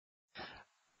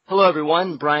Hello,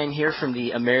 everyone. Brian here from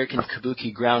the American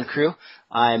Kabuki ground crew.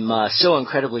 I'm so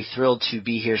incredibly thrilled to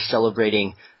be here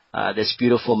celebrating this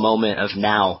beautiful moment of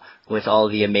now with all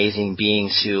the amazing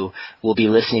beings who will be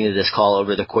listening to this call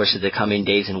over the course of the coming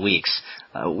days and weeks.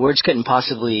 Words couldn't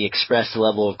possibly express the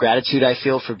level of gratitude I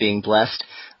feel for being blessed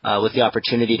with the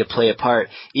opportunity to play a part,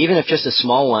 even if just a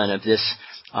small one, of this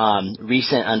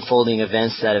recent unfolding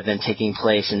events that have been taking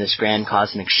place in this grand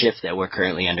cosmic shift that we're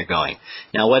currently undergoing.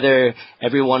 Now, whether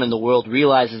everyone in the world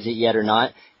realizes it yet or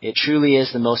not, it truly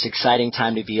is the most exciting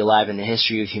time to be alive in the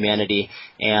history of humanity,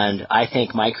 and I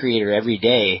thank my Creator every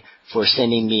day for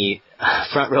sending me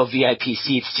front row VIP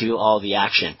seats to all the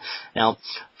action. Now,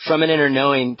 from an inner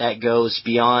knowing that goes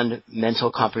beyond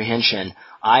mental comprehension,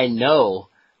 I know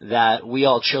that we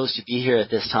all chose to be here at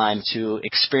this time to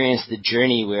experience the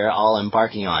journey we're all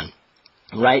embarking on,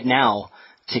 right now,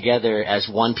 together as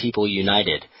one people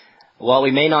united. While we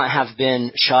may not have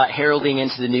been shot heralding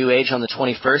into the new age on the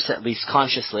 21st, at least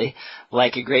consciously,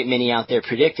 like a great many out there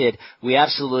predicted, we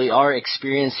absolutely are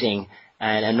experiencing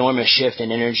an enormous shift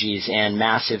in energies and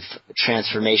massive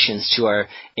transformations to our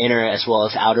inner as well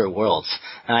as outer worlds.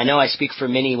 And I know I speak for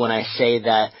many when I say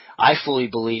that I fully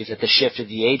believe that the shift of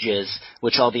the ages,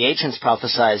 which all the ancients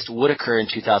prophesized would occur in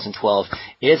 2012,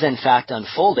 is in fact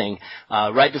unfolding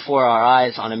right before our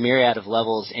eyes on a myriad of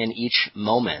levels in each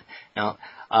moment. Now,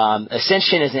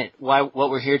 ascension isn't what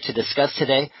we're here to discuss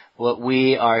today. What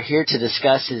we are here to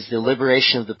discuss is the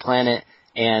liberation of the planet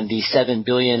and the 7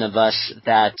 billion of us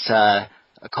that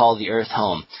call the Earth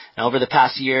home. Now, over the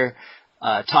past year,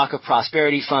 talk of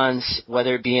prosperity funds,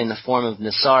 whether it be in the form of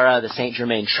NESARA, the St.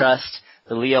 Germain Trust,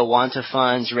 the Leo Wanta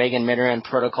funds, Reagan-Mitterrand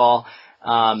protocol,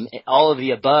 all of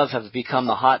the above have become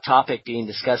the hot topic being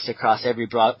discussed across every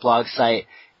blog site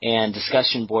and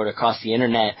discussion board across the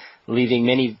internet, leaving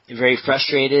many very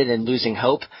frustrated and losing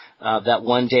hope that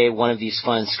one day one of these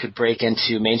funds could break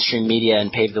into mainstream media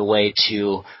and pave the way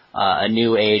to a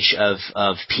new age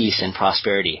of peace and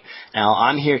prosperity. Now,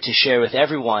 I'm here to share with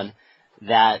everyone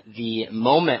that the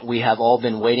moment we have all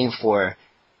been waiting for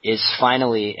is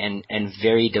finally and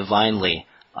very divinely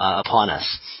upon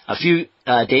us. A few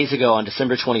days ago, on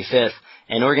December 25th,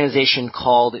 an organization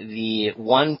called the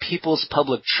One People's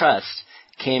Public Trust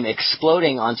came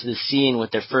exploding onto the scene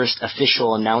with their first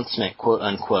official announcement, quote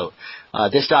unquote.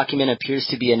 This document appears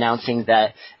to be announcing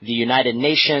that the United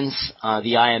Nations,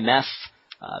 the IMF,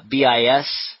 BIS,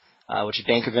 which is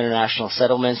Bank of International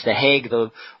Settlements, The Hague,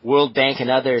 the World Bank, and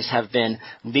others have been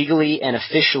legally and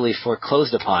officially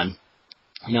foreclosed upon.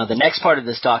 Now, the next part of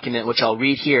this document, which I'll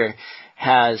read here,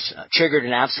 has triggered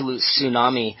an absolute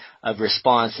tsunami of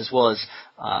response, as well as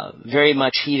very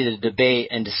much heated debate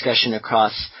and discussion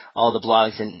across all the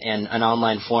blogs and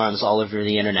online forums all over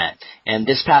the internet. And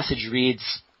this passage reads,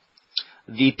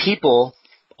 "The people,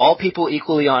 all people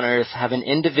equally on earth, have an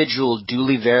individual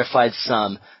duly verified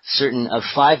sum certain of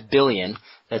 5 billion,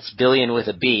 that's billion with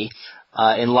a B,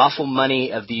 in lawful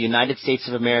money of the United States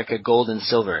of America, gold and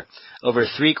silver, over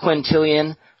 3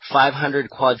 quintillion, 500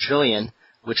 quadrillion,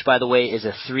 which, by the way, is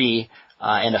a 3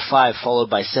 and a 5 followed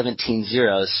by 17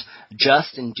 zeros,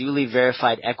 just and duly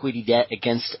verified equity debt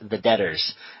against the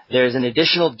debtors. There is an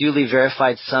additional duly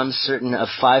verified sum certain of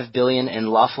 5 billion in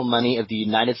lawful money of the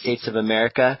United States of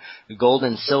America, gold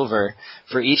and silver,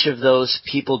 for each of those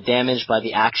people damaged by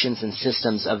the actions and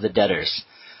systems of the debtors.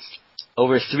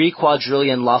 Over 3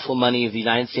 quadrillion lawful money of the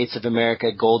United States of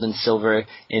America, gold and silver,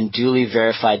 in duly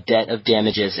verified debt of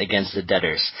damages against the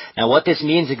debtors." Now, what this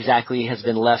means exactly has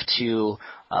been left to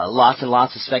lots and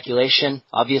lots of speculation,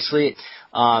 obviously.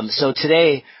 So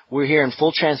today, we're here in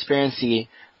full transparency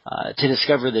to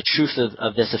discover the truth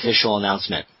of this official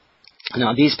announcement.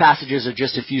 Now, these passages are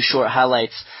just a few short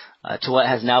highlights to what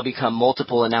has now become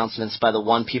multiple announcements by the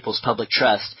One People's Public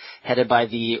Trust, headed by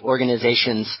the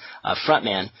organization's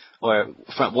frontman, or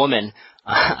frontwoman,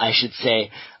 I should say,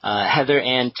 Heather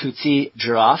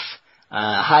Tucci-Jarraf.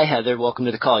 Hi, Heather. Welcome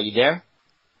to the call. You there?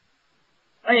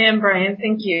 I am, Brian.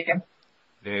 Thank you.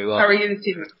 Very well. How are you this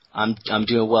evening? I'm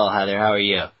doing well, Heather. How are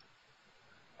you?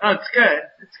 Oh, it's good.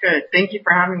 It's good. Thank you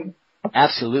for having me.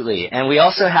 Absolutely. And we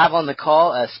also have on the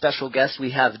call a special guest.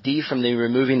 We have Dee from the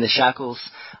Removing the Shackles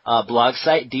blog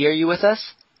site. Dee, are you with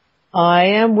us? I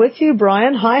am with you,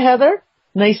 Brian. Hi, Heather.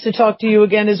 Nice to talk to you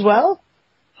again as well.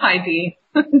 Hi, Dee.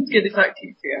 It's good to talk to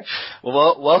you too.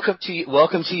 Well,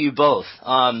 welcome to you both.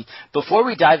 Before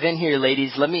we dive in here,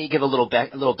 ladies, let me give a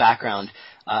little background.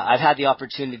 I've had the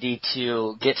opportunity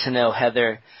to get to know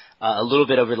Heather a little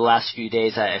bit over the last few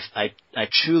days. I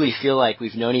truly feel like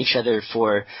we've known each other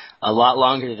for a lot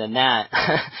longer than that.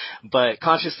 But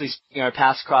consciously speaking, our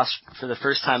paths crossed for the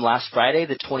first time last Friday,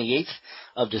 the 28th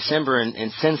of December,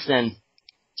 and since then,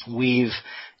 we've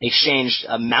exchanged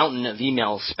a mountain of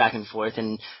emails back and forth,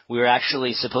 and we were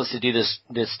actually supposed to do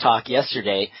this talk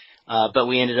yesterday, but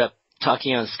we ended up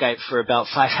talking on Skype for about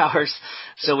 5 hours,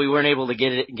 so we weren't able to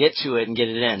get to it and get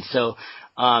it in. So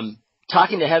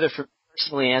talking to Heather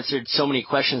personally answered so many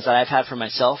questions that I've had for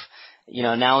myself.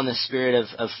 Now in the spirit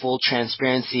of full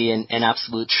transparency and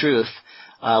absolute truth,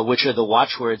 which are the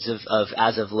watchwords of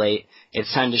as of late,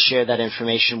 it's time to share that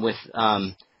information with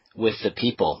the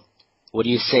people. What do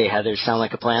you say, Heather? Sound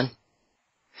like a plan?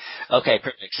 Okay,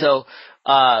 perfect. So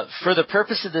for the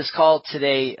purpose of this call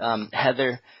today,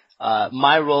 Heather,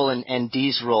 my role and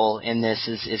Dee's role in this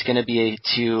is going to be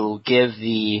to give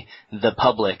the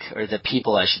public, or the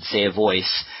people, I should say, a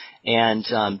voice. And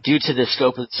due to the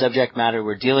scope of the subject matter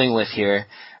we're dealing with here,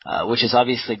 which is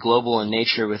obviously global in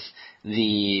nature with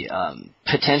the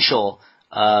potential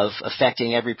of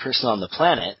affecting every person on the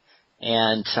planet,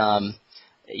 and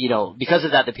because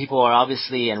of that, the people are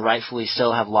obviously, and rightfully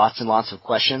so, have lots and lots of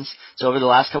questions. So over the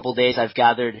last couple of days, I've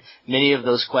gathered many of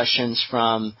those questions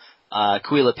from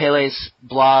Kuila Pele's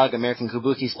blog, American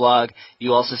Kabuki's blog.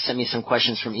 You also sent me some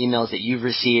questions from emails that you've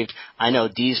received. I know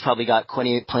Dee's probably got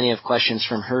plenty of questions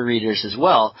from her readers as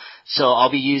well. So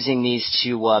I'll be using these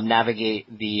to navigate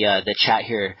the chat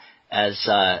here as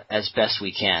best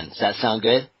we can. Does that sound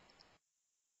good?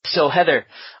 So Heather,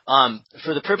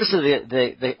 for the purpose of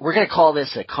we're going to call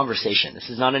this a conversation. This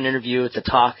is not an interview. It's a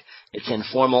talk. It's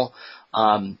informal.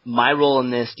 My role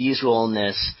in this, Dee's role in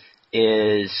this,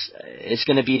 is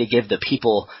going to be to give the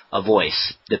people a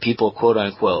voice. The people, quote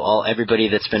unquote, everybody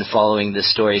that's been following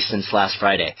this story since last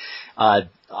Friday.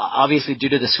 Obviously, due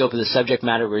to the scope of the subject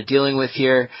matter we're dealing with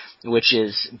here, which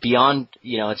is beyond,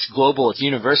 it's global, it's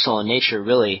universal in nature,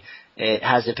 really. It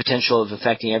has the potential of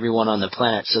affecting everyone on the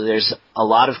planet. So there's a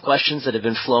lot of questions that have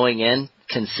been flowing in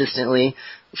consistently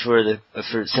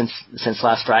since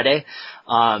last Friday.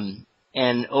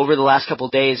 And over the last couple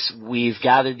of days, we've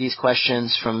gathered these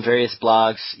questions from various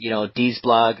blogs. Dee's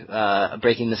blog,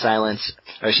 Removing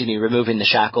the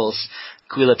Shackles,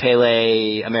 Kuila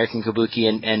Pele, American Kabuki,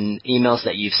 and emails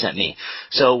that you've sent me.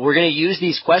 So we're going to use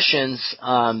these questions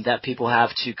that people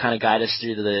have to kind of guide us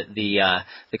through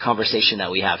the conversation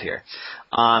that we have here.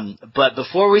 But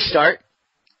before we start,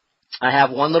 I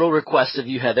have one little request of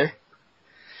you, Heather.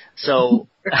 So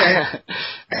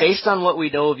based on what we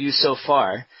know of you so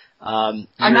far, I'm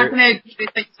not going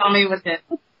to tell me what it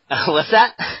is. What's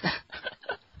that?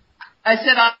 I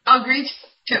said I'll agree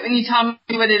to it when you tell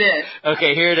me what it is.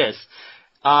 Okay, here it is.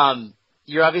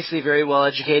 You're obviously very well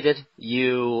educated.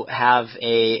 You have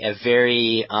a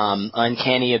very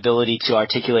uncanny ability to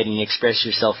articulate and express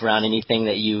yourself around anything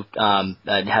that you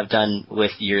have done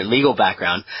with your legal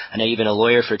background. I know you've been a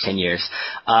lawyer for 10 years,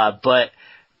 but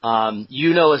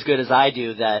you know as good as I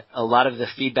do that a lot of the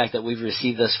feedback that we've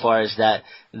received thus far is that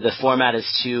the format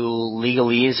is too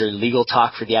legalese or legal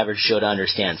talk for the average Joe to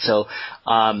understand. So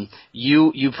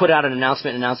you put out an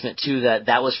announcement too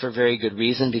that was for very good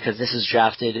reason, because this is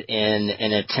drafted in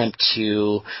an attempt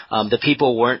to the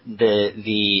people weren't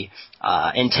the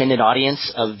intended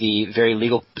audience of the very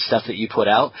legal stuff that you put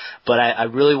out, but I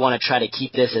really want to try to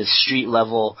keep this as street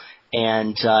level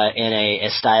and in a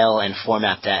style and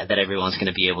format that everyone's going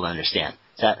to be able to understand.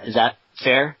 Is that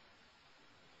fair?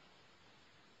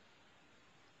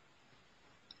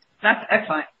 That's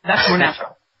excellent. That's more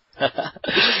natural.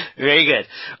 Very good.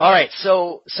 All right.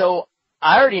 So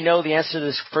I already know the answer to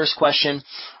this first question,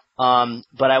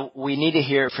 but we need to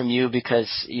hear it from you because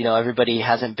everybody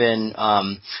hasn't been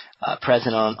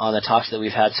present on the talks that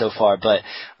we've had so far. But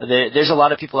there's a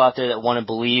lot of people out there that want to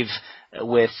believe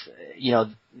with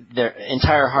their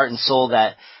entire heart and soul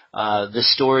that the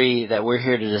story that we're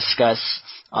here to discuss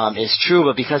is true,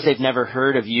 but because they've never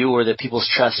heard of you or the People's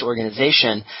Trust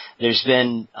organization, there's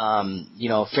been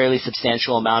a fairly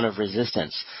substantial amount of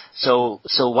resistance. So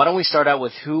why don't we start out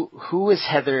with who is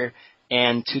Heather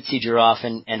and Tucci-Jarraf,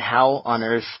 and how on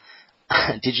earth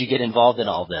did you get involved in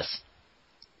all this?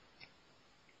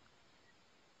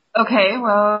 Okay,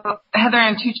 well, Heather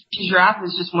and Tucci-Jarraf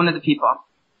is just one of the people.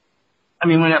 I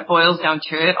mean, when it boils down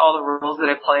to it, all the roles that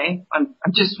I play, I'm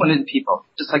just one of the people,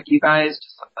 just like you guys,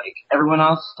 just like everyone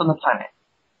else on the planet.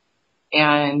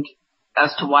 And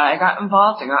as to why I got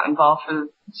involved for the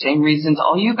same reasons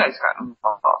all you guys got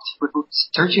involved. We're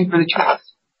searching for the truth.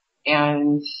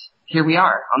 And here we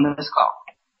are on this call.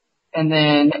 And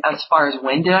then as far as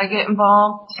when did I get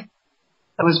involved,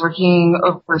 I was working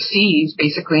overseas,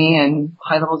 basically, in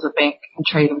high levels of bank and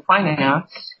trade and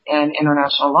finance and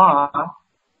international law.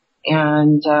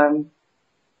 And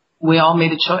we all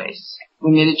made a choice.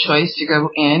 We made a choice to go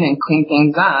in and clean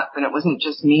things up. And it wasn't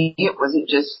just me. It wasn't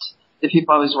just the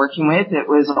people I was working with. It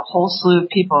was a whole slew of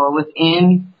people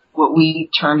within what we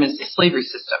term as the slavery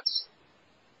systems.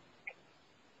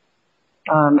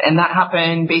 And that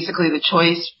happened, basically the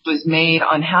choice was made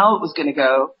on how it was going to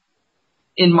go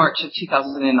in March of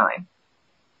 2009.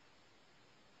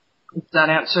 Does that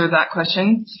answer that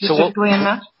question specifically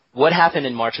enough? What happened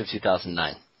in March of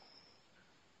 2009?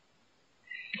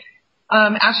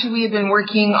 Actually, we had been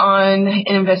working on an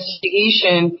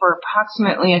investigation for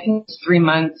approximately, I think it's 3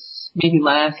 months, maybe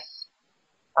less,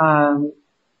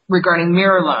 regarding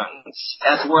mirror loans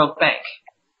at the World Bank.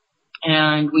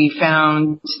 And we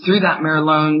found through that mirror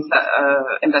loans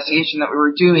investigation that we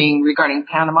were doing regarding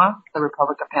Panama, the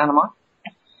Republic of Panama,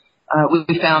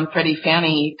 we found Freddie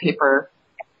Fannie paper,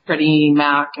 Freddie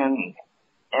Mac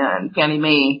and Fannie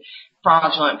Mae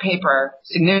fraudulent paper,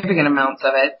 significant amounts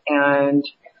of it. And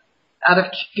out of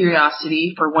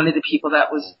curiosity for one of the people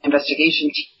that was the investigation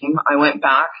team, I went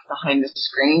back behind the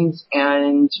screens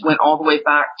and went all the way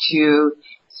back to,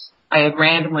 I had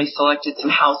randomly selected some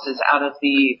houses out of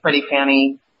the Freddie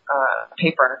Fannie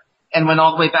paper and went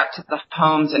all the way back to the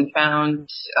homes and found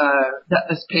that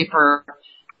this paper,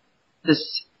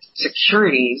 this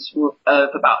securities of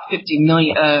about 50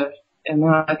 million, and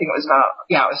I think it was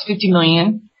it was 50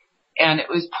 million, and it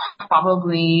was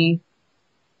probably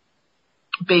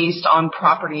based on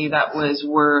property that was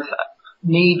worth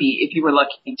maybe, if you were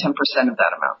lucky, 10% of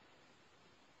that amount,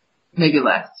 maybe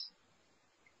less.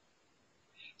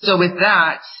 So with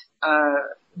that,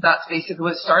 that's basically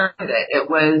what started it. It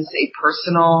was a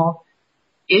personal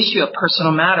issue, a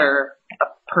personal matter,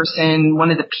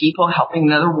 one of the people helping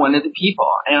another one of the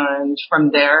people. And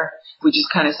from there, we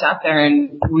just kind of sat there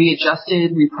and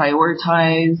readjusted,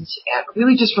 reprioritized, and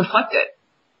really just reflected.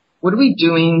 What are we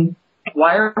doing?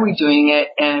 Why are we doing it?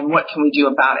 And what can we do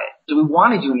about it? Do we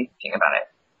want to do anything about it?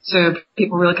 So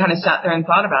people really kind of sat there and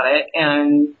thought about it,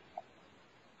 and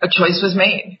a choice was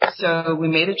made. So we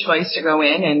made a choice to go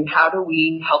in, and how do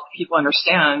we help people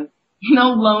understand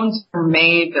no loans are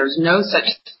made. There's no such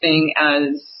thing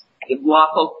as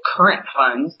lawful current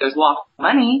funds. There's lawful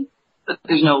money, but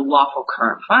there's no lawful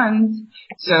current funds.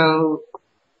 So,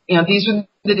 these were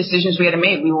the decisions we had to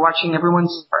make. We were watching everyone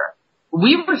suffer.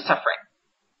 We were suffering.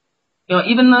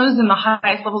 Even those in the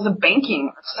highest levels of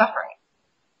banking are suffering.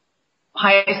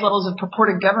 Highest levels of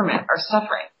purported government are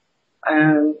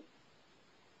suffering.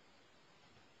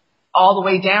 All the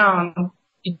way down,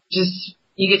 you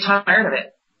get tired of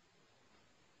it.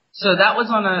 So that was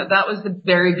the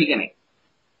very beginning.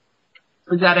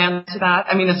 Does that answer that?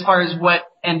 I mean, as far as what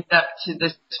ended up to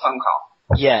this phone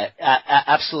call. Yeah,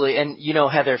 absolutely. And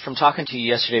Heather, from talking to you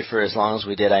yesterday for as long as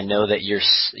we did, I know that your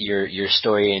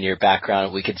story and your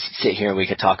background, we could sit here and we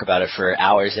could talk about it for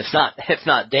hours, if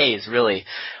not days, really.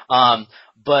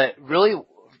 But really,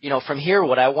 from here,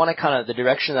 what I want to the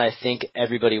direction that I think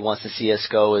everybody wants to see us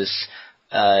go is,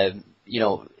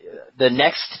 the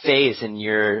next phase in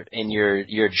your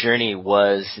journey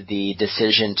was the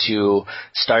decision to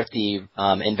start the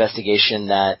investigation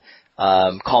that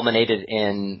culminated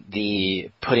in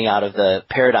the putting out of the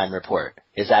Paradigm Report.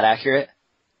 Is that accurate?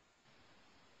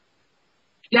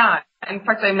 Yeah. In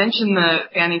fact, I mentioned the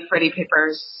Fannie Freddie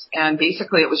papers, and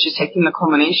basically it was just taking the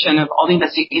culmination of all the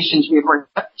investigations we had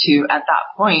worked up to at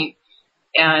that point.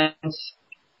 And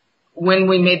when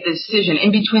we made the decision,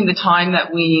 in between the time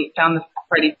that we found the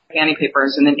Freddie Fannie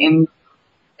papers and then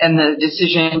and the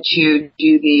decision to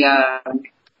do the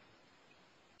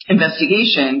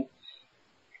investigation,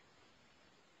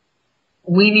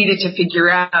 we needed to figure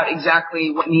out exactly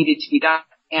what needed to be done.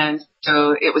 And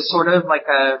so it was sort of like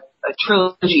a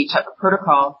trilogy type of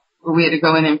protocol where we had to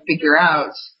go in and figure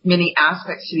out many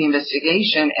aspects to the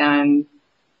investigation and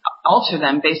alter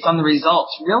them based on the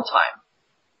results real time.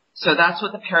 So that's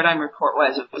what the Paradigm Report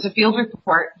was. It was a field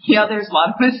report. Yeah, there's a lot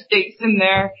of mistakes in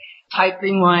there,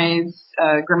 typing-wise,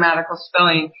 grammatical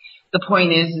spelling. The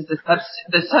point is the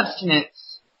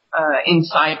substance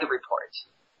inside the report.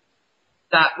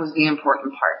 That was the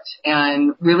important part.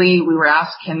 And really, we were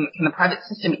asked, can the private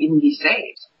system even be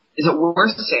saved? Is it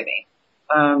worth saving?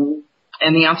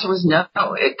 And the answer was no,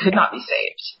 it could not be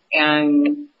saved.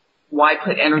 And why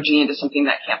put energy into something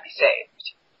that can't be saved?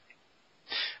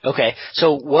 Okay,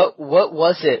 so what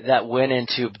was it that went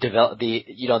into develop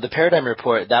the Paradigm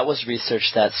Report? That was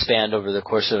research that spanned over the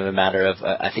course of a matter of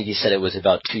I think you said it was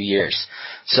about 2 years.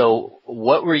 So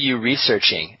what were you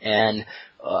researching, and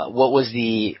what was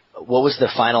the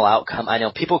final outcome? I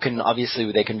know people can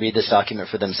they can read this document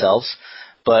for themselves,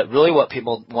 but really what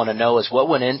people want to know is what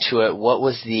went into it, what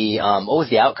was the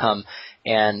outcome,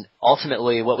 And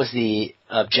ultimately, what was the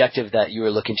objective that you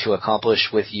were looking to accomplish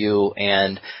with you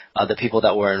and the people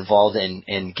that were involved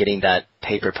in getting that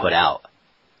paper put out?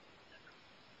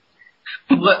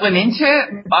 What went into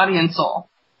it? Body and soul.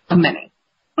 Many.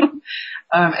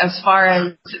 As far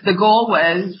as the goal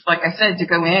was, like I said, to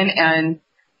go in and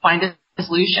find a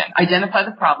solution, identify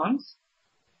the problems,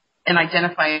 and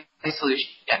identify a solution.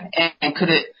 And could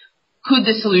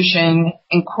the solution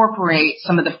incorporate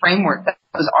some of the framework that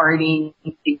was already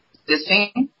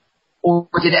existing, or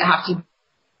did it have to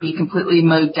be completely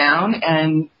mowed down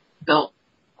and built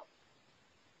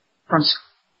from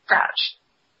scratch?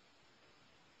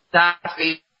 That's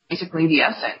basically the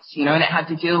essence, and it had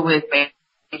to deal with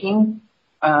banking,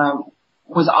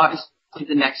 was obviously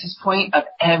the nexus point of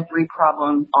every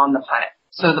problem on the planet.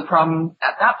 So the problem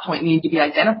at that point needed to be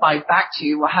identified back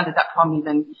to, well, how did that problem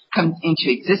even come into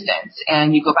existence?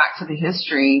 And you go back to the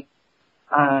history,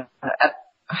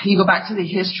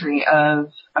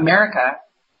 of America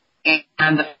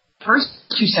and the first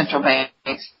two central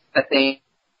banks that they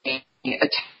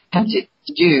attempted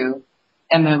to do,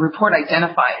 and the report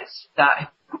identifies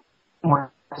that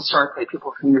more historically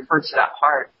people can refer to that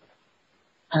part.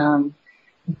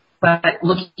 But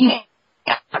looking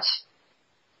at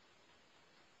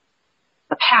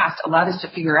the past allowed us to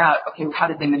figure out, okay, how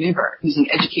did they maneuver using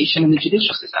education and the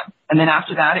judicial system? And then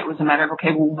after that, it was a matter of,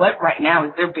 okay, well, what right now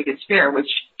is their biggest fear, which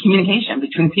communication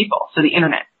between people, so the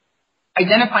internet.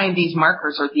 Identifying these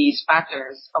markers or these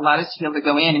factors allowed us to be able to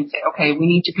go in and say, okay, we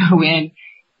need to go in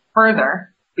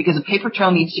further because a paper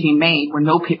trail needs to be made where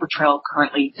no paper trail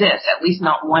currently exists, at least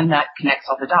not one that connects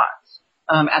all the dots.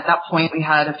 At that point, we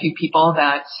had a few people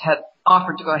that had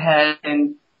offered to go ahead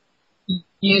and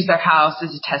use their house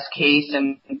as a test case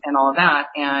and all of that.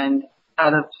 And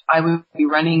I would be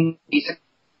running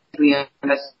basically an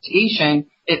investigation.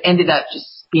 It ended up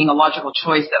just being a logical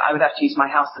choice that I would have to use my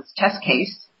house as a test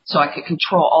case so I could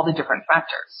control all the different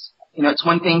factors. It's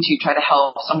one thing to try to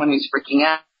help someone who's freaking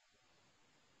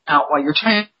out while you're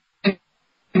trying to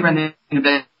run an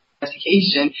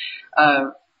investigation.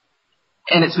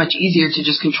 And it's much easier to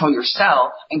just control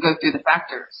yourself and go through the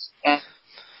factors.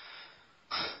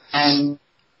 And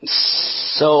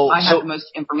so I have the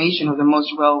most information or the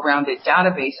most well-rounded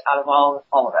database out of all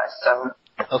of us. So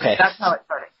okay. That's how it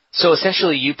started. So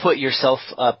essentially you put yourself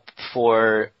up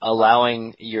for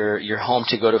allowing your home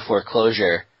to go to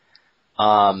foreclosure,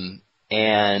 and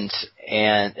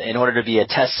in order to be a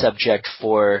test subject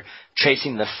for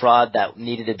tracing the fraud that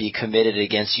needed to be committed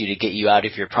against you to get you out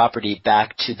of your property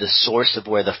back to the source of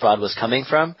where the fraud was coming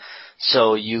from,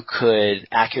 so you could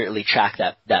accurately track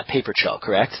that paper trail,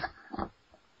 correct?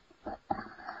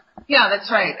 Yeah, that's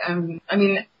right.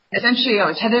 Essentially, I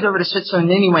was headed over to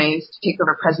Switzerland anyways to take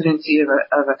over presidency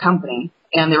of a company,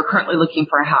 and they were currently looking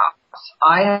for a house.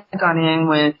 I had gone in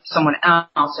with someone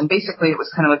else, and basically it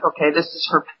was kind of like, okay, this is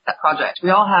her pet project.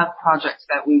 We all have projects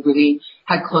that we really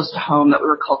had close to home that we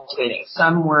were cultivating.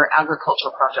 Some were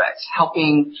agricultural projects,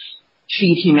 helping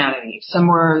feed humanity. Some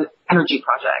were energy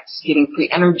projects, getting free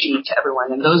energy to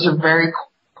everyone, and those are very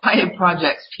quiet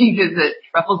projects because it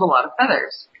ruffles a lot of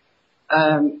feathers.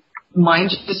 Mine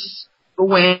just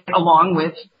went along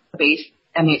with the base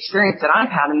and the experience that I've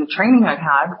had and the training I've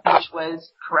had, which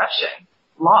was corruption,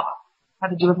 law, had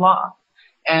to do with law.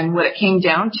 And what it came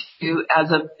down to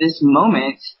as of this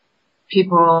moment,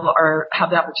 people have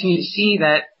the opportunity to see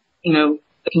that, the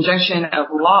conjunction of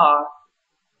law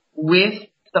with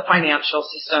the financial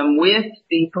system, with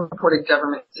the purported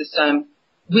government system,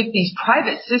 with these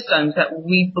private systems that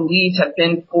we believe have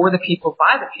been for the people,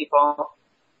 by the people,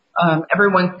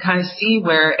 everyone can kind of see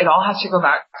where it all has to go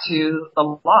back to the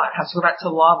law. It has to go back to the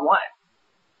law of one.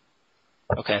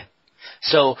 Okay.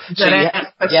 So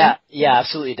yeah,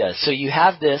 absolutely does. So you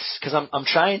have this, because I'm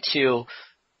trying to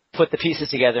put the pieces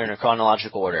together in a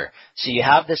chronological order. So you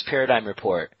have this paradigm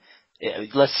report.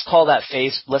 Let's call that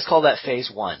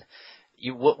phase one.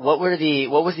 What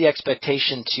was the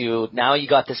expectation to, now you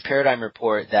got this paradigm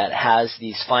report that has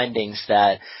these findings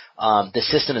that the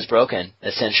system is broken,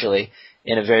 essentially,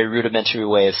 in a very rudimentary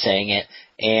way of saying it,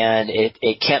 and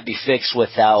it can't be fixed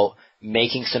without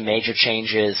making some major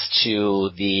changes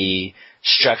to the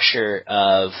structure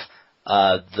of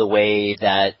the way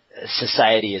that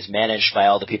society is managed by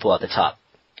all the people at the top,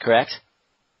 correct?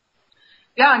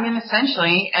 Yeah,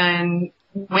 essentially, and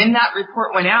when that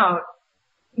report went out,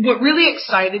 what really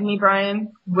excited me,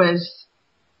 Brian, was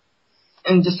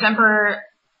in December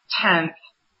 10th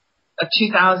of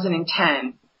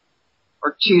 2010,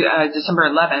 or December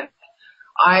 11th,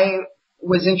 I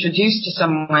was introduced to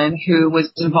someone who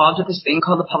was involved with this thing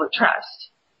called the public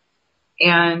trust.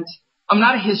 And I'm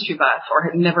not a history buff or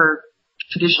had never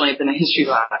traditionally have been a history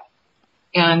lab.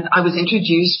 And I was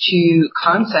introduced to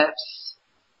concepts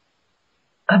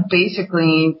of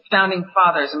basically founding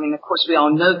fathers. I mean, of course, we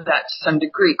all know that to some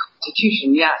degree.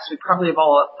 Constitution, yes, we probably have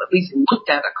all at least looked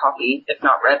at a copy, if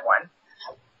not read one.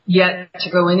 Yet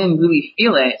to go in and really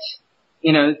feel it,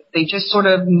 you know, they just sort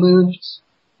of moved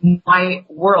my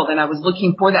world, and I was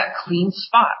looking for that clean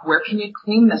spot. Where can you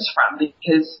clean this from?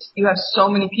 Because you have so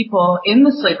many people in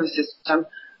the slavery system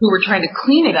who were trying to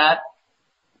clean it up,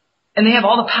 and they have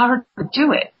all the power to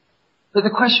do it. But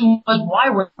the question was, why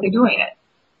were they doing it?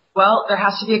 Well, there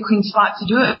has to be a clean spot to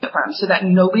do it from so that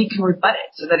nobody can rebut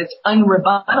it, so that it's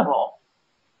unrebuttable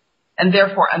and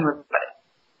therefore unrebutted.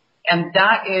 And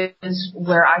that is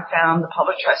where I found the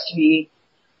public trust to be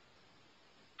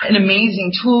an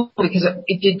amazing tool, because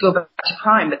it did go back to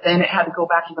prime, but then it had to go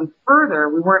back even further.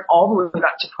 We weren't all the way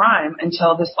back to prime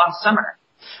until this last summer.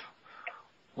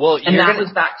 Well, and that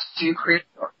was back to creator.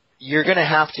 You're gonna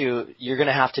have to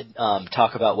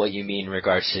talk about what you mean in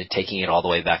regards to taking it all the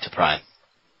way back to prime.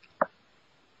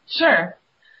 Sure.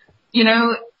 You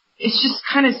know, it's just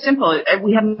kind of simple.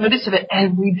 We have notice of it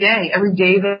every day. Every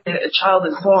day that a child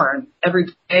is born, every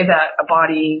day that a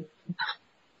body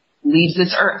leaves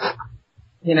this earth.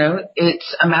 You know,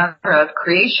 it's a matter of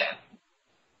creation.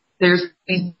 There's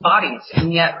these bodies,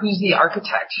 and yet who's the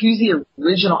architect? Who's the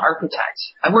original architect?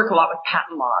 I work a lot with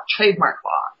patent law, trademark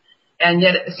law, and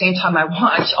yet at the same time I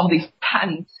watch all these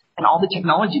patents and all the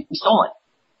technology be stolen.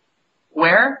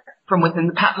 Where? From within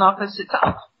the patent office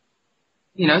itself.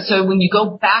 You know, so when you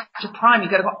go back to prime, you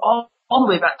got to go all the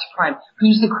way back to prime.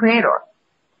 Who's the creator?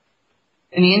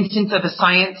 In the instance of a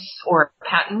science or a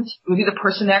patent, it would be the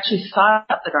person that actually thought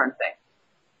up the darn thing.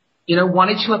 You know,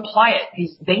 wanted to apply it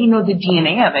because they know the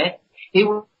DNA of it. They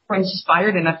were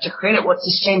inspired enough to create it. What's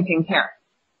the same thing here?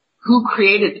 Who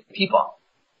created the people?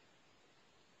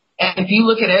 And if you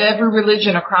look at every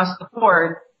religion across the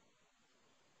board,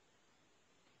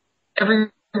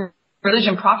 every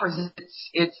religion proffers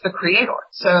it's the creator.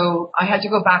 So I had to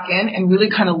go back in and really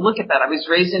kind of look at that. I was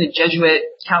raised in a Jesuit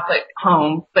Catholic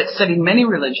home, but studied many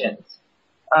religions.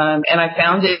 And I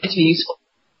found it to be useful.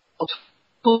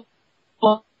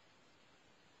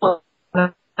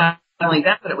 Not only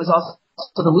that, but it was also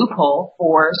the loophole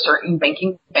for certain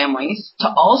banking families to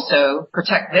also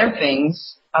protect their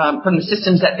things from the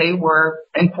systems that they were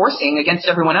enforcing against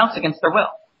everyone else against their will.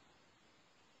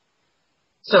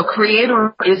 So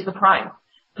creator is the prime.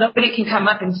 Nobody can come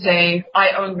up and say, I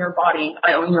own your body,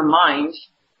 I own your mind,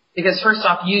 because first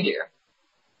off, you do.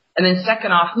 And then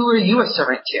second off, who are you a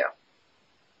servant to?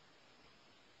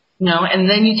 You know, and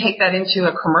then you take that into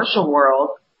a commercial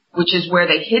world, which is where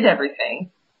they hid everything.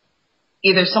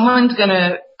 Either someone's going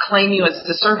to claim you as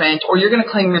a servant, or you're going to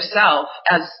claim yourself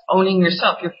as owning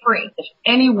yourself. You're free. If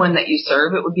anyone that you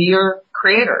serve, it would be your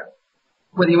creator,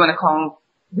 whether you want to call him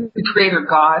the creator,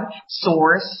 God,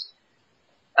 source,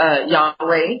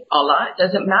 Yahweh, Allah, it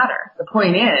doesn't matter. The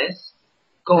point is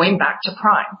going back to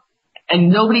prime. And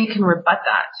nobody can rebut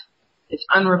that. It's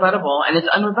unrebuttable, and it's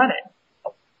unrebutted.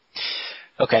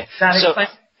 Okay.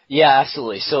 Yeah,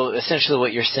 absolutely. So essentially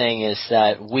what you're saying is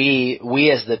that we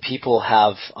as the people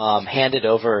have handed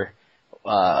over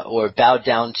or bowed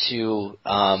down to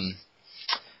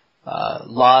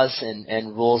laws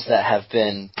and rules that have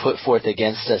been put forth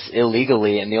against us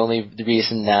illegally, and the only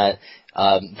reason that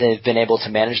they've been able to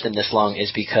manage them this long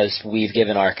is because we've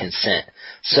given our consent.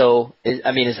 So,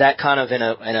 I mean, is that kind of in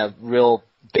a real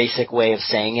basic way of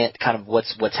saying it, kind of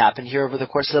what's happened here over the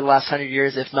course of the last 100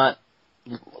 years, if not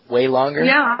way longer?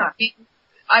 Yeah,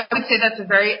 I would say that's a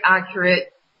very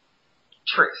accurate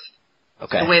truth.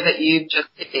 Okay. The way that you just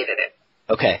stated it.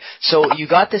 Okay, so you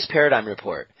got this paradigm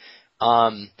report,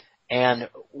 and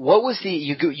what was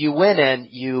you went in,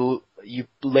 you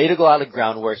laid a lot of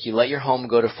groundwork, you let your home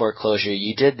go to foreclosure,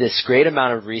 you did this great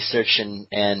amount of research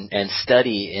and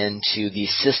study into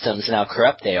these systems and how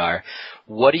corrupt they are.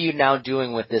 What are you now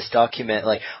doing with this document?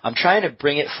 Like, I'm trying to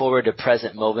bring it forward to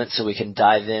present moment so we can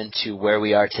dive into where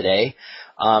we are today.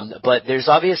 But there's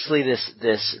obviously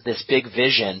this big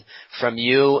vision from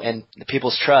you and the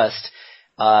People's Trust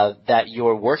that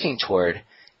you're working toward.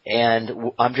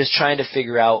 And I'm just trying to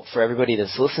figure out for everybody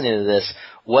that's listening to this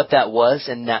what that was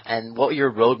and what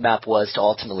your roadmap was to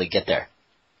ultimately get there.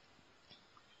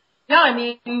 Yeah, I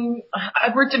mean,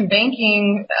 I've worked in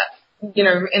banking, you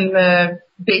know, in the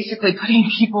basically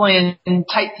putting people in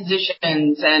tight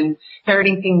positions and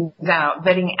ferreting things out,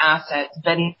 vetting assets,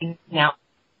 vetting out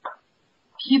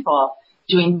people,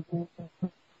 doing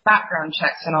background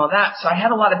checks and all that. So I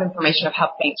had a lot of information of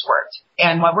how banks worked.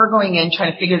 And while we're going in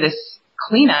trying to figure this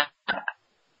cleanup,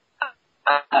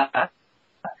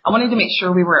 I wanted to make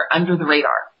sure we were under the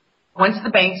radar. once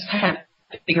the banks kind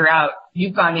of figure out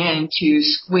you've gone in to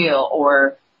squeal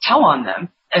or tell on them,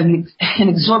 an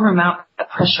exorbitant amount of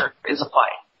pressure is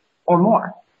applied or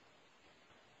more.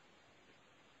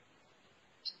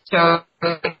 So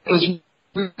it was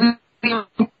really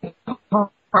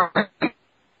important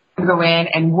to go in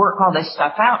and work all this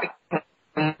stuff out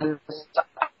because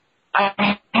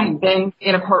I hadn't been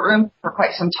in a courtroom for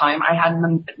quite some time. I had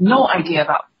no idea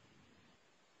about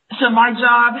it. So my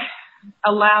job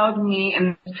allowed me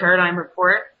in the paradigm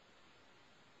report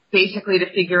basically to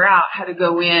figure out how to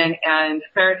go in and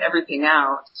ferret everything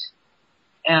out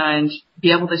and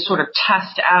be able to sort of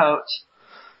test out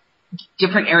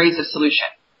different areas of solution.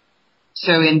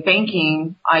 So in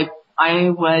banking, I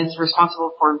was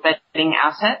responsible for vetting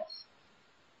assets.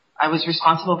 I was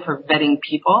responsible for vetting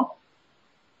people.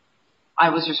 I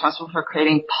was responsible for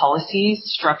creating policies,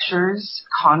 structures,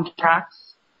 contracts,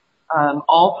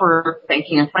 all for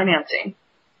banking and financing.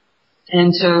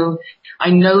 And so I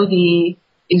know the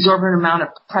exorbitant amount of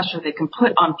pressure they can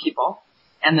put on people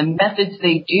and the methods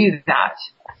they do that,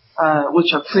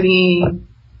 which are pretty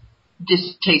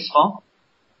distasteful.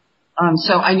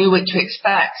 So I knew what to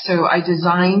expect. So I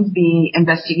designed the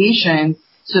investigation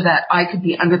so that I could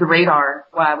be under the radar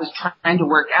while I was trying to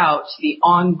work out the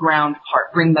on-ground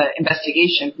part, bring the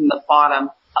investigation from the bottom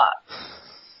up.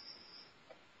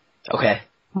 Okay.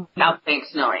 Without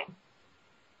banks knowing.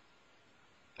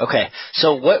 Okay.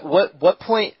 So what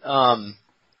point, around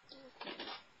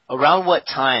what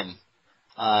time,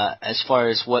 as far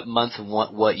as what month and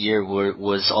what year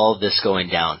was all of this going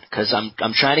down? Because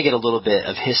I'm trying to get a little bit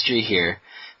of history here.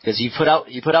 Because you put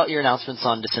out your announcements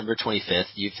on December 25th.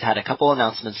 You've had a couple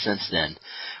announcements since then.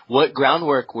 What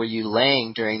groundwork were you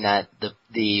laying during that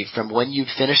from when you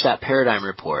finished that paradigm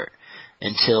report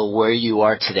until where you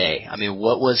are today? I mean,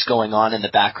 what was going on in the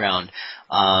background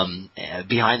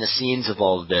behind the scenes of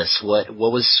all of this? What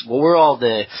were all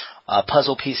the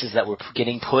puzzle pieces that were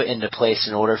getting put into place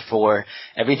in order for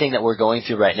everything that we're going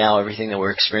through right now, everything that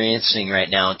we're experiencing right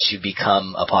now to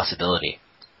become a possibility?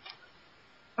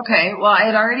 Okay, well, I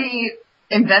had already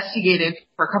investigated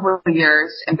for a couple of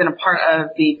years and been a part of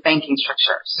the banking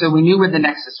structure, so we knew where the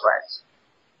nexus was.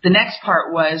 The next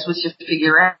part was to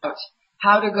figure out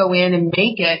how to go in and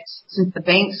make it, since the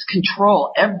banks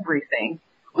control everything,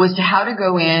 was to how to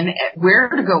go in, where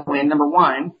to go in, number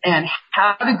one, and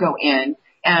how to go in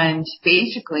and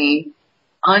basically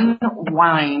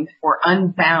unwind or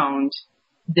unbound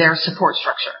their support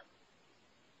structure.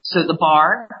 So the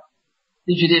bar,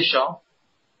 the judicial,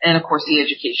 and of course the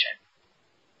education.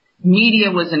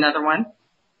 Media was another one.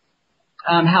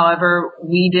 However,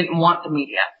 we didn't want the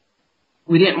media.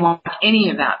 We didn't want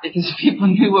any of that because if people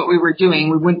knew what we were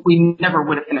doing, we never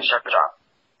would have finished our job,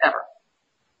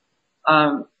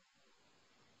 ever.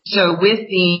 So with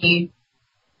the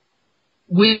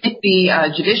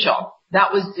judicial,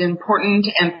 that was important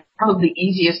and probably the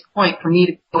easiest point for me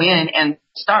to go in and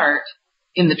start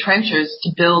in the trenches to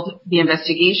build the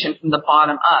investigation from the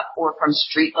bottom up or from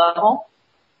street level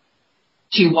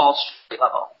to Wall Street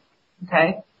level.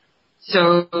 Okay?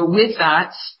 So with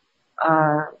that,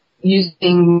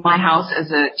 using my house as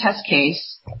a test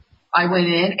case, I went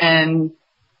in and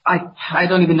I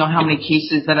don't even know how many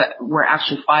cases that were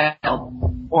actually filed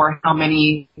or how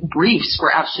many briefs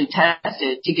were actually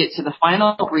tested to get to the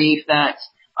final brief that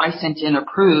I sent in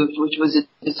approved, which was a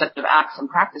deceptive acts and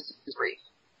practices brief.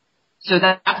 So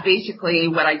that's basically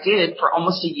what I did for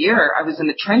almost a year. I was in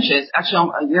the trenches,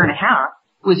 actually a year and a half,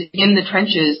 was in the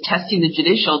trenches testing the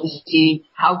judicial to see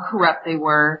how corrupt they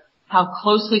were, how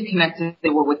closely connected they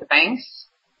were with the banks.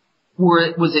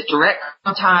 Was it direct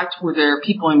contact? Were there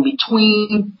people in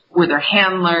between? Were there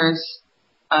handlers?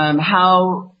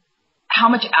 How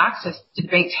much access did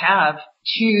banks have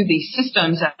to the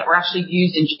systems that were actually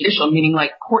used in judicial, meaning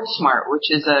like CourtSmart,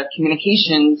 which is a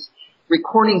communications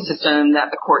recording system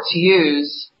that the courts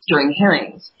use during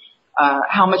hearings?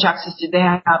 How much access did they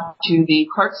have to the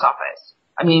clerk's office?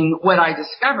 I mean, what I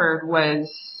discovered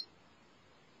was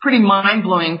pretty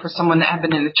mind-blowing for someone that had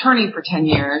been an attorney for 10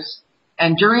 years.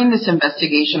 And during this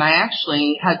investigation, I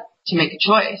actually had to make a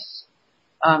choice,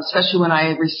 especially when I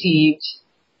had received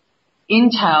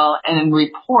intel and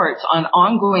reports on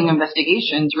ongoing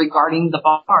investigations regarding the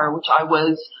bar, which I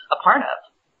was a part of.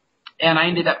 And I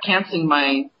ended up canceling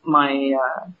my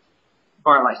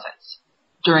bar license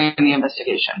during the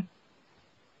investigation.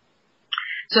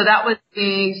 So that was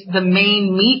the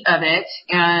main meat of it,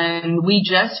 and we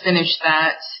just finished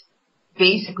that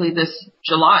basically this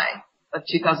July of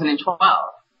 2012.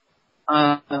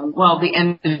 The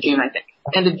end of June, I think.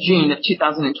 End of June of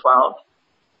 2012.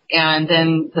 And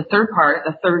then the third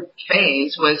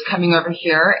phase was coming over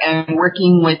here and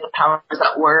working with the powers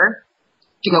that were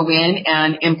to go in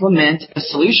and implement a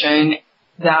solution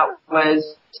that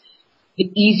was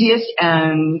the easiest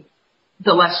and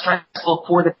the less stressful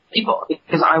for the people.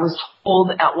 Because I was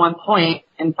told at one point,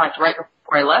 in fact, right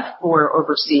before I left for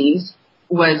overseas,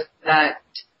 was that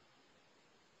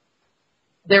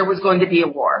there was going to be a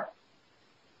war.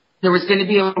 There was going to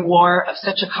be a war of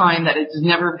such a kind that has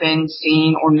never been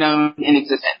seen or known in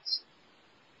existence.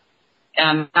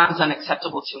 And that was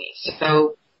unacceptable to me.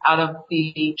 So out of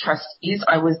the trustees,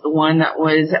 I was the one that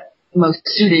was most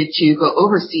suited to go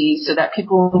overseas so that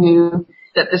people knew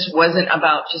that this wasn't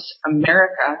about just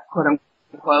America, quote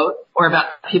unquote, or about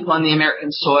people on the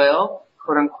American soil,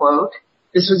 quote unquote.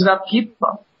 This was about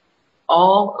people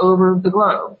all over the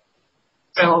globe.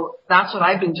 So that's what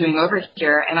I've been doing over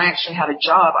here, and I actually had a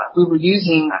job. I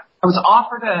was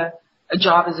offered a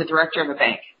job as a director of a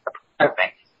bank, a private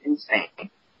bank in Spain.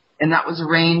 And that was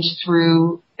arranged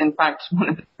through, in fact, one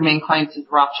of the main clients is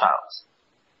Rothschilds.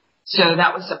 So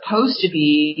that was supposed to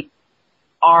be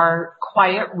our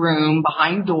quiet room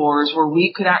behind doors where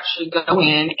we could actually go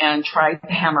in and try to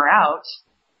hammer out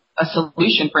a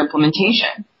solution for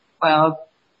implementation. Well,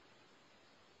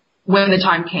 when the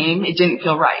time came, it didn't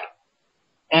feel right.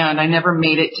 And I never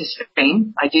made it to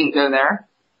Spain. I didn't go there.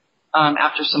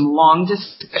 After some long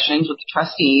discussions with the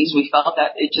trustees, we felt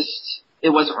that it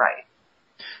wasn't right.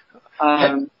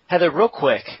 Heather, real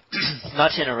quick,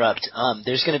 not to interrupt,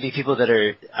 there's going to be people that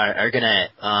are going to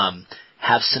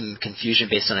have some confusion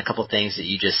based on a couple things that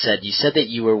you just said. You said that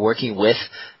you were working with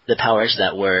the powers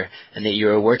that were, and that you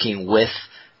were working with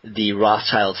the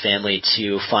Rothschild family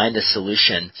to find a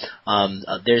solution.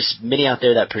 There's many out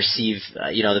there that perceive,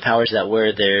 the powers that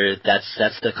were there.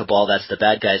 That's the cabal. That's the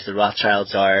bad guys. The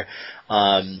Rothschilds are,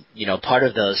 part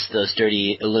of those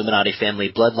dirty Illuminati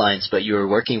family bloodlines. But you were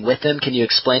working with them. Can you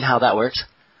explain how that works?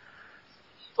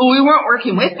 Well, we weren't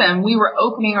working with them. We were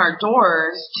opening our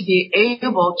doors to be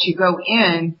able to go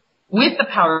in with the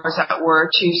powers that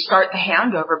were to start the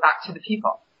handover back to the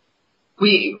people.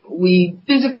 We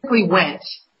physically went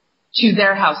to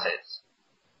their houses.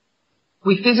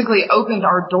 We physically opened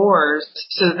our doors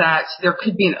so that there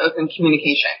could be an open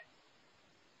communication.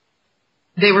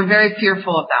 They were very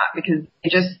fearful of that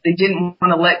because they didn't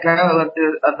want to let go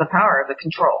of the power, of the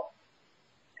control.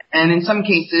 And in some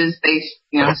cases, they,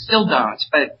 still don't,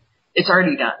 but it's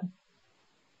already done.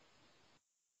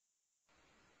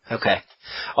 Okay.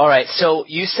 All right. So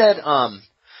you said,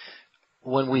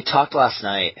 when we talked last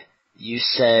night, you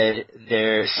said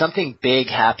something big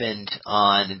happened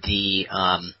on the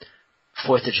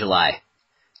 4th of July.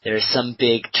 There's some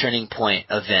big turning point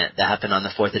event that happened on the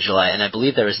 4th of July, and I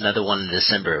believe there was another one in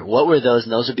December. What were those?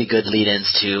 And those would be good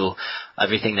lead-ins to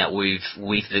everything that we've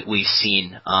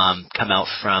seen come out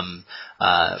from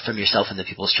yourself and the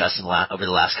People's Trust over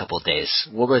the last couple of days.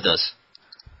 What were those?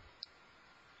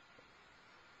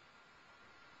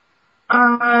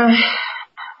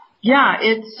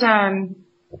 It's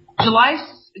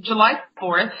July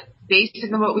 4th. Basically,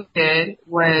 what we did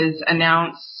was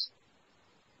announce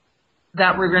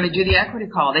that we're going to do the equity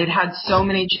call. They'd had so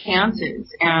many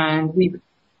chances, and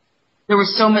there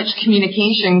was so much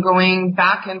communication going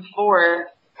back and forth,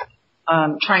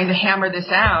 trying to hammer this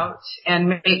out and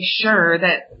make sure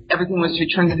that everything was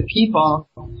returned to the people,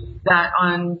 that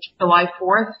on July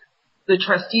 4th, the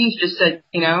trustees just said,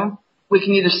 we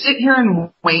can either sit here and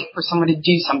wait for someone to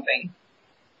do something,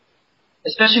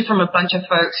 especially from a bunch of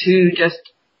folks who just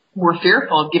were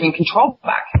fearful of giving control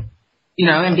back,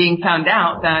 and being found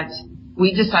out, that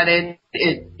we decided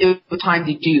it was time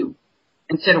to do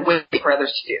instead of waiting for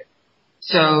others to do.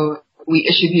 So we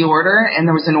issued the order, and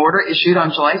there was an order issued on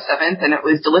July 7th, and it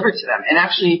was delivered to them. And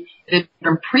actually, it had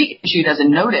been pre-issued as a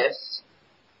notice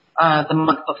the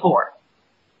month before.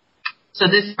 So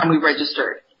this time we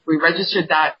registered. We registered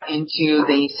that into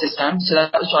the system, so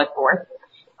that was July 4th.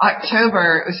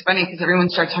 October, it was funny because everyone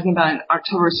started talking about an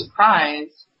October surprise,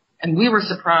 and we were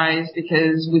surprised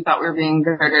because we thought we were being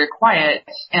very, very quiet,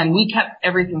 and we kept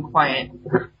everything quiet.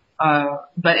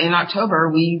 But in October,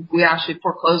 we actually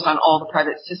foreclosed on all the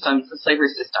private systems, the slavery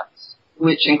systems,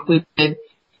 which included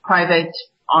private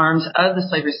arms of the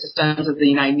slavery systems of the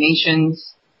United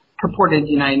Nations, purported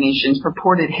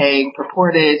Hague,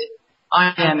 purported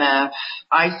IMF,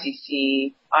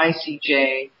 ICC,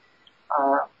 ICJ,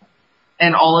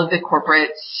 and all of the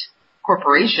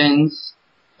corporations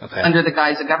under the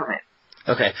guise of government.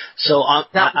 Okay. So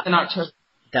that was in October.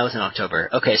 That was in October.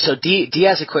 Okay. So Dee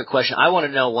has a quick question. I want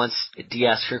to know, once Dee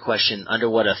asks her question, under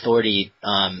what authority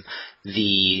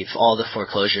all the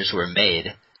foreclosures were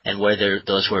made and whether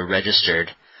those were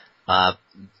registered.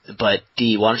 But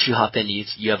Dee, why don't you hop in?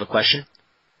 You have a question?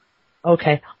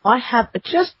 Okay, I have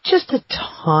just a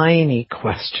tiny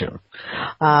question.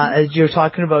 As you're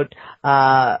talking about,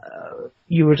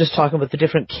 you were just talking about the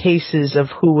different cases of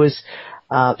who was,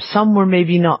 some were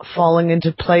maybe not falling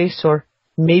into place or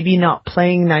maybe not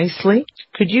playing nicely.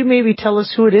 Could you maybe tell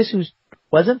us who it is who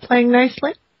wasn't playing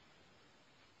nicely?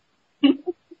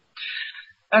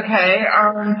 Okay.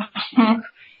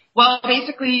 Well,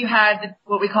 basically, you had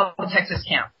what we call the Texas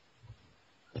camp.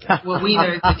 What we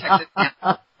know as the Texas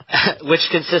camp. Which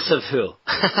consists of who?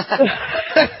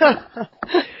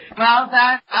 Well,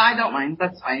 that I don't mind.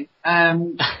 That's fine.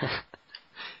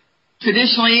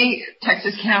 Traditionally,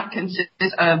 Texas camp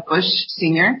consists of Bush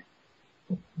Sr.,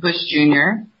 Bush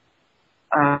Jr.,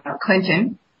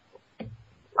 Clinton,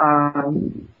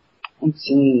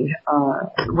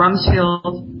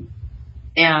 Rumsfeld,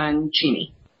 and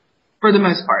Cheney. For the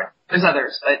most part. There's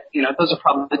others, but, those are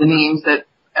probably the names that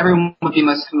everyone would be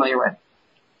most familiar with.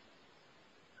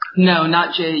 No,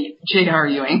 not J.R.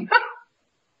 Ewing.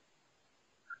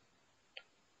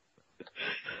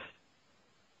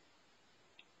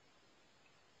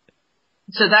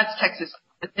 So that's Texas.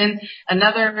 But then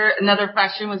another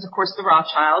faction was, of course, the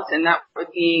Rothschilds, and that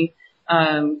would be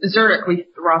Zurich.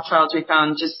 The Rothschilds we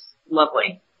found just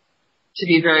lovely, to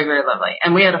be very, very lovely.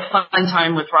 And we had a fun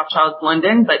time with Rothschilds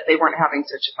London, but they weren't having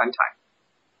such a fun time.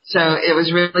 So it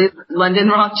was really London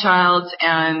Rothschilds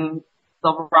and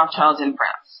the Rothschilds in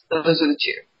France. Those are the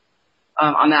two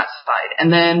on that side.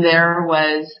 And then there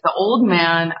was the old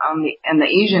man and the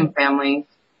Asian family.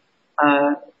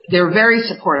 They were very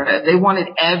supportive. They wanted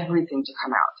everything to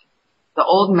come out. The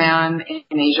old man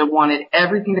in Asia wanted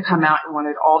everything to come out and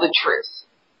wanted all the truth.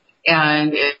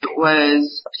 And it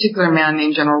was a particular man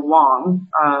named General Wang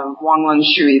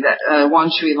Shui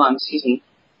Lun,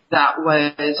 that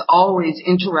was always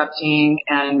interrupting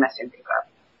and messing things up.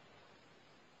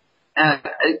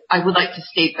 I would like to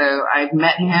state, though, I've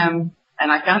met him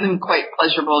and I found him quite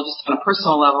pleasurable just on a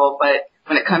personal level, but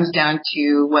when it comes down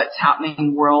to what's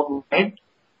happening worldwide,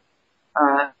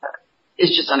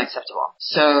 it's just unacceptable.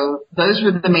 So those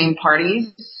were the main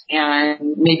parties,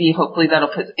 and maybe hopefully that'll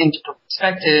put into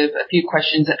perspective a few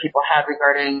questions that people had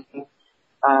regarding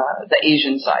the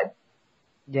Asian side.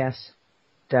 Yes,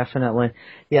 definitely.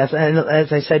 Yes, and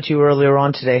as I said to you earlier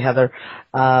on today, Heather,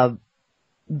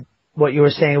 what you were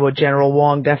saying about General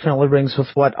Wang definitely rings with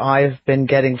what I've been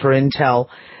getting for intel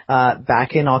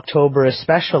back in October,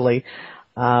 especially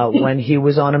when he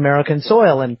was on American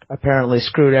soil and apparently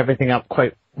screwed everything up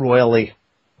quite royally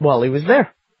while he was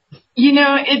there.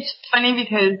 It's funny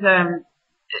because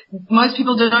most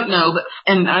people don't know,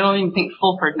 and I don't even think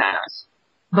Fulford knows,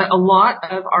 but a lot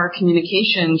of our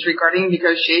communications regarding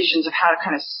negotiations of how to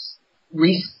kind of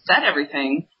reset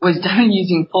everything was done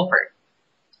using Fulford.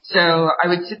 So I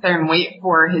would sit there and wait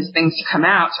for his things to come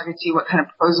out so I could see what kind of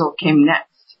proposal came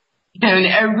next. And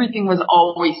everything was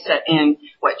always set in,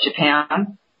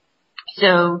 Japan.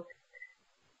 So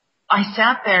I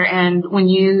sat there, and when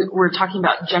you were talking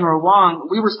about General Wang,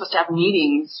 we were supposed to have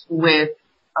meetings with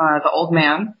the old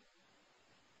man.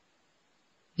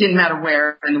 Didn't matter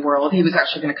where in the world. He was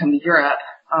actually going to come to Europe.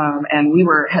 And we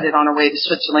were headed on our way to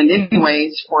Switzerland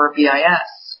anyways for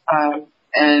BIS.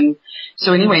 And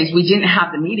so anyways, we didn't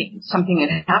have the meeting. Something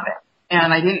had happened.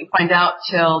 And I didn't find out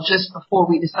till just before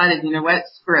we decided,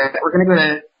 screw it. We're going to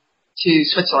go to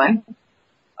Switzerland.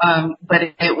 But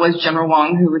it was General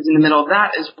Wang who was in the middle of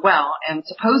that as well. And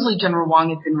supposedly General Wang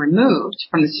had been removed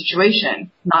from the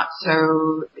situation.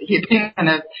 He had been kind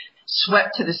of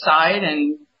swept to the side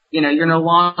and, you're no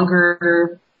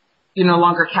longer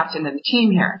captain of the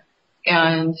team here.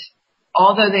 And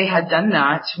although they had done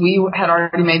that, we had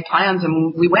already made plans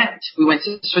and we went. We went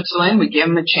to Switzerland. We gave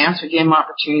them a chance. We gave them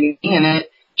opportunity. And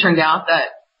it turned out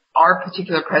that our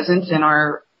particular presence and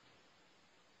our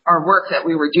work that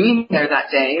we were doing there that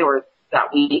day or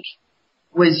that week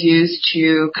was used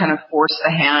to kind of force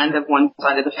the hand of one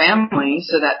side of the family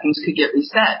so that things could get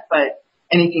reset. But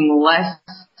anything less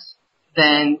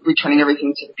than returning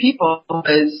everything to the people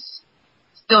was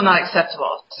still not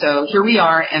acceptable. So here we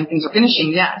are, and things are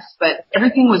finishing, yes, but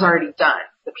everything was already done.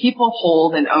 The people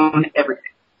hold and own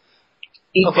everything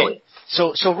equally. Okay.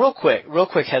 So real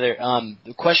quick, Heather,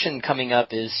 the question coming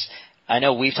up is, I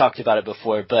know we've talked about it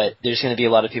before, but there's going to be a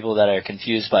lot of people that are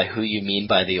confused by who you mean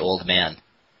by the old man.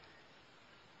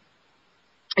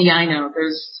 Yeah, I know.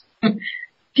 There's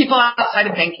people outside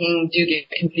of banking do get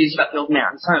confused about the old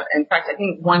man. So, in fact, I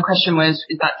think one question was,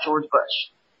 is that George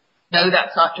Bush? No,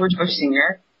 that's not George Bush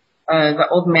Sr. The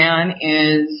old man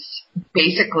is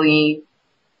basically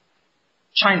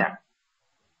China.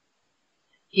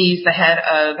 He's the head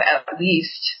of at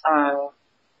least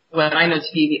what I know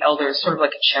to be the elder, sort of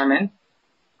like a chairman.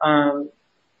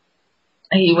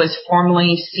 He was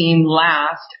formerly seen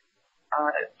last,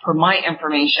 per my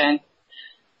information,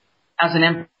 as an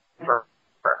emperor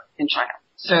in China.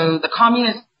 So the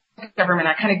communist government,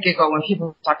 I kind of giggle when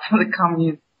people talk about the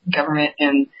communist government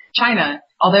in China,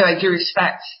 although I do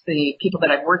respect the people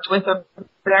that I've worked with over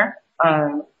there.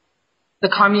 The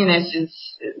communist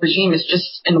regime is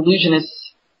just an illusion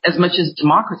as much as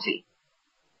democracy.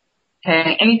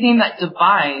 Okay, anything that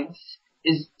divides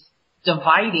is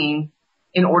dividing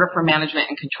in order for management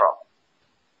and control.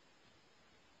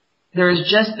 There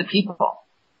is just the people,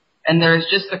 and there is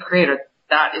just the creator.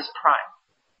 That is prime.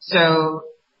 So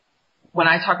when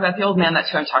I talk about the old man, that's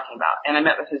who I'm talking about. And I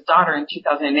met with his daughter in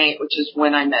 2008, which is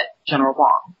when I met General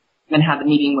Wang and had the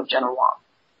meeting with General Wang.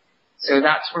 So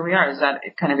that's where we are. Is that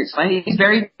it kind of explained? He's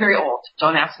very, very old.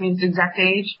 Don't ask me his exact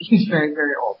age. He's very,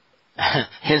 very old.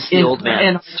 Hence the old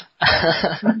man.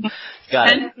 Got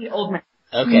it. Hence the old man.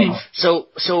 Okay. So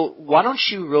why don't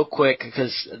you real quick,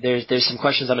 because there's some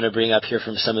questions I'm going to bring up here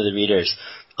from some of the readers.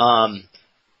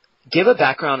 Give a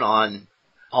background on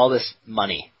all this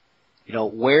money. You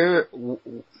know,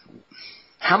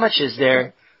 how much is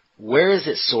there? Where is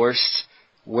it sourced?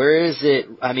 Where is it?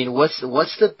 I mean, what's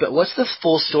the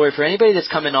full story for anybody that's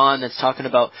coming on that's talking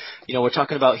about, you know, we're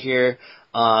talking about here,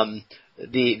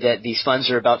 that these funds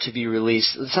are about to be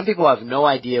released. Some people have no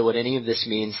idea what any of this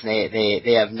means.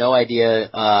 They have no idea,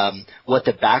 what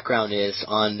the background is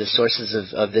on the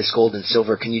sources of this gold and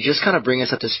silver. Can you just kind of bring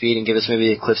us up to speed and give us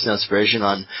maybe the Cliff's Notes version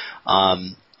on,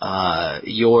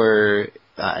 your,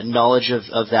 knowledge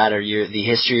of that, or the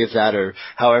history of that, or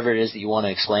however it is that you want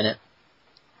to explain it?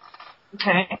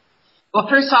 Okay. Well,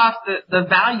 first off, the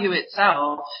value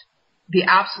itself, the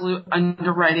absolute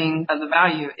underwriting of the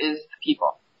value is the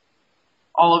people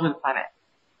all over the planet.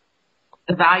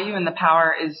 The value and the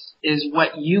power is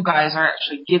what you guys are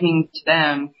actually giving to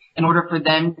them in order for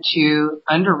them to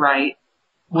underwrite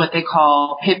what they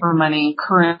call paper money,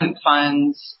 current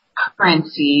funds,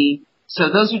 currency. So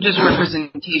those are just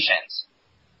representations.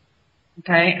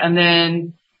 Okay. And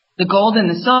then the gold and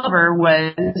the silver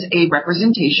was a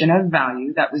representation of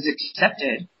value that was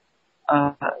accepted.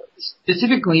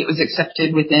 Specifically, it was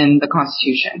accepted within the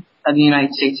Constitution of the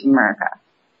United States of America.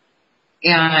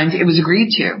 And it was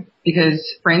agreed to because,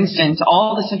 for instance,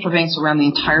 all the central banks around the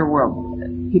entire world,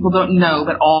 people don't know,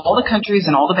 but all the countries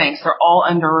and all the banks, they're all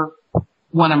under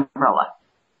one umbrella.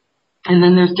 And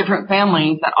then there's different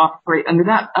families that operate under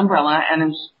that umbrella,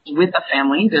 and with a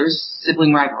family, there's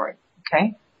sibling rivalry.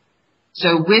 Okay?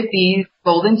 So with the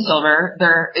gold and silver,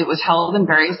 it was held in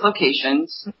various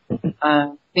locations.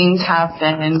 Things have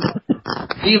been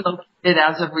relocated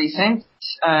as of recent,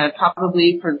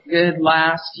 probably for good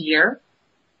last year.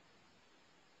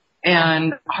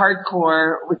 And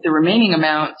hardcore with the remaining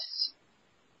amounts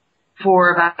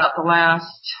for about the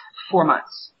last 4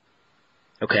 months.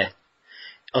 Okay.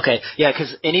 Yeah,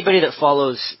 because anybody that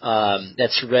follows,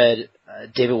 that's read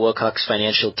David Wilcock's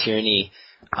Financial Tyranny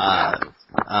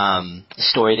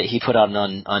story that he put out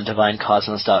on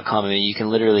DivineCosmos.com. I mean, you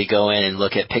can literally go in and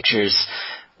look at pictures,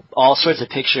 all sorts of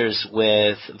pictures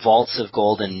with vaults of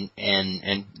gold and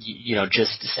you know,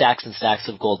 just stacks and stacks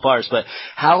of gold bars. But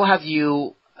how have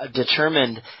you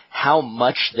determined how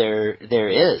much there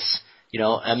is? You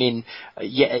know, I mean,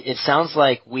 yeah, it sounds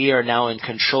like we are now in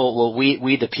control. Well,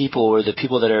 we the people, or the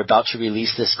people that are about to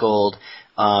release this gold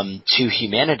to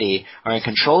humanity, are in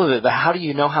control of it. But how do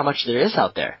you know how much there is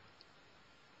out there?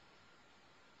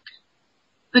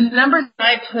 The numbers that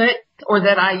I put or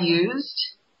that I used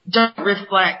don't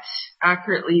reflect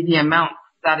accurately the amount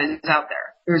that is out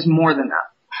there. There's more than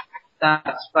that.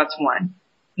 That's one.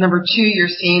 Number two, you're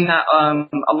seeing that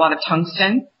a lot of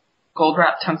tungsten,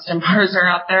 gold-wrapped tungsten bars are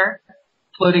out there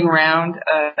floating around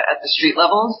at the street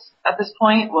levels at this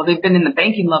point. Well, they've been in the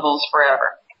banking levels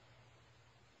forever.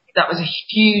 That was a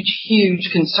huge, huge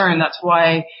concern. That's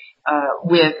why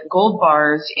with gold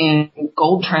bars in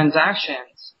gold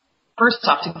transactions, first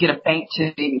off, to get a bank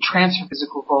to even transfer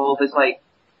physical gold is like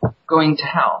going to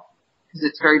hell because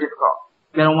it's very difficult.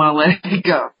 They don't want to let it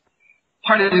go.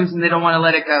 Part of the reason they don't want to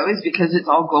let it go is because it's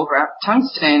all gold-wrapped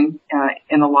tungsten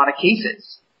in a lot of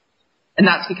cases. And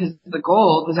that's because the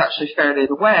gold was actually ferreted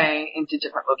away into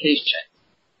different locations.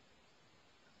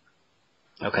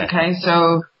 Okay,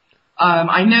 so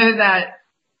I know that,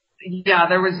 yeah,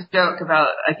 there was a joke about,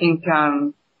 I think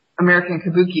American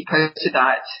Kabuki posted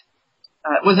that.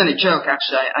 It wasn't a joke,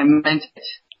 actually. I meant it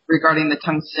regarding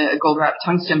the gold-wrapped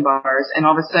tungsten bars. And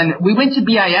all of a sudden, we went to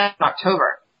BIS in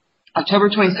October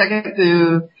 22nd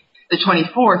through the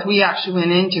 24th. We actually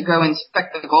went in to go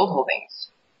inspect the gold holdings.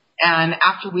 And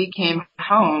after we came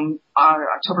home on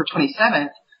October 27th,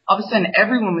 all of a sudden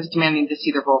everyone was demanding to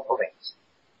see their gold holdings.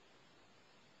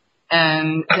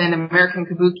 And then American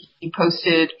Kabuki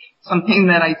posted something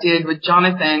that I did with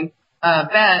Jonathan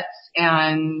Betts,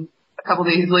 and a couple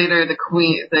days later,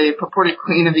 the purported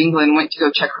Queen of England went to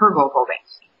go check her gold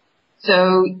holdings.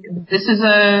 So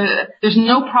there's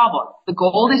no problem. The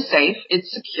gold is safe,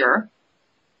 it's secure,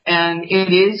 and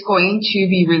it is going to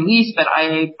be released, but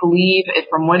I believe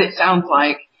from what it sounds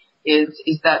like is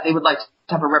that they would like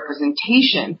to have a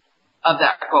representation of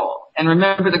that gold. And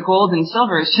remember, the gold and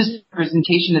silver is just a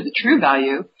representation of the true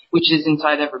value, which is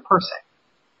inside every person.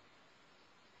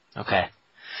 Okay.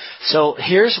 So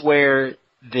here's where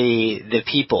the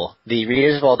people, the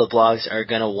readers of all the blogs, are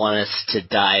going to want us to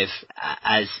dive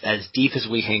as deep as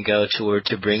we can go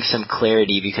to bring some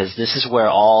clarity, because this is where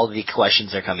all the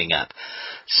questions are coming up.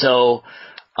 So,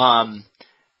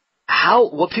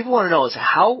 what people want to know is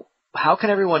how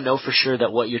can everyone know for sure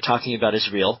that what you're talking about is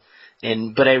real?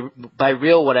 By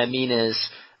real, what I mean is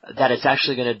that it's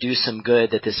actually going to do some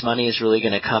good, that this money is really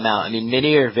going to come out. I mean,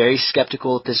 many are very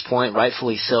skeptical at this point,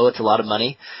 rightfully so. It's a lot of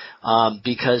money,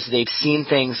 because they've seen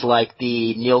things like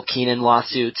the Neil Keenan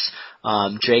lawsuits,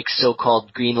 Drake's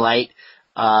so-called green light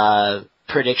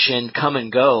prediction come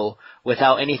and go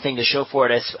without anything to show for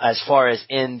it as far as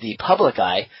in the public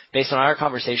eye, based on our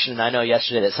conversation. And I know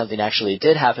yesterday that something actually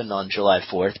did happen on July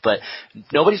 4th, but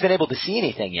nobody's been able to see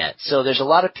anything yet. So there's a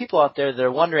lot of people out there that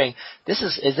are wondering,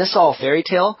 is this all fairy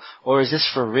tale, or is this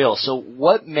for real? So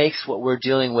what makes what we're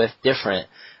dealing with different?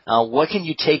 What can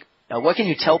you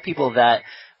tell people that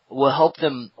will help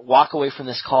them walk away from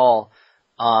this call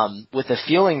with a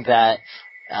feeling that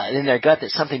in their gut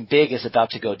that something big is about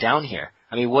to go down here?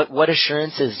 I mean, what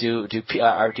assurances do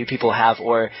people have,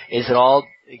 or is it all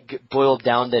boiled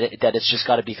down that it's just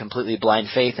got to be completely blind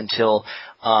faith until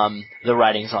the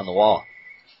writing's on the wall?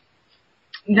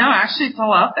 No, actually, it's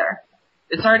all out there.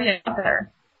 It's already out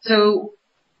there. So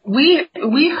we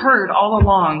heard all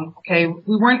along. Okay,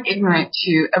 we weren't ignorant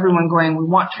to everyone going, we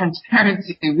want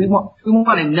transparency. We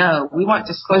want to know. We want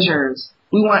disclosures.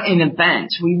 We want an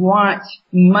event. We want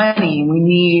money. We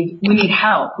need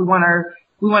help. We want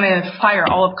to fire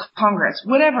all of Congress,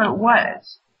 whatever it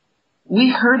was.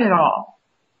 We heard it all.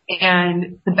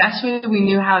 And the best way we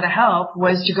knew how to help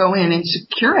was to go in and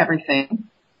secure everything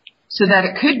so that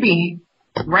it could be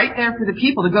right there for the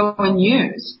people to go and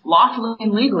use lawfully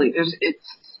and legally.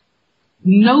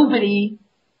 Nobody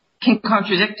can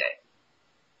contradict it.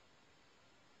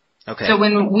 Okay. So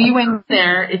when we went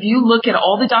there, if you look at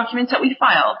all the documents that we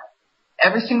filed,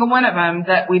 every single one of them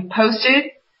that we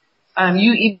posted,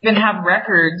 you even have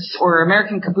records, or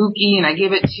American Kabuki, and I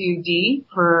gave it to Dee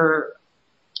for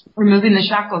Removing the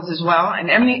Shackles as well. And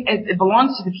it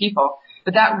belongs to the people,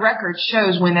 but that record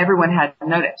shows when everyone had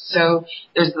notice. So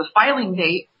there's the filing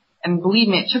date, and believe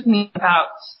me, it took me about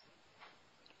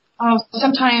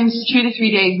sometimes 2 to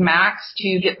 3 days max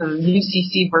to get the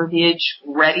UCC verbiage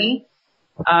ready.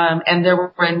 And there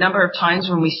were a number of times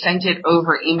when we sent it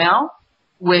over email,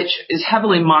 which is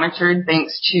heavily monitored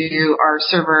thanks to our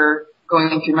server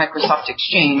going through Microsoft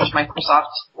Exchange.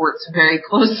 Microsoft works very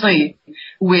closely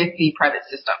with the private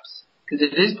systems because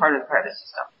it is part of the private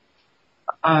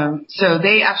system. So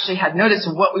they actually had notice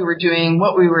of what we were doing,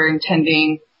 what we were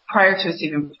intending prior to us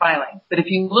even filing. But if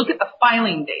you look at the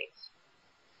filing dates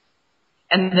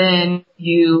and then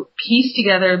you piece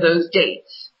together those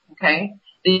dates, okay,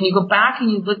 then you go back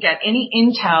and you look at any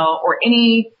intel or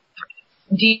any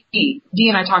Dee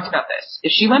and I talked about this.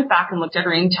 If she went back and looked at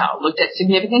her intel, looked at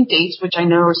significant dates, which I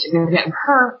know are significant in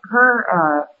her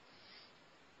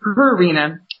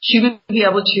arena, she would be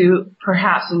able to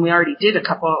perhaps, and we already did a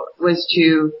couple, was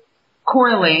to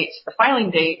correlate the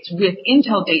filing dates with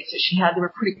intel dates that she had. They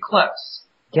were pretty close.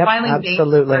 Yep,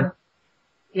 absolutely.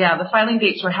 The filing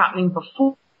dates were happening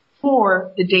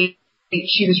before the date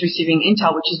she was receiving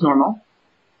intel, which is normal.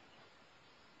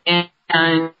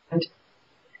 And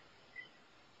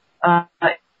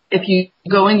if you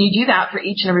go and you do that for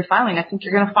each and every filing, I think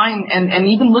you're going to find, and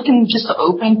even looking just to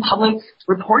open public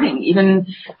reporting, even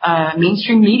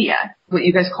mainstream media, what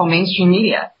you guys call mainstream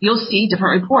media, you'll see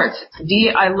different reports.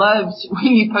 Dee, I loved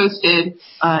when you posted,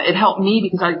 it helped me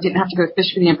because I didn't have to go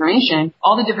fish for the information,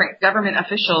 all the different government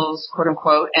officials, quote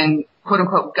unquote, and quote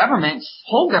unquote governments,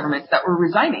 whole governments that were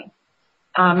resigning.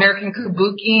 American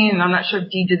Kabuki, and I'm not sure if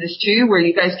Dee did this too, where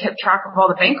you guys kept track of all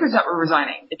the bankers that were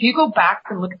resigning. If you go back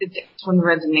and look at the dates when the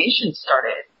resignation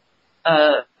started,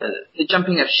 the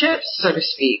jumping of ships, so to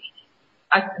speak,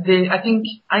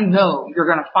 I know you're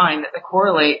going to find that they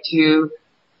correlate to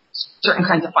certain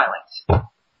kinds of filings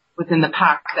within the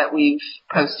pack that we've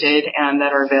posted and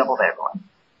that are available to everyone.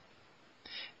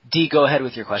 Dee, go ahead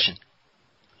with your question.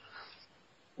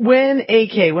 When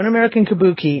American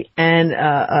Kabuki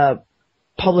and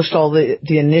published all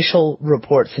the initial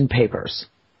reports and papers,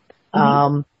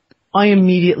 I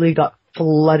immediately got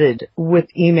flooded with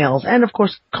emails and, of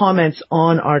course, comments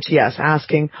on RTS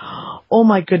asking, oh,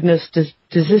 my goodness, does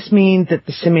this mean that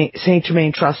the St.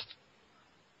 Germain Trust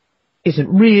isn't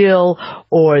real,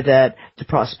 or that the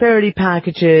prosperity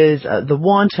packages, the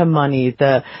Wanta money,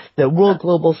 the World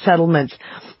Global Settlements,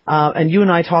 and you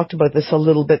and I talked about this a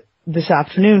little bit this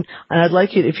afternoon, and I'd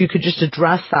like you, if you could just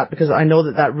address that, because I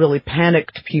know that really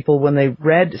panicked people when they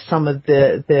read some of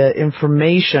the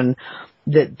information,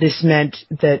 that this meant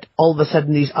that all of a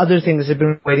sudden these other things they've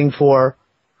been waiting for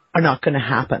are not going to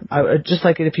happen. I would just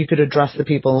like it if you could address the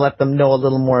people and let them know a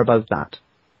little more about that.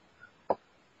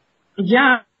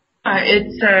 Yeah,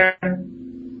 it's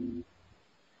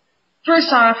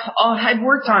first off, I've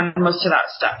worked on most of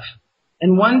that stuff.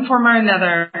 In one form or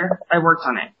another, I worked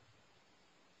on it,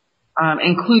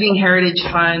 including heritage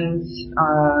funds,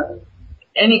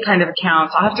 any kind of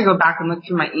accounts. I'll have to go back and look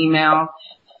through my email.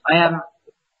 I have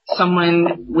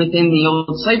someone within the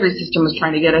old slavery system was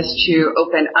trying to get us to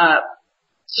open up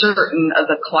certain of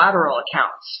the collateral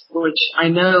accounts, which I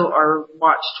know are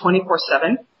watched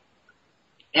 24/7,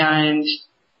 and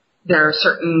there are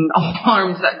certain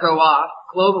alarms that go off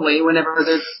globally whenever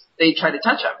they try to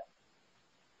touch them.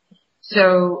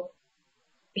 So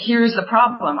here's the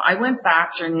problem. I went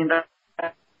back during the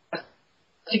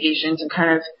investigations and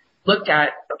kind of looked at,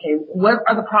 okay, what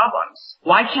are the problems?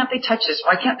 Why can't they touch this?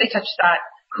 Why can't they touch that?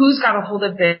 Who's got a hold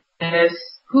of this?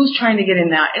 Who's trying to get in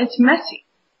that? And it's messy.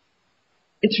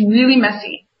 It's really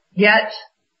messy. Yet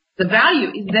the value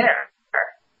is there.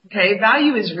 Okay,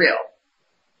 value is real.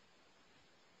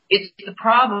 It's the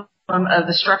problem of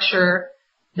the structure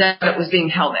that it was being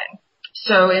held in.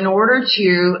 So in order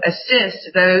to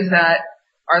assist those that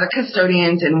are the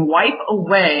custodians and wipe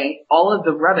away all of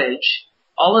the rubbish,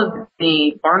 all of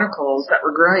the barnacles that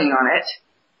were growing on it,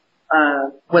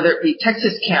 whether it be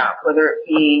Texas Cap, whether it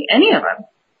be any of them,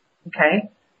 okay,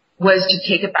 was to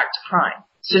take it back to prime.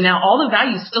 So now all the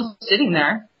value is still sitting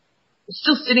there. It's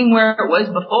still sitting where it was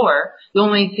before. The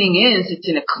only thing is it's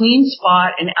in a clean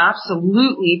spot, an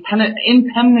absolutely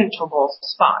impenetrable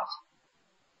spot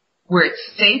where it's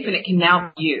safe and it can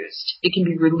now be used. It can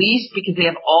be released because they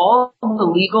have all the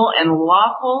legal and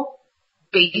lawful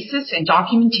basis and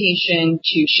documentation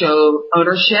to show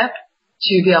ownership,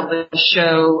 to be able to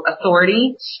show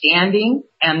authority, standing,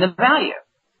 and the value.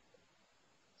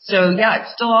 So yeah,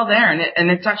 it's still all there, and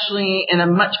it's actually in a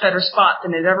much better spot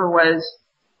than it ever was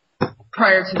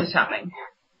prior to this happening.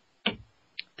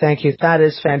 Thank you. That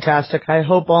is fantastic. I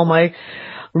hope all my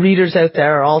readers out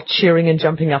there are all cheering and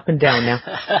jumping up and down now.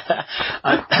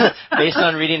 Based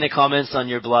on reading the comments on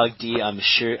your blog, Dee, I'm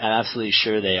absolutely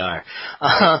sure they are.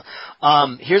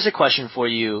 Here's a question for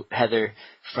you, Heather,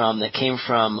 that came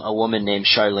from a woman named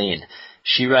Charlene.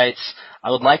 She writes,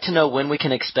 I would like to know when we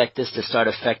can expect this to start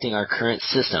affecting our current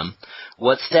system.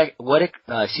 What steps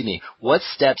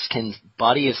can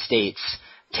body of states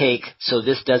take so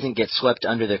this doesn't get swept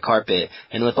under the carpet?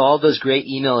 And with all those great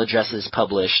email addresses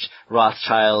published,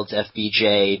 Rothschilds,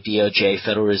 FBJ, DOJ,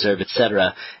 Federal Reserve,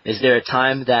 etc., is there a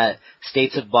time that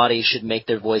states of bodies should make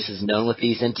their voices known with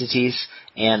these entities?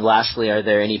 And lastly, are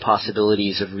there any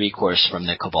possibilities of recourse from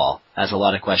the cabal? As a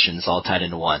lot of questions all tied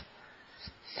into one.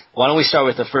 Why don't we start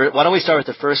with the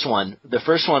first one? The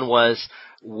first one was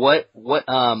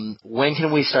when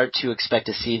can we start to expect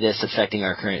to see this affecting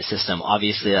our current system?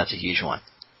 Obviously, that's a huge one.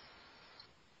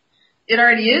 It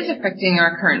already is affecting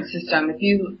our current system. If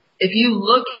you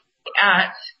look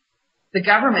at the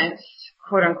governments,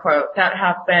 quote unquote, that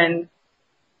have been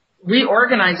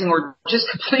reorganizing or just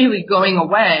completely going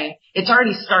away, it's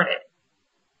already started.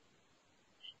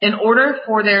 In order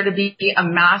for there to be a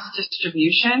mass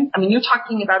distribution, I mean, you're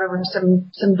talking about over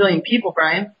 7 billion people,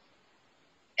 Brian.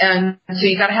 And so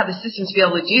you got to have the systems to be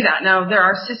able to do that. Now, there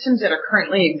are systems that are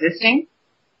currently existing,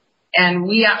 and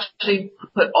we actually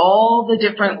put all the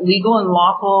different legal and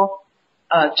lawful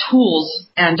tools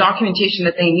and documentation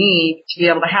that they need to be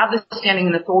able to have the standing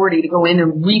and authority to go in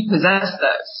and repossess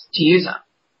those, to use them.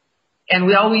 And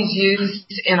we always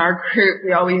used in our group,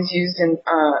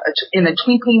 in the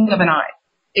twinkling of an eye.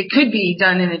 It could be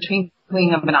done in a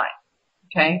twinkling of an eye,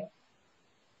 okay?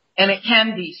 And it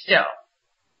can be still.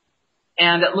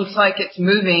 And it looks like it's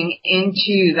moving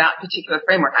into that particular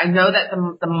framework. I know that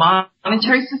the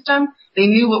monetary system, they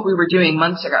knew what we were doing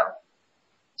months ago.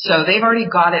 So they've already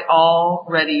got it all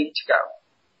ready to go.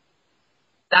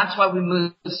 That's why we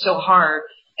moved so hard,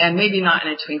 and maybe not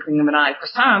in a twinkling of an eye for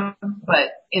some,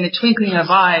 but in a twinkling of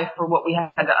an eye for what we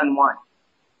had to unwind,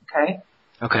 okay?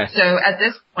 Okay. So at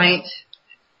this point,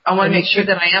 I want to make sure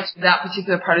that I answer that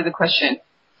particular part of the question.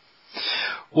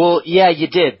 Well, yeah, you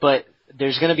did, but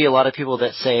there's going to be a lot of people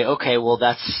that say, okay, well,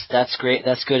 that's great,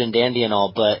 that's good and dandy and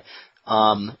all, but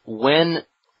when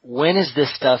is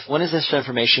this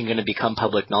information going to become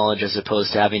public knowledge as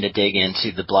opposed to having to dig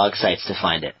into the blog sites to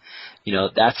find it? You know,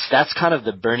 that's kind of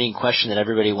the burning question that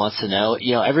everybody wants to know.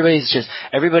 You know,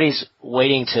 everybody's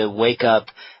waiting to wake up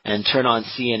and turn on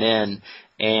CNN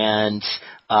and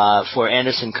for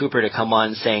Anderson Cooper to come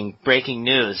on saying, breaking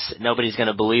news, nobody's going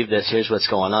to believe this, here's what's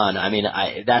going on. I mean,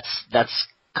 that's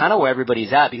kind of where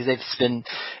everybody's at, because they've been,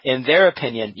 in their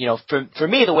opinion, you know, for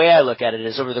me, the way I look at it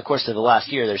is over the course of the last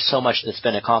year, there's so much that's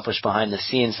been accomplished behind the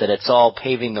scenes that it's all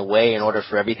paving the way in order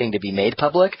for everything to be made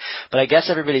public. But I guess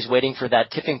everybody's waiting for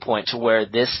that tipping point to where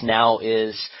this now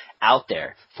is out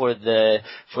there for the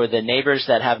neighbors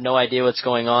that have no idea what's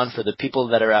going on, for the people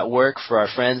that are at work, for our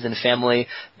friends and family.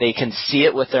 They can see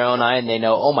it with their own eye and they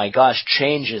know, oh my gosh,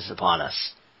 change is upon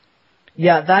us.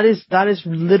 Yeah, that is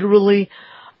literally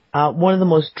one of the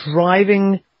most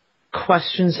driving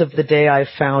questions of the day I've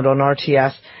found on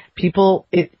RTS. People,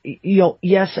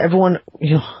 yes, everyone's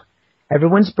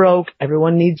broke,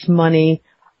 everyone needs money.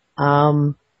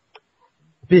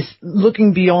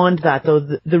 Looking beyond that, though,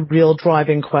 the real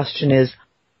driving question is,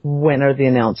 when are the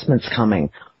announcements coming?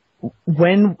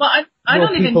 When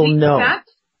will people know?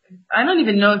 I don't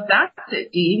even know if that's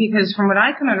it, Dee, because from what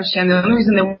I can understand, the only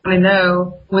reason they want to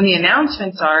know when the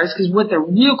announcements are is because what the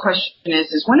real question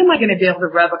is when am I going to be able to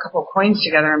rub a couple of coins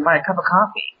together and buy a cup of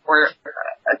coffee or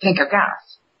a tank of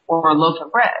gas or a loaf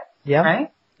of bread, right?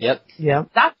 Yep.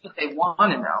 That's what they want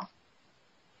to know.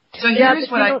 So here's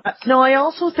what I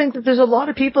also think that there's a lot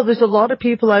of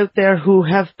people out there who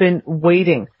have been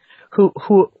waiting,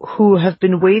 who have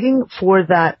been waiting for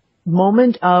that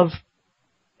moment of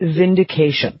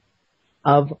vindication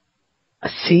of,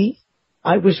 see,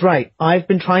 I was right. I've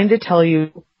been trying to tell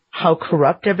you how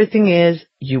corrupt everything is.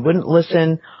 You wouldn't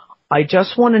listen. I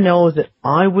just want to know that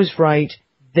I was right,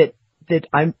 that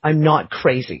I'm not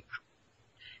crazy.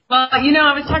 Well, you know,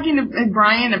 I was talking to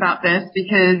Brian about this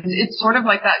because it's sort of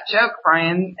like that joke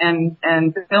Brian and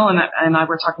Phil and I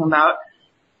were talking about.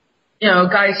 You know, a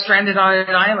guy stranded on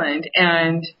an island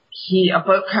and a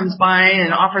boat comes by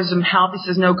and offers him help. He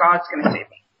says, no, God's going to save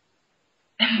me.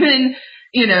 And then,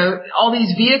 you know, all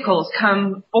these vehicles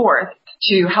come forth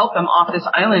to help him off this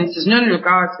island. He says, no,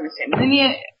 God's going to save me. And then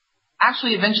he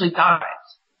actually eventually dies.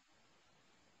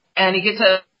 And he gets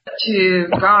up to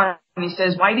God and he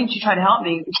says, why didn't you try to help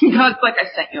me? God's like, I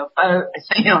sent you a boat. I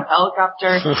sent you a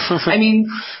helicopter. I mean,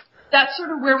 that's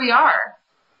sort of where we are.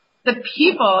 The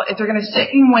people, if they're going to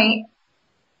sit and wait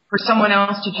for someone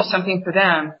else to do something for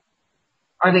them,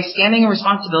 are they standing in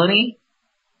responsibility?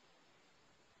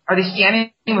 Are they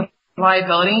standing with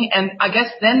liability? And I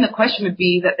guess then the question would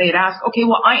be that they'd ask, okay,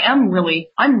 well, I'm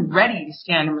ready to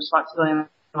stand in responsibility and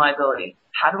liability.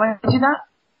 How do I do that?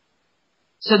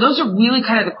 So those are really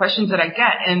kind of the questions that I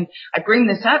get. And I bring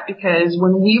this up because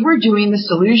when we were doing the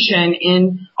solution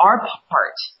in our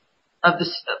part of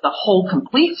the whole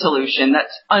complete solution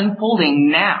that's unfolding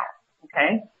now,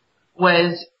 okay,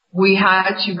 was we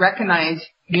had to recognize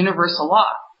universal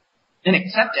law and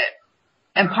accept it.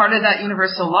 And part of that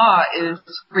universal law is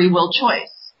free will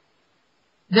choice.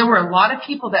 There were a lot of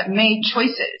people that made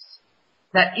choices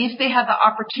that if they had the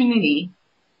opportunity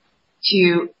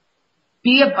to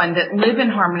be abundant, live in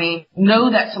harmony, know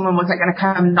that someone wasn't going to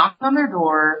come knock on their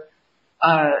door,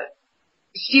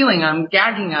 stealing them,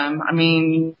 gagging them. I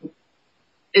mean,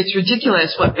 it's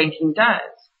ridiculous what banking does.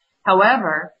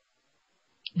 However,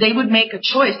 they would make a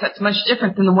choice that's much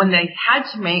different than the one they had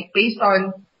to make based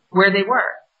on where they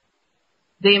were.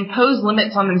 They imposed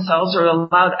limits on themselves or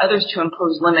allowed others to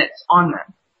impose limits on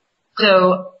them.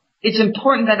 So it's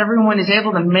important that everyone is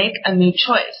able to make a new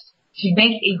choice, to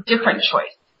make a different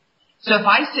choice. So if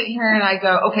I sit here and I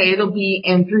go, okay, it'll be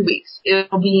in 3 weeks.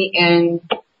 It'll be in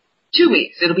 2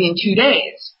 weeks. It'll be in 2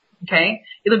 days. Okay?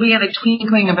 It'll be in a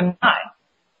twinkling of an eye.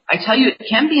 I tell you, it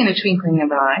can be in a twinkling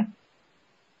of an eye,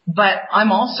 but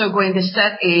I'm also going to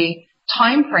set a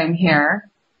time frame here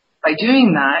by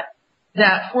doing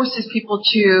that forces people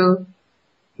to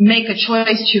make a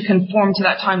choice to conform to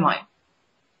that timeline.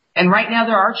 And right now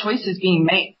there are choices being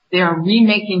made. They are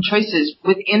remaking choices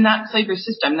within that slavery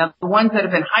system. Now, the ones that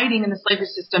have been hiding in the slavery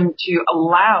system to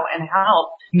allow and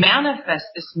help manifest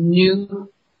this new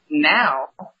now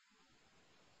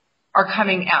are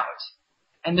coming out.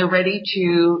 And they're ready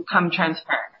to come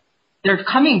transparent. They're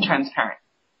coming transparent.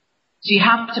 So you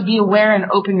have to be aware and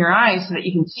open your eyes so that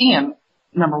you can see them,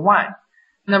 number one.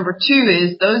 Number two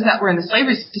is those that were in the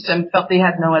slavery system felt they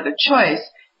had no other choice.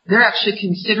 they're actually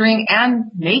considering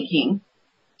and making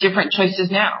different choices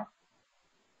now.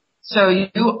 So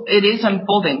it is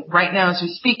unfolding right now as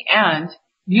we speak, and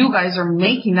you guys are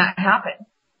making that happen.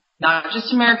 Not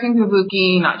just American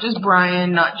Kabuki, not just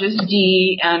Brian, not just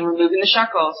Dee and Removing the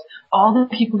Shackles, all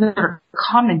the people that are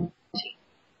commenting.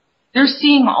 They're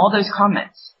seeing all those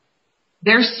comments.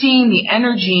 They're seeing the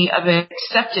energy of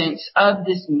acceptance of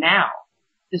this now,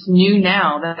 this new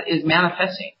now that is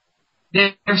manifesting.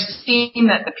 They're seeing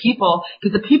that the people,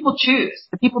 because the people choose,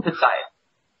 the people decide.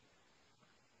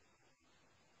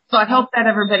 So I hope that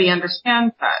everybody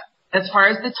understands that. As far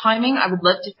as the timing, I would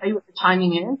love to tell you what the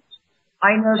timing is.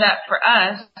 I know that for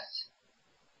us,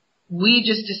 we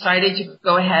just decided to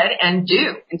go ahead and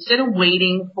do. Instead of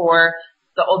waiting for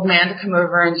the old man to come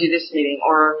over and do this meeting,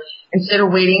 or instead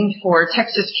of waiting for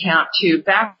Texas Camp to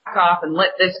back off and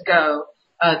let this go,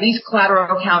 these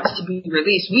collateral accounts to be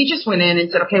released, we just went in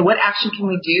and said, okay, what action can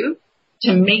we do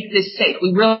to make this safe?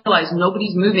 We realized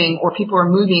nobody's moving, or people are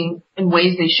moving in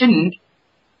ways they shouldn't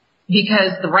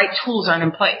because the right tools aren't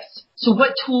in place. So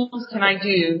what tools can I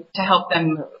do to help them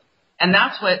move? And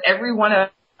that's what every one of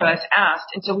us asked,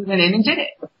 and so we went in and did it.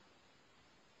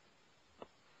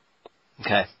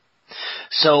 Okay.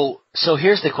 So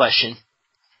here's the question.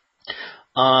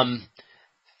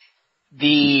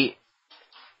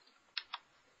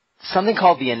 Something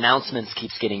called the announcements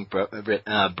keeps getting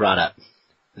brought up.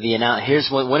 Here's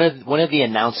one of the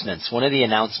announcements. One of the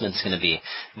announcements going to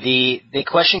be the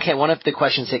question came. One of the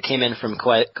questions that came in from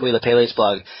Kuila Pele's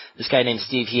blog. This guy named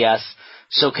Steve. He asked,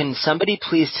 so can somebody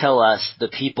please tell us, the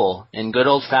people, in good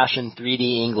old-fashioned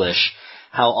 3D English,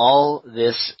 how all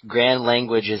this grand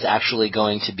language is actually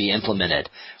going to be implemented?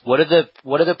 What are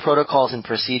the protocols and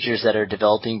procedures that are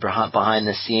developing behind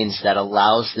the scenes that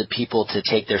allows the people to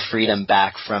take their freedom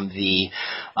back from the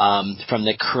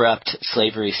corrupt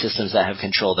slavery systems that have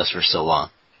controlled us for so long?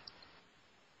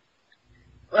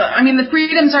 Well, I mean, the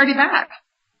freedom's already back.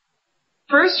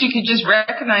 First, you could just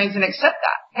recognize and accept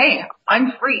that. Hey,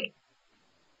 I'm free.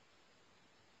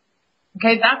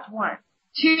 Okay, that's one.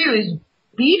 Two is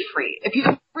be free. If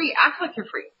you're free, act like you're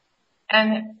free.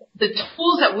 And the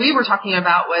tools that we were talking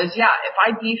about was, yeah, if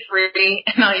I be free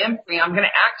and I am free, I'm going to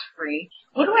act free.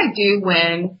 What do I do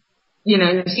when,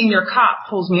 your senior cop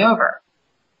pulls me over?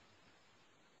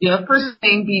 First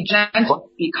thing, be gentle,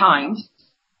 be kind,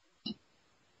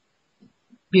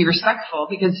 be respectful,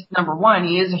 because number one,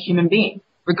 he is a human being.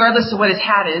 Regardless of what his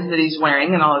hat is that he's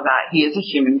wearing and all of that, he is a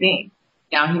human being.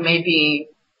 Now, he may be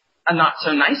a not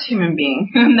so nice human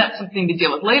being, and that's something to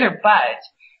deal with later, but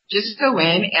just go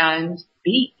in and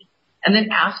be, and then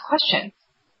ask questions.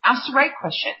 Ask the right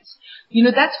questions.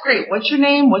 That's great. What's your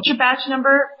name? What's your badge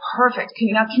number? Perfect. Can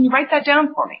you write that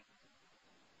down for me?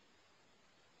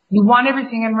 You want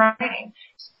everything in writing.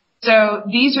 So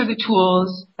these are the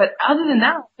tools, but other than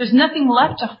that, there's nothing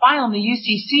left to file in the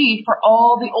UCC for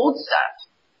all the old stuff.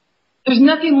 There's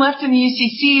nothing left in the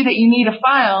UCC that you need to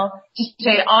file to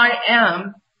say, I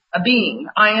am a being.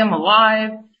 I am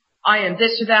alive. I am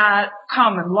this or that.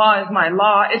 Common law is my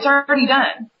law. It's already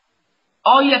done.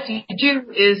 All you have to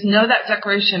do is know that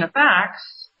declaration of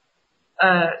facts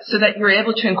so that you're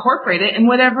able to incorporate it in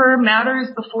whatever matters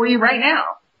before you right now.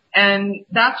 And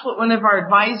that's what one of our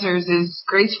advisors is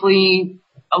gracefully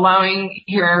allowing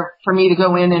here for me to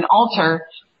go in and alter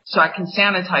so I can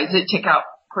sanitize it, take out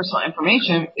personal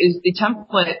information, is the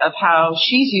template of how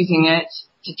she's using it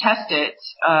to test it.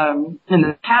 In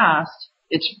the past,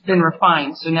 it's been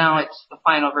refined, so now it's the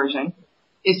final version,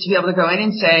 is to be able to go in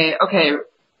and say, okay,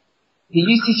 the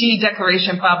UCC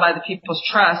declaration filed by the People's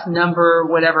Trust, number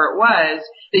whatever it was,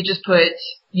 they just put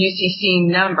UCC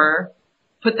number,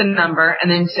 put the number, and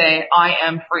then say, I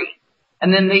am free.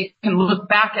 And then they can look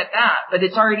back at that, but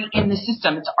it's already in the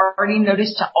system. It's already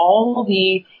noticed to all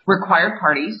the required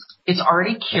parties. It's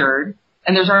already cured,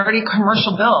 and there's already a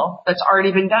commercial bill that's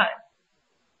already been done.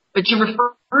 But you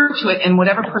refer to it in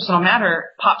whatever personal matter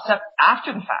pops up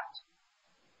after the fact.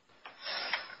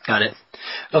 Got it.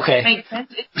 Okay. Makes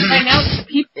sense. Right now,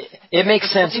 people. It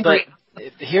makes sense, but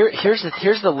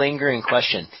here's the lingering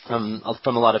question from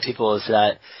a lot of people is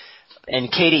that,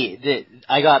 and Katie,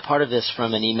 I got part of this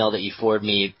from an email that you forwarded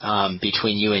me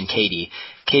between you and Katie.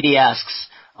 Katie asks,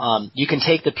 you can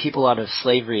take the people out of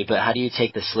slavery, but how do you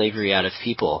take the slavery out of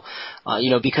people?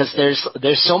 Because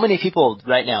there's so many people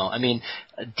right now. I mean,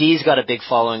 Dee's got a big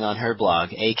following on her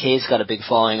blog. AK's got a big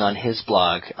following on his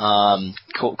blog.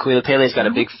 Kuila Pele's got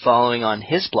a big following on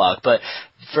his blog. But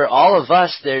for all of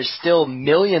us, there's still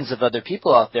millions of other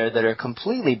people out there that are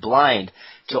completely blind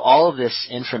to all of this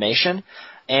information.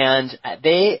 And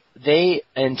they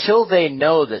until they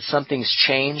know that something's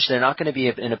changed, they're not going to be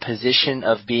in a position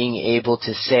of being able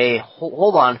to say,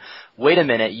 hold on, wait a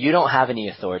minute, you don't have any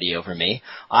authority over me.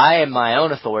 I am my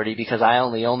own authority because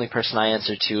the only person I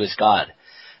answer to is God.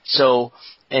 So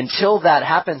until that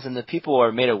happens and the people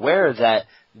are made aware that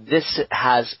this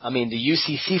has, the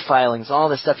UCC filings, all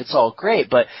this stuff, it's all great,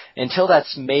 but until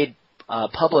that's made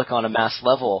public on a mass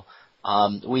level,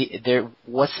 how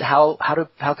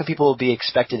can people be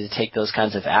expected to take those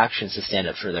kinds of actions to stand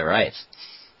up for their rights?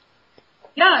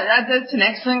 Yeah, that's an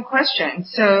excellent question.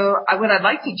 So what I'd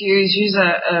like to do is use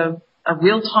a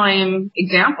real-time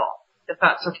example, if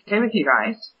that's okay with you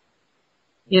guys.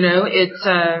 It's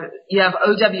you have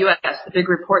OWS, the big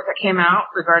report that came out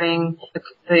regarding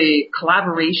the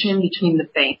collaboration between the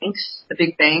banks, the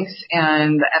big banks,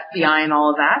 and the FBI and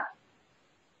all of that.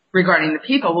 Regarding the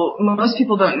people, well, most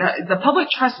people don't know. The public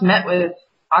trust met with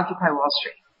Occupy Wall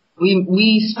Street.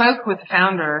 We spoke with the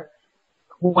founder,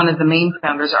 one of the main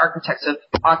founders, architects of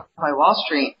Occupy Wall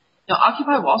Street. Now,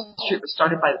 Occupy Wall Street was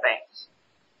started by the banks.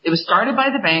 It was started by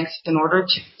the banks in order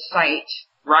to incite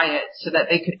riots so that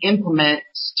they could implement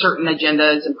certain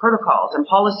agendas and protocols and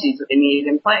policies that they needed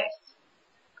in place.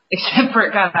 Except for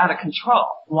it got out of control.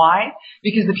 Why?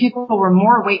 Because the people were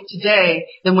more awake today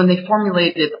than when they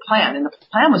formulated the plan. And the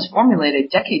plan was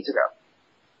formulated decades ago.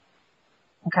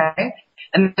 Okay?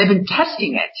 And they've been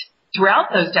testing it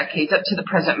throughout those decades up to the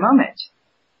present moment.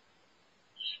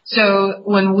 So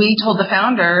when we told the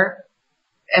founder,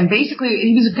 and basically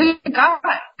he was a good guy,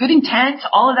 good intent,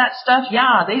 all of that stuff,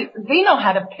 yeah, they know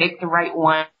how to pick the right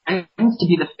ones to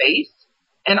be the face.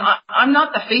 And I'm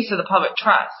not the face of the public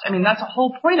trust. That's the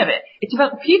whole point of it. It's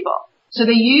about the people. So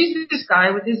they used this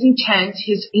guy with his intent,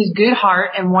 his good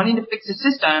heart, and wanting to fix the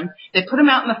system. They put him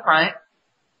out in the front,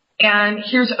 and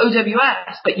here's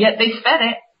OWS. But yet they fed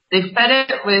it. They fed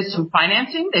it with some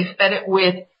financing. They fed it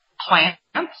with plants.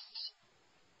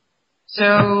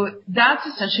 So that's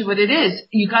essentially what it is.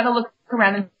 You got to look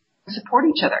around and support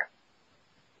each other.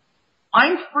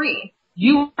 I'm free.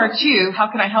 You are too.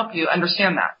 How can I help you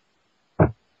understand that?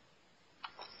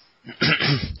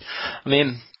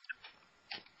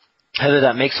 Heather,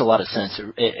 that makes a lot of sense.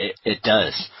 It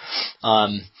does.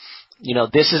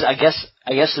 This is, I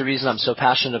guess the reason I'm so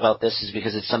passionate about this is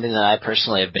because it's something that I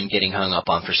personally have been getting hung up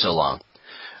on for so long,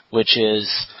 which is,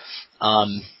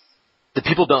 the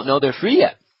people don't know they're free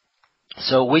yet.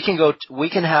 So we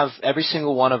can have every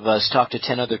single one of us talk to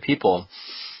 10 other people,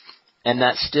 and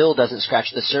that still doesn't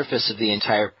scratch the surface of the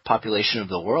entire population of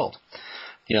the world.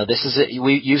 This is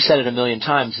you've said it a million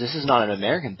times. This is not an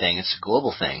American thing; it's a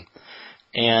global thing.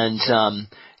 And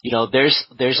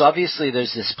there's obviously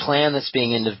this plan that's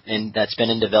that's been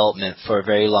in development for a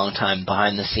very long time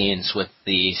behind the scenes with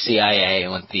the CIA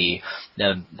and with the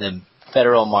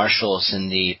federal marshals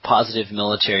and the positive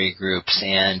military groups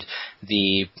and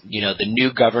the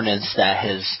new governance that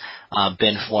has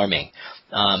been forming.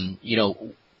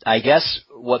 I guess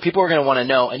what people are going to want to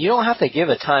know, and you don't have to give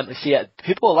a time. See, a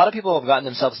lot of people have gotten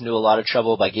themselves into a lot of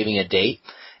trouble by giving a date,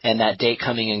 and that date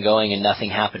coming and going and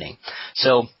nothing happening.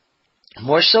 So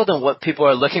more so than what people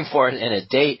are looking for in a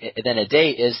date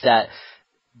is that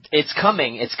it's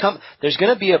coming. There's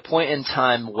going to be a point in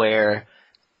time where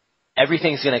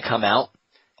everything's going to come out,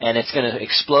 and it's going to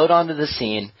explode onto the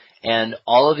scene, and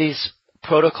all of these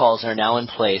protocols are now in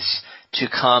place to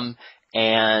come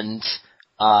and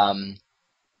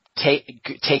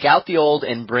take out the old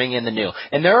and bring in the new.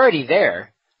 And they're already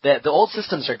there. The old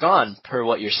systems are gone, per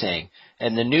what you're saying,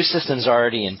 and the new systems are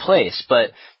already in place.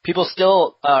 But people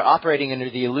still are operating under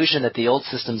the illusion that the old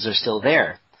systems are still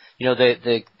there.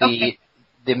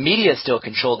 The media is still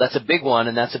controlled. That's a big one,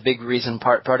 and that's a big reason,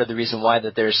 part of the reason why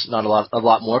that there's not a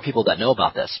lot more people that know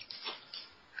about this.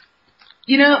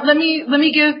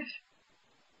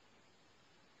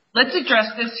 Let's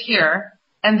address this here,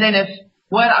 and then if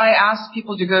what I ask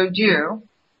people to go do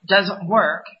doesn't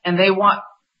work and they want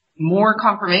more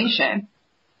confirmation,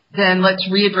 then let's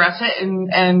readdress it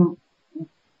and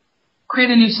create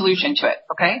a new solution to it,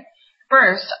 okay?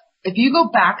 First, if you go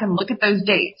back and look at those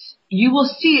dates, you will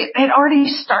see it had already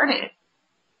started.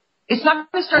 It's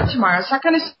not going to start tomorrow. It's not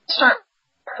going to start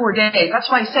 4 days. That's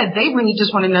why I said they really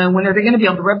just want to know when are they going to be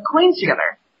able to rub coins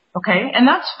together. Okay? And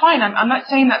that's fine. I'm not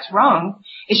saying that's wrong.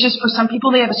 It's just for some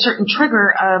people they have a certain trigger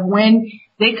of when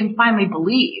they can finally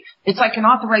believe. It's like an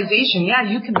authorization. Yeah,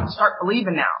 you can start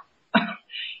believing now.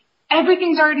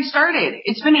 Everything's already started.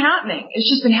 It's been happening. It's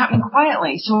just been happening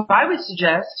quietly. So what I would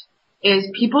suggest is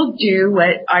people do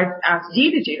what I've asked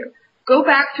Dee to do. Go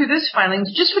back through those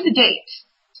filings just for the dates.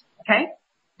 Okay?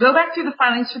 Go back through the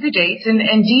filings for the dates. And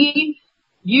Dee,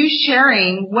 you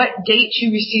sharing what dates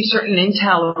you received certain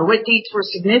intel or what dates were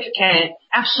significant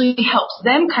actually helps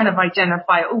them kind of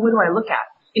identify, oh, what do I look at?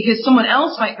 Because someone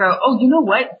else might go, oh, you know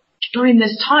what? During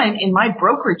this time in my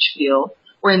brokerage field,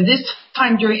 or in this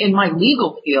time in my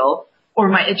legal field, or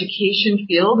my education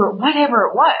field, or whatever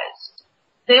it was,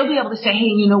 they'll be able to say, hey,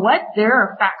 you know what? There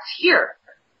are facts here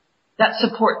that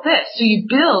support this. So you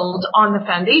build on the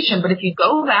foundation, but if you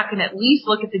go back and at least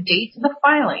look at the dates of the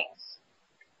filings,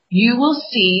 you will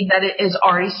see that it is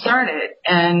already started.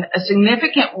 And a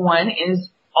significant one is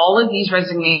all of these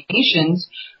resignations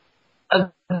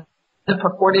of the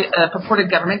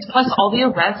purported governments, plus all the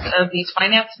arrests of these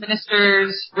finance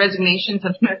ministers, resignations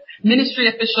of ministry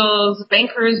officials,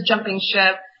 bankers jumping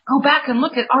ship. Go back and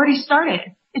look, it already started.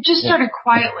 It just started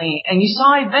quietly, and you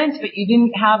saw events, but you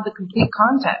didn't have the complete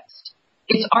context.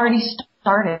 It's already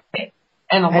started.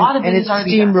 And a lot of it is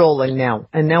already steamrolling now.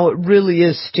 And now it really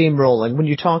is steamrolling. When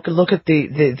you look at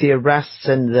the arrests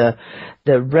and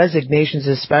the resignations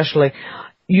especially,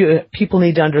 people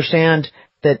need to understand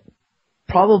that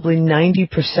probably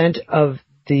 90% of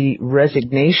the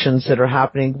resignations that are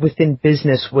happening within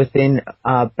business, within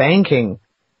banking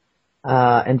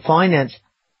and finance,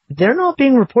 they're not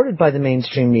being reported by the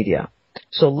mainstream media.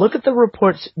 So look at the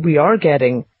reports we are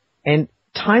getting and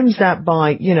times that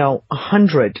by,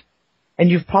 100. And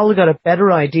you've probably got a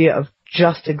better idea of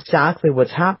just exactly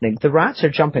what's happening. The rats are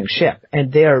jumping ship,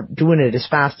 and they are doing it as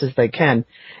fast as they can.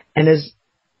 And as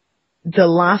the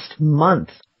last month,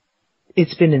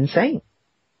 it's been insane.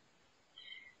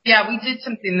 Yeah, we did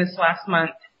something this last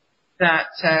month that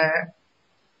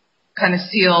kind of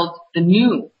sealed the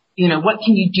new, what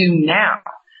can you do now?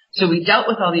 So we dealt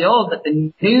with all the old, but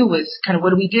the new was kind of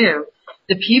what do we do?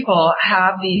 The people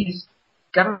have these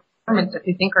governments that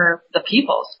they think are the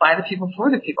people's, by the people, for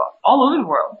the people, all over the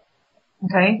world.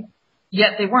 Okay?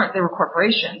 Yet they weren't. They were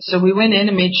corporations. So we went in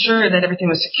and made sure that everything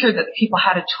was secure, that the people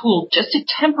had a tool, just a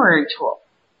temporary tool.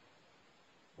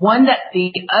 One that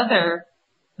the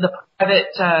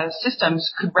private systems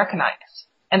could recognize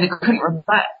and they couldn't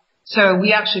rebut. So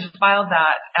we actually filed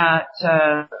that at,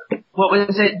 what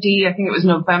was it, Dee? I think it was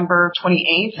November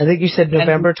 28th. I think you said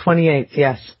November 28th,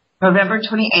 yes. November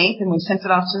 28th, and we sent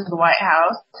it off to the White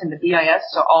House and the BIS,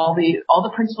 so all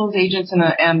the principals, agents,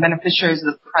 and beneficiaries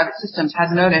of the private systems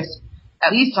had notice,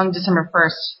 at least on December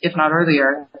 1st, if not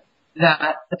earlier,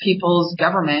 that the people's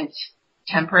government,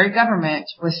 temporary government,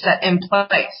 was set in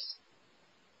place.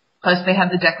 Plus, they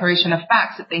had the declaration of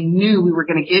facts that they knew we were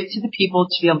going to give to the people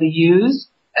to be able to use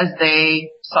as they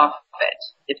saw fit,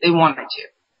 if they wanted to.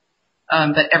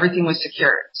 But everything was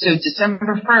secured. So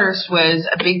December 1st was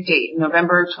a big date,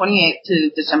 November 28th to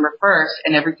December 1st,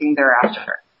 and everything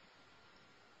thereafter.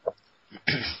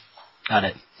 Got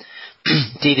it.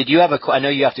 Dee, did you have I know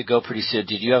you have to go pretty soon.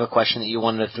 Did you have a question that you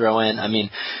wanted to throw in? I mean,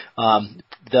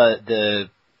 the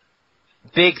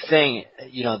big thing,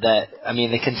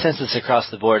 the consensus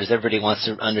across the board is everybody wants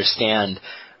to understand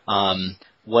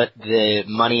what the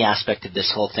money aspect of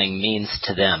this whole thing means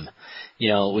to them.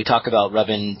 We talk about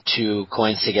rubbing two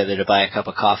coins together to buy a cup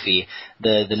of coffee.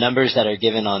 The numbers that are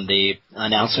given on the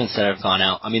announcements that have gone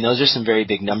out, those are some very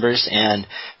big numbers, and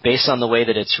based on the way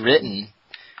that it's written...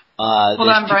 Hold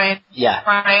on, Brian. Yeah.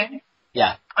 Brian?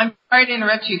 Yeah. I'm sorry to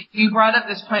interrupt you. You brought up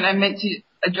this point. I meant to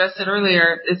address it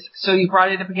earlier, so you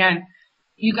brought it up again.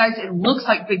 You guys, it looks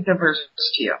like big numbers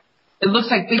to you. It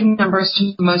looks like big numbers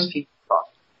to most people.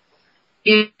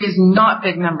 It is not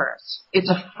big numbers. It's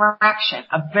a fraction,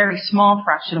 a very small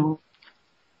fraction.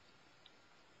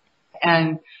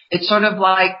 And it's sort of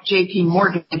like J.P.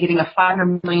 Morgan getting a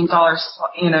 $500 million,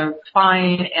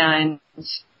 fine and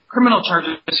criminal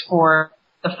charges for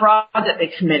the fraud that they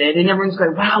committed. And everyone's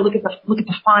going, wow, look at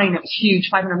the fine. It was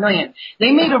huge, $500 million. They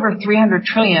made over $300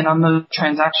 trillion on those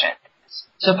transactions.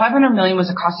 So $500 million was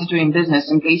the cost of doing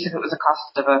business, and basically it was the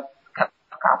cost of a cup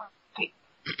of coffee.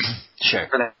 Sure.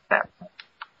 For that.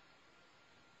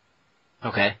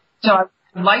 Okay. So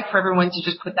I'd like for everyone to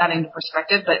just put that into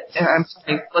perspective, but I'm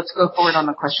sorry, let's go forward on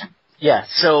the question. Yeah,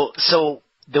 so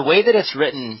the way that it's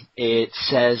written, it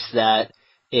says that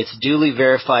it's duly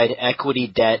verified equity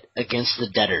debt against the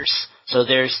debtors. So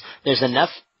there's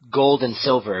enough gold and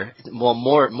silver, well,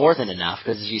 more than enough,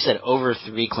 because as you said, over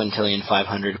 3 quintillion,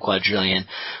 500 quadrillion.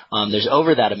 There's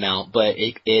over that amount, but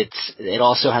it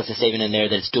also has a statement in there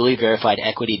that it's duly verified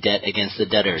equity debt against the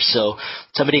debtors. So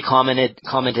somebody commented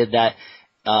that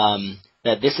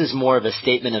this is more of a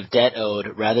statement of debt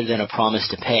owed rather than a promise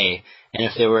to pay. And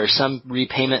if there were some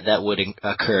repayment that would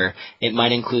occur, it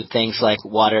might include things like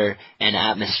water and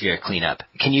atmosphere cleanup.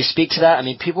 Can you speak to that?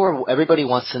 Everybody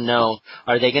wants to know,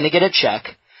 are they going to get a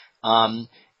check? And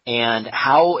and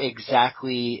how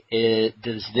exactly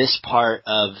does this part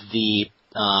of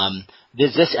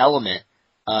does this element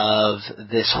of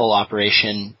this whole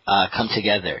operation come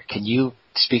together? Can you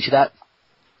speak to that?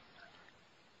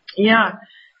 Yeah.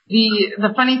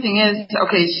 The funny thing is,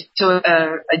 okay, so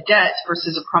a debt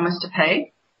versus a promise to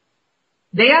pay.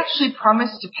 They actually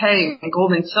promised to pay in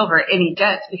gold and silver any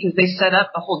debts because they set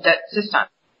up the whole debt system.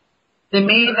 They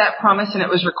made that promise and it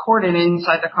was recorded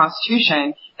inside the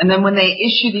Constitution. And then when they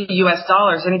issued the U.S.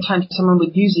 dollars, anytime someone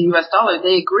would use the U.S. dollar,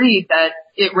 they agreed that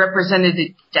it represented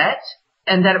a debt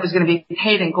and that it was going to be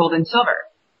paid in gold and silver.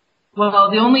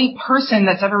 Well, the only person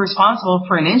that's ever responsible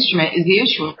for an instrument is the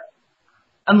issuer.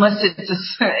 Unless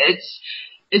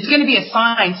it's going to be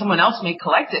assigned, someone else may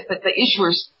collect it, but the issuer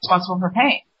is responsible for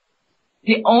paying.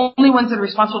 The only ones that are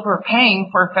responsible for paying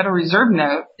for a Federal Reserve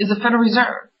note is the Federal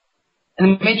Reserve.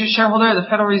 And the major shareholder of the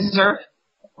Federal Reserve,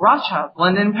 Rothschild,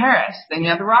 London and Paris. Then you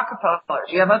have the Rockefellers.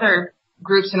 You have other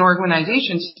groups and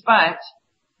organizations, but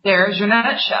there's your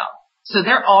nutshell. So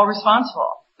they're all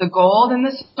responsible. The gold and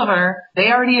the silver,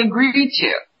 they already agreed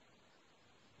to.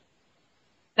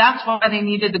 That's why they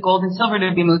needed the gold and silver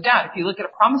to be moved out. If you look at a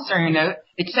promissory note,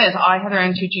 it says, I, Heather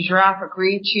Tucci-Jarraf,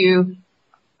 agree to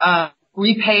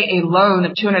repay a loan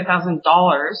of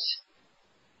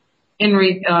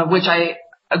 $200,000 which I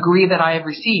agree that I have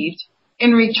received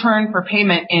in return for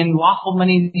payment in lawful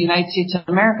money in the United States of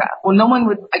America. Well, no one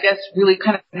would, I guess, really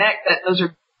kind of connect that those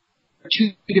are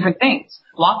two different things.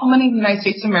 Lawful money in the United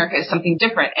States of America is something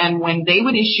different. And when they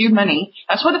would issue money,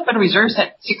 that's why the Federal Reserve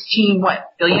sent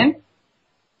billion?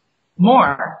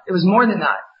 More. It was more than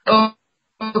that.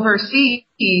 Overseas,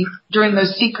 during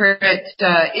those secret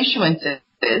issuances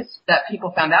that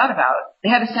people found out about, they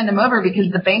had to send them over because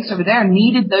the banks over there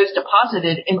needed those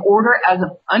deposited in order as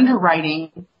of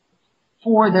underwriting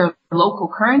for their local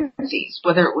currencies,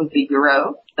 whether it was the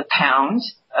euro, the pound,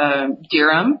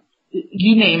 dirham,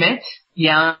 you name it,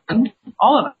 yen,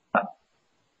 all of them.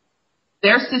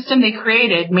 Their system they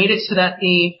created made it so that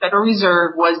the Federal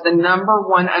Reserve was the number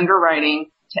one underwriting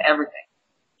to everything.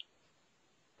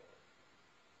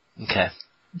 Okay.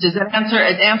 Does that answer?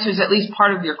 It answers at least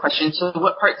part of your question. So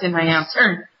what part did my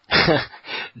answer?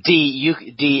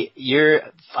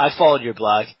 I followed your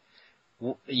blog.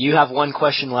 You have one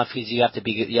question left because you have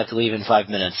to leave in 5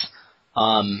 minutes.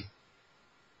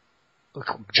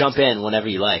 Jump in whenever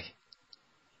you like.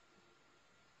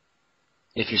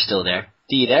 If you're still there.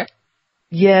 D, you there?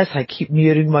 Yes, I keep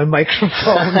muting my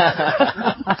microphone.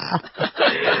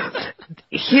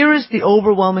 Here is the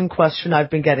overwhelming question I've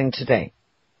been getting today.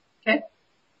 Okay.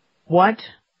 What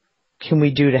can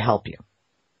we do to help you?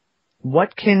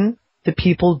 What can the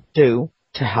people do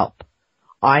to help?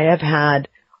 I haven't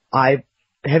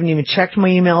even checked my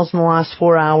emails in the last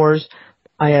 4 hours.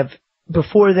 I have,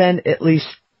 before then, at least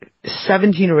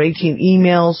 17 or 18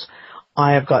 emails.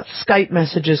 I have got Skype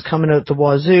messages coming out the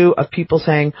wazoo of people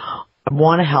saying, I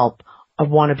want to help. I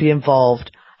want to be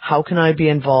involved. How can I be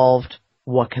involved?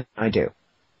 What can I do?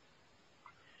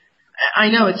 I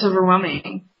know it's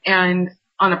overwhelming. And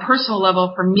on a personal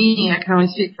level, for me, I can only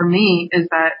speak for me, is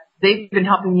that they've been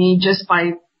helping me just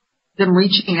by them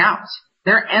reaching out.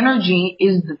 Their energy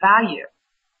is the value.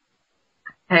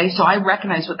 Okay, so I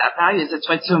recognize what that value is. That's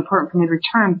why it's so important for me to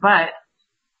return. But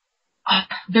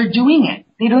they're doing it.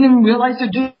 They don't even realize they're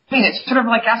doing it. It's sort of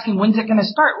like asking, when's it going to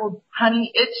start? Well,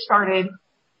 honey, it started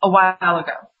a while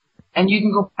ago. And you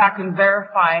can go back and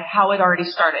verify how it already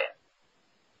started.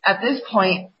 At this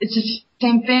point, it's the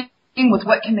same thing with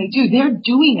what can they do. They're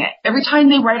doing it. Every time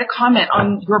they write a comment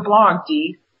on your blog,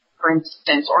 Dee, for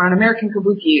instance, or on American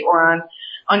Kabuki, or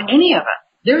on any of it,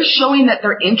 they're showing that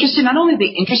they're interested. Not only are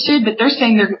they interested, but they're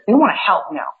saying they want to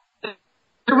help now.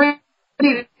 They're ready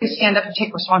to stand up and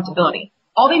take responsibility.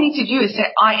 All they need to do is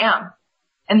say, I am.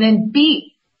 And then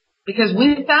be. Because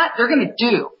with that, they're going to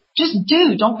do. Just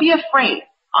do. Don't be afraid.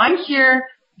 I'm here.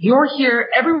 You're here.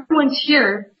 Everyone's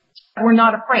here. We're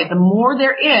not afraid. The more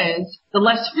there is, the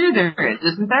less fear there is,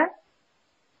 isn't there?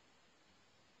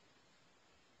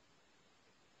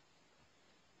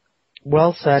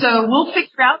 Well said. So we'll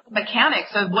figure out the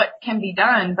mechanics of what can be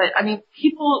done. But, I mean,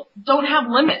 people don't have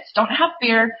limits. Don't have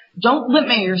fear. Don't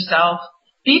limit yourself.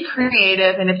 Be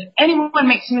creative. And if anyone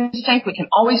makes a mistake, we can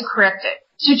always correct it.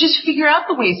 So just figure out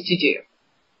the ways to do.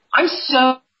 I'm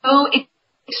so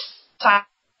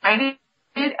excited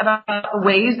about the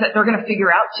ways that they're going to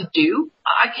figure out to do.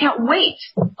 I can't wait.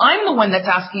 I'm the one that's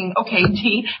asking, okay,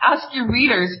 Dee, ask your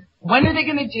readers, when are they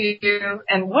going to do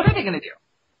and what are they going to do?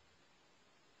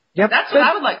 Yep. That's what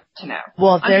I would like to know.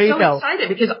 Well, there you go. I'm so excited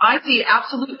because I see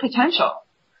absolute potential.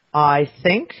 I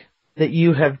think that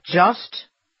you have just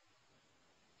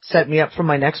set me up for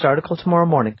my next article tomorrow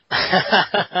morning.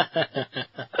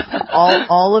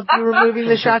 all of you Removing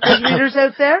the Shackles readers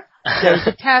out there, there's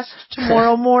a test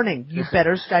tomorrow morning. You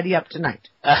better study up tonight.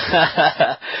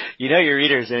 You know your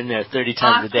readers are in there 30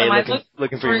 times a day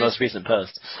looking for your most recent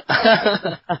post.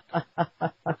 I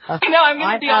know, I'm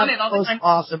going to be on it all the time.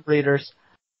 Awesome readers.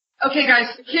 Okay,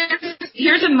 guys,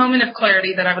 here's a moment of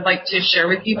clarity that I would like to share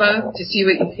with you both to see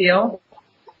what you feel.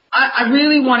 I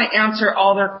really want to answer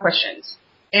all their questions,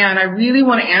 and I really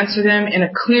want to answer them in a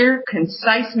clear,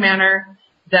 concise manner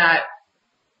that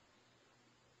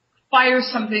fires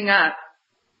something up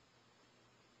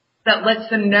that lets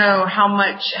them know how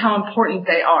important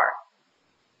they are.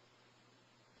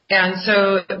 And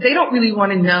so they don't really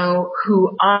want to know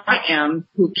who I am,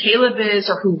 who Caleb is,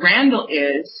 or who Randall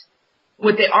is.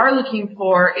 What they are looking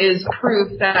for is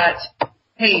proof that,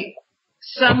 hey,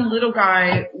 some little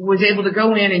guy was able to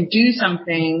go in and do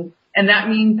something, and that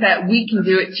means that we can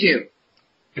do it too.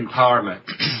 Empowerment.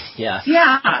 Yeah.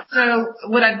 Yeah. So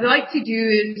what I'd like to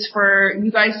do is for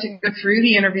you guys to go through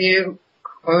the interview,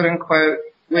 quote unquote,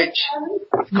 the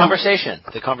conversation.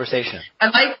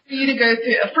 I'd like for you to go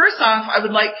through, first off, I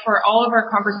would like for all of our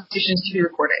conversations to be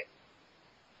recorded.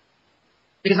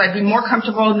 Because I'd be more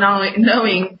comfortable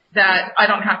knowing that I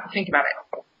don't have to think about it.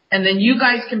 And then you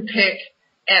guys can pick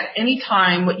at any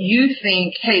time what you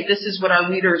think, hey, this is what our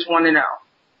readers want to know.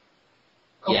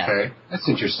 Okay, that's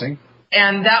interesting.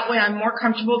 And that way I'm more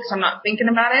comfortable because I'm not thinking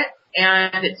about it,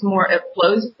 and it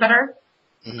flows better.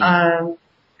 Mm-hmm.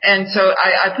 And so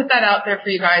I put that out there for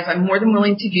you guys. I'm more than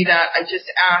willing to do that. I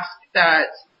just ask that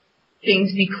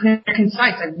things be clear and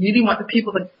concise. I really want the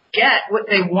people to get what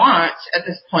they want at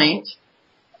this point,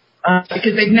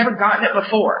 because they've never gotten it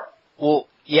before. Well,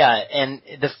 yeah, and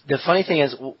the funny thing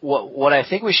is, what I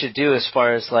think we should do as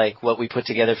far as like what we put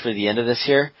together for the end of this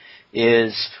here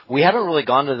is we haven't really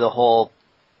gone to the whole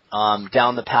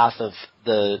down the path of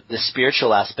the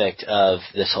spiritual aspect of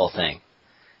this whole thing.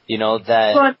 You know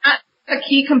that. Well, that's a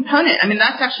key component. I mean,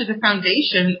 that's actually the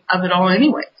foundation of it all,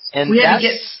 anyways. And we had to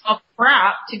get off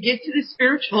crap to get to the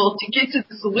spiritual, to get to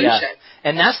the solution. Yeah.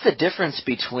 And that's the difference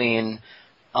between.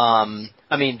 I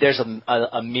mean, there's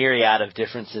a myriad of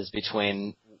differences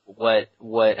between what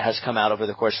has come out over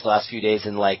the course of the last few days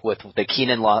and like with the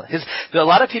Keenan law. Because there are a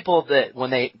lot of people that when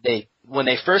they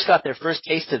first got their first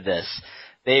taste of this,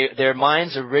 their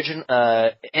minds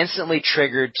instantly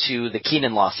triggered to the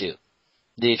Keenan lawsuit,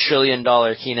 the $1 trillion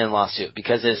Keenan lawsuit,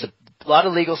 because there's a lot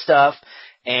of legal stuff,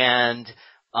 and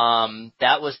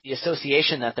that was the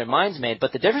association that their minds made.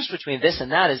 But the difference between this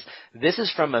and that is this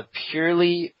is from a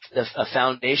purely a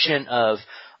foundation of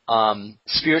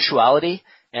spirituality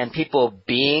and people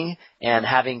being and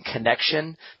having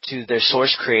connection to their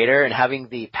source creator and having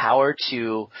the power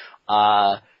to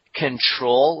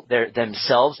control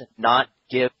themselves and not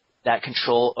give that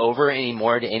control over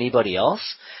anymore to anybody else.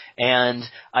 And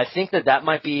I think that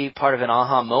might be part of an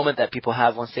aha moment that people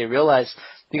have once they realize,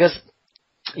 because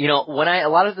you know, a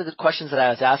lot of the questions that I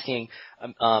was asking,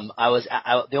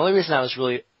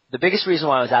 the biggest reason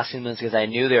why I was asking them is because I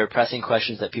knew they were pressing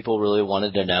questions that people really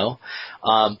wanted to know.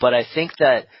 But I think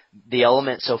that the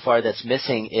element so far that's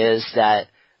missing is that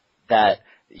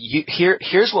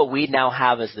here's what we now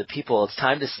have as the people. It's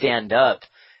time to stand up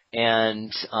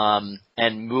and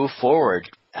move forward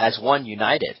as one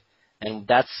united. And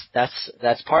that's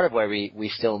part of where we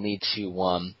still need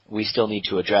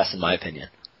to address, in my opinion.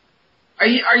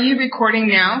 Are you recording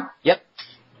now? Yep.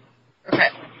 Okay.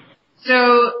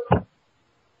 So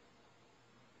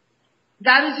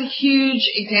that is a huge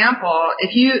example.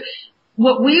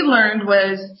 What we learned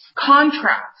was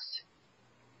contrast.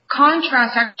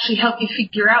 Contrast actually help you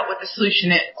figure out what the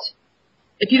solution is.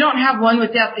 If you don't have one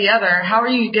without the other, how are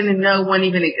you going to know one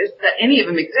even exists, that any of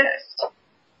them exist?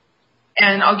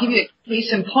 And I'll give you a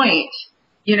case in point.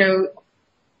 You know,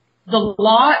 the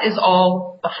law is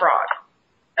all a fraud.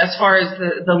 As far as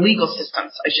the legal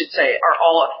systems, I should say, are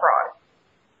all a fraud.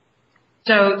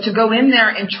 So to go in there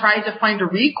and try to find a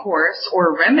recourse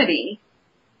or a remedy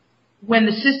when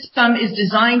the system is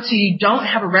designed so you don't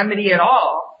have a remedy at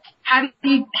all, how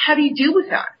do you deal with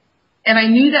that? And I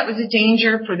knew that was a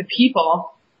danger for the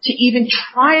people to even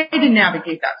try to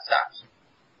navigate that stuff.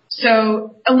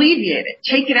 So alleviate it,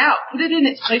 take it out, put it in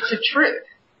its place of truth.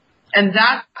 And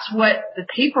that's what the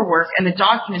paperwork and the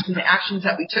documents and the actions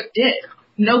that we took did.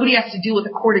 Nobody has to deal with the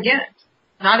court again.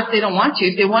 Not if they don't want to.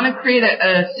 If they want to create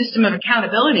a system of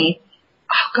accountability,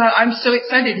 oh God, I'm so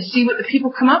excited to see what the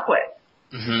people come up with.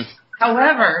 Mm-hmm.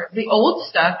 However, the old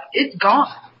stuff, it's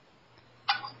gone.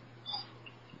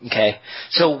 Okay.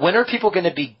 So when are people going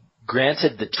to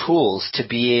granted the tools to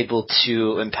be able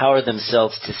to empower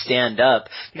themselves to stand up.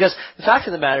 Because the fact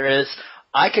of the matter is,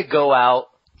 I could go out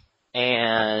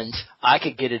and I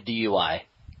could get a DUI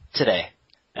today,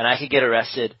 and I could get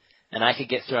arrested, and I could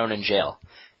get thrown in jail.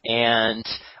 And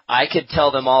I could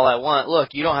tell them all I want,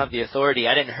 look, you don't have the authority.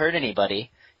 I didn't hurt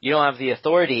anybody. You don't have the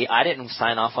authority. I didn't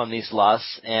sign off on these laws,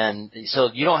 and so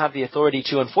you don't have the authority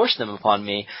to enforce them upon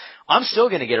me. I'm still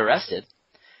going to get arrested.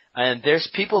 And there's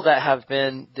people that have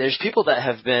been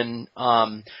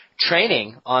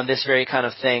training on this very kind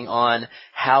of thing, on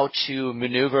how to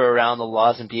maneuver around the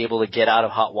laws and be able to get out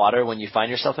of hot water when you find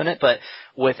yourself in it. But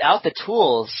without the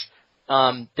tools,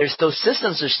 there's those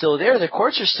systems are still there. The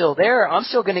courts are still there. I'm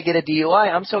still going to get a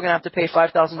DUI. I'm still going to have to pay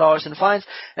 $5,000 in fines.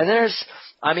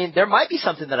 And there might be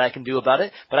something that I can do about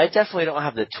it, but I definitely don't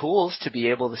have the tools to be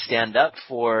able to stand up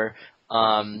for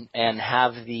and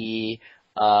have the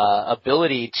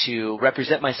ability to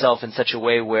represent myself in such a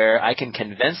way where I can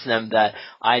convince them that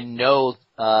I know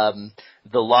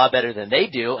the law better than they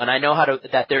do, and I know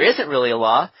that there isn't really a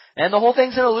law, and the whole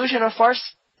thing's an illusion, a farce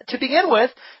to begin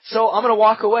with, so I'm going to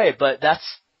walk away. But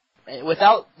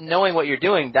without knowing what you're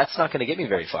doing, that's not going to get me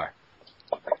very far.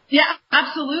 Yeah,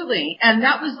 absolutely. And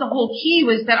that was the whole key,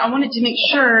 was that I wanted to make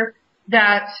sure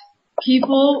that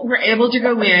people were able to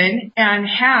go in and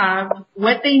have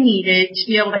what they needed to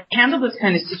be able to handle this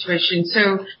kind of situation.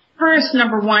 So first,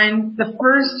 number one, the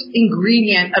first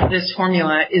ingredient of this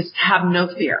formula is to have no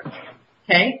fear.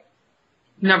 Okay?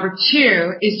 Number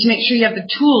two is to make sure you have the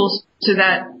tools so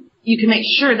that you can make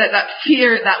sure that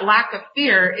fear, that lack of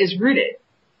fear, is rooted.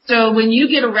 So when you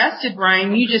get arrested,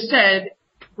 Brian, you just said,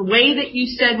 the way that you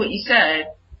said what you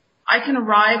said, I can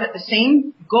arrive at the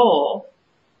same goal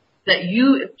that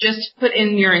you just put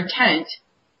in your intent,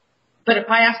 but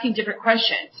by asking different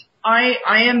questions. I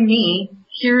am me.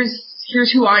 Here's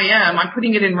who I am. I'm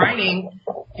putting it in writing.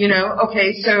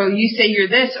 Okay, so you say you're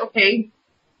this. Okay,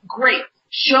 great.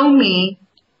 Show me,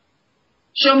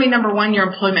 number one, your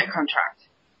employment contract.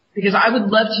 Because I would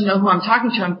love to know who I'm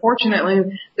talking to.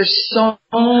 Unfortunately, there's so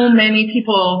many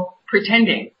people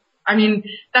pretending. I mean,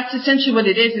 that's essentially what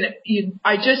it is. And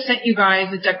I just sent you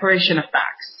guys a declaration of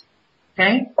facts.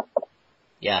 Okay?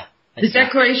 Yeah. The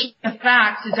declaration of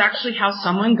facts is actually how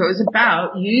someone goes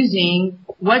about using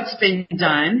what's been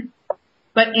done,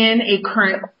 but in a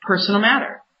current personal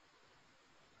matter.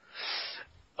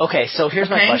 Okay, so here's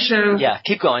my question. So, yeah,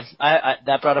 keep going.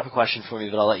 That brought up a question for me,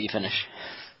 but I'll let you finish.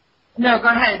 No, go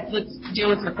ahead. Let's deal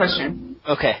with the question.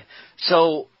 Okay.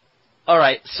 So, all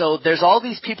right. So there's all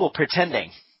these people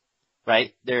pretending,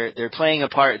 right? They're playing a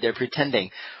part. They're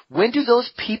pretending. When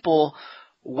does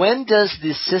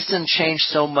the system change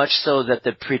so much so that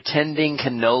the pretending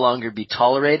can no longer be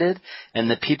tolerated, and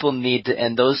the people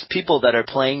and those people that are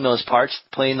playing those parts,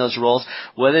 playing those roles,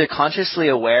 whether they're consciously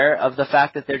aware of the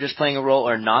fact that they're just playing a role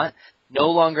or not,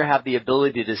 no longer have the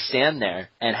ability to stand there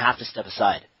and have to step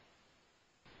aside?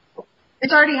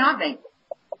 It's already happening.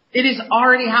 It is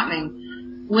already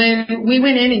happening. When we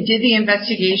went in and did the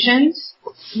investigations,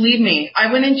 believe me,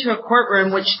 I went into a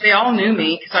courtroom, which they all knew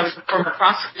me because I was the former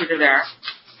prosecutor there,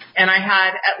 and I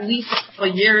had at least a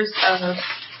couple of years of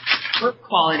work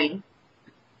quality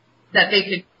that they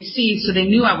could see, so they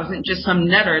knew I wasn't just some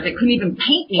nutter. They couldn't even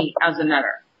paint me as a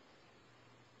nutter.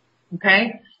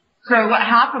 Okay? So what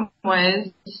happened was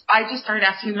I just started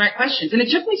asking the right questions, and it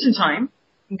took me some time.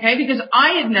 Okay, because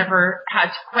I had never had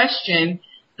to question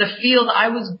the field I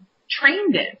was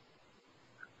trained in.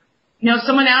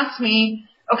 Someone asked me,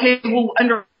 okay, well,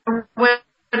 under what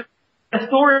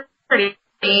authority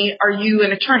are you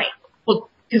an attorney? Well,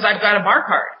 because I've got a bar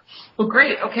card. Well,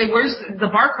 great. Okay, where's the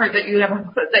bar card that you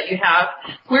have?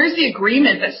 Where's the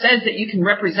agreement that says that you can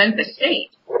represent the state?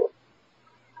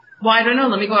 Well, I don't know.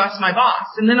 Let me go ask my boss.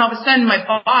 And then all of a sudden, my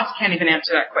boss can't even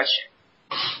answer that question.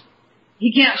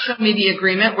 He can't show me the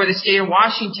agreement where the state of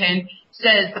Washington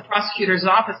says the prosecutor's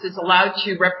office is allowed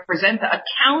to represent, a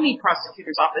county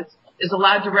prosecutor's office is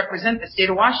allowed to represent the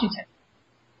state of Washington.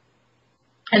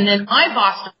 And then my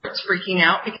boss starts freaking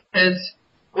out because,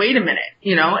 wait a minute,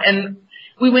 and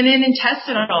we went in and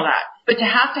tested all that. But to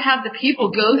have the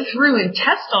people go through and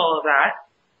test all of that,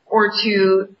 or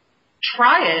to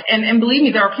try it, and believe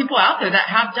me, there are people out there that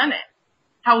have done it.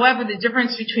 However, the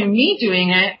difference between me doing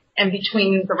it and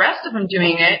between the rest of them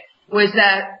doing it was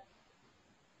that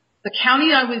the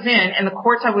county I was in and the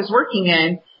courts I was working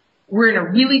in were in a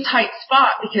really tight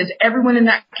spot because everyone in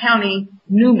that county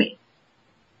knew me.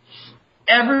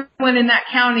 Everyone in that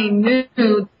county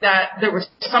knew that there was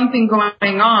something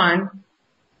going on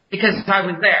because I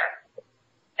was there.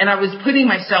 And I was putting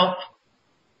myself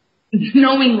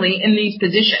knowingly in these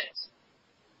positions.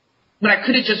 But I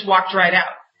could have just walked right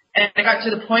out. And it got to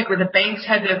the point where the banks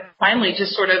had to finally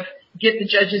just sort of get the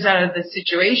judges out of the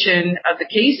situation of the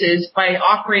cases by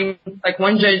offering, like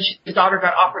one judge, his daughter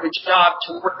got offered a job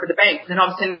to work for the bank. And then all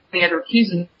of a sudden he had to recuse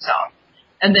himself.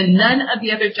 And then none of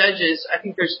the other judges, I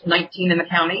think there's 19 in the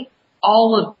county,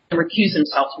 all of them recuse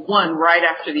themselves, one right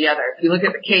after the other. If you look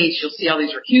at the case, you'll see all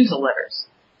these recusal letters.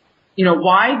 You know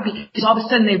why? Because all of a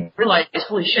sudden they realized,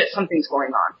 holy shit, something's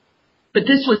going on. But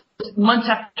this was months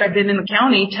after I'd been in the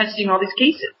county testing all these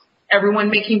cases. Everyone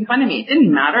making fun of me. It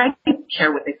didn't matter. I didn't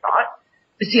care what they thought.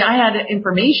 But see, I had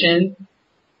information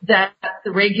that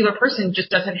the regular person just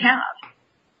doesn't have.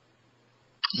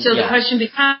 So the question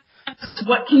becomes,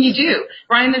 what can you do?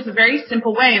 Brian, there's a very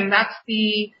simple way, and that's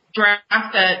the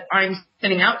draft that I'm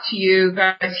sending out to you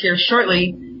guys here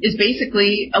shortly, is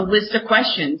basically a list of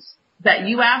questions that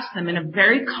you ask them in a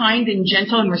very kind and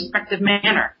gentle and respectful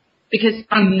manner. Because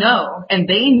I know, and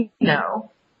they know,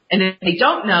 and if they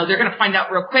don't know, they're going to find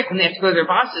out real quick when they have to go to their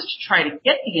bosses to try to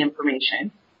get the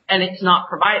information, and it's not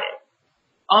provided.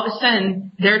 All of a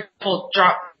sudden, they're told,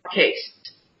 drop the case.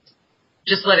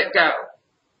 Just let it go.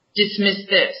 Dismiss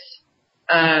this.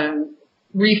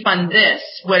 Refund this.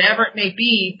 Whatever it may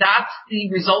be, that's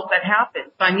the result that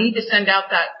happens. So I need to send out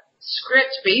that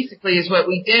script, basically, is what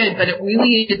we did, but it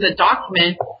really is a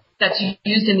document that's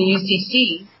used in the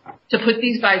UCC to put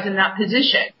these guys in that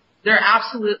position. They're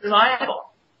absolutely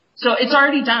liable. So it's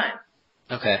already done.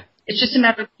 Okay. It's just a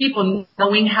matter of people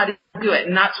knowing how to do it,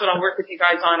 and that's what I'll work with you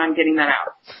guys on getting that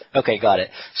out. Okay, got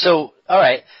it. So, all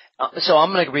right. So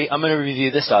I'm gonna review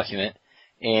this document,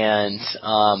 and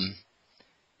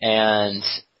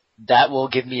that will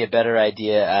give me a better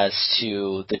idea as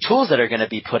to the tools that are going to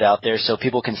be put out there, so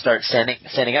people can start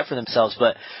standing up for themselves.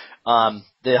 But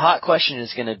the hot question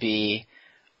is going to be,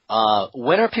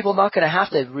 when are people not going to have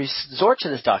to resort to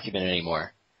this document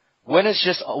anymore? When is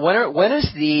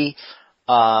the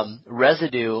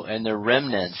residue and the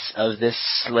remnants of this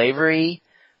slavery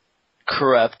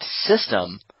corrupt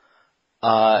system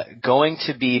going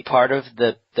to be part of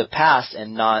the past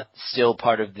and not still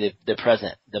part of the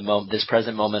present, this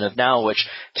present moment of now, which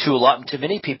to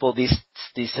many people these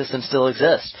systems still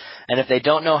exist. And if they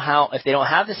don't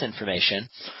have this information,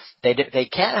 they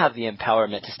can't have the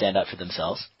empowerment to stand up for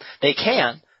themselves. They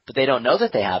can, but they don't know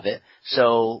that they have it.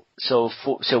 So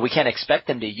we can't expect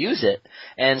them to use it.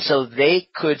 And so they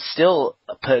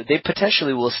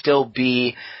potentially will still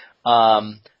be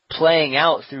playing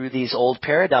out through these old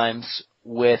paradigms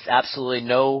with absolutely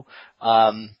no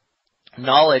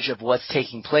knowledge of what's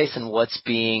taking place and what's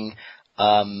being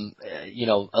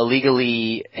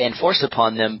illegally enforced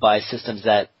upon them by systems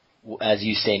that, as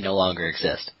you say, no longer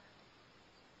exist.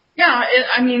 Yeah,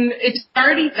 it's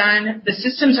already done. The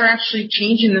systems are actually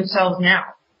changing themselves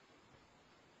now.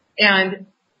 And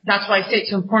that's why I say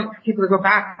it's important for people to go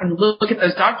back and look at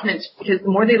those documents, because the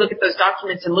more they look at those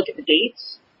documents and look at the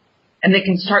dates, and they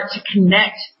can start to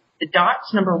connect the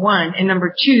dots, number one, and number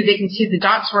two, they can see the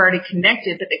dots were already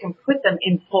connected, but they can put them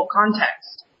in full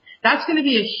context. That's going to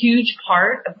be a huge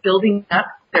part of building up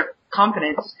their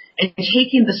confidence and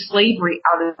taking the slavery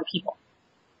out of the people.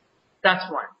 That's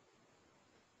one.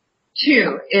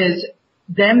 Two is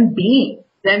them being,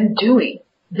 them doing,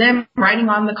 them writing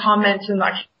on the comments, and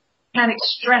I can't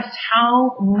stress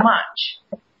how much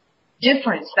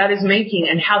difference that is making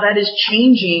and how that is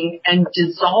changing and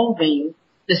dissolving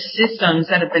the systems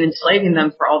that have been enslaving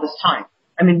them for all this time.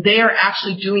 They are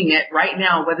actually doing it right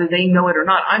now, whether they know it or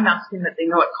not. I'm asking that they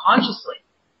know it consciously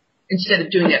instead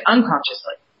of doing it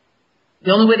unconsciously.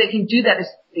 The only way they can do that is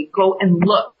they go and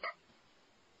look.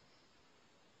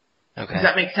 Okay. Does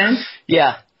that make sense?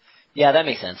 Yeah, that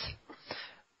makes sense.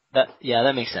 That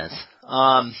makes sense.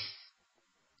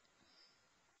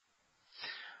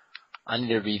 I need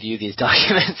to review these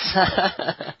documents.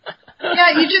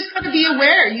 Yeah, you just got to be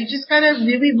aware. You just got to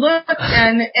really look.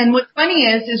 And what's funny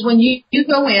is when you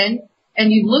go in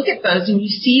and you look at those and you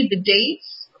see the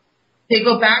dates, they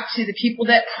go back to the people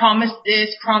that promised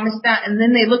this, promised that, and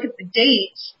then they look at the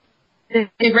dates. They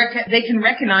can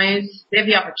recognize, they have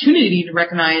the opportunity to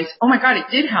recognize, oh my God, it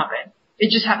did happen.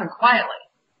 It just happened quietly.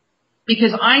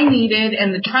 Because I needed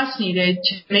and the trust needed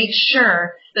to make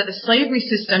sure that the slavery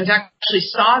systems actually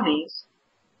saw these,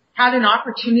 had an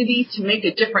opportunity to make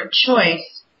a different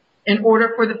choice in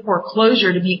order for the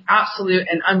foreclosure to be absolute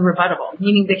and unrebuttable,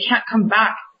 meaning they can't come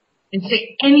back and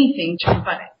say anything to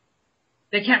rebut it.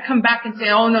 They can't come back and say,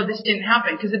 oh no, this didn't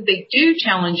happen, because if they do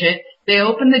challenge it, they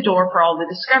open the door for all the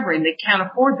discovery, and they can't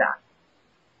afford that.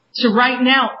 So right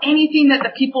now, anything that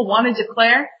the people want to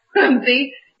declare,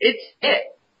 it's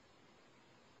it.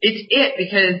 It's it,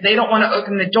 because they don't want to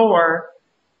open the door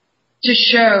to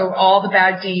show all the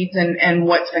bad deeds and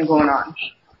what's been going on.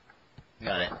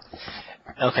 Got it.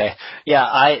 Okay.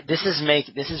 Yeah, this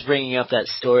is bringing up that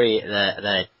story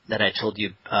that I told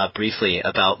you briefly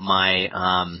about my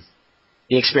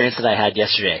the experience that I had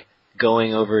yesterday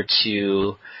going over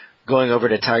to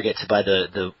Target to buy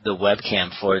the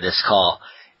webcam for this call,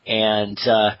 and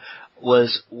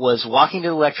was walking to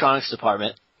the electronics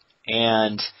department,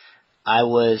 and I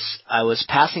was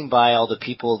passing by all the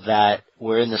people that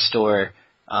were in the store,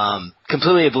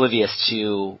 completely oblivious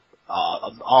to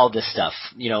all this stuff.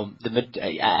 You know,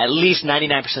 at least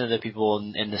 99% of the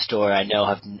people in the store I know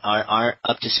aren't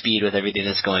up to speed with everything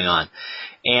that's going on,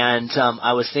 and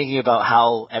I was thinking about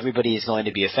how everybody is going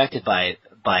to be affected by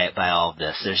all of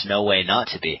this. There's no way not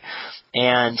to be,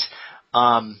 and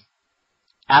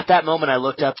at that moment I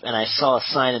looked up and I saw a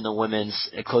sign in the women's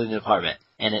clothing department,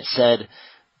 and it said,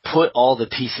 "Put all the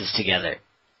pieces together."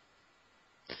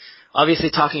 Obviously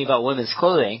talking about women's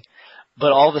clothing,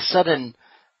 but all of a sudden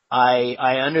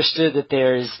I understood that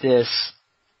there's this,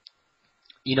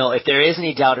 you know, if there is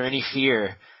any doubt or any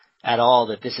fear at all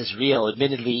that this is real,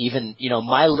 admittedly, even, you know,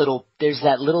 there's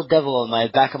that little devil in my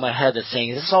back of my head that's saying,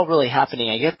 is this all really happening?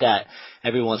 I get that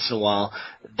every once in a while.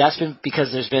 That's been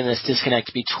because there's been this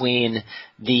disconnect between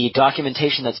the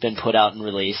documentation that's been put out and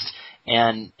released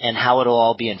and how it'll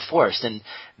all be enforced. And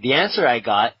the answer I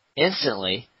got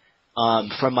instantly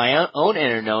from my own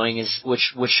inner knowing is,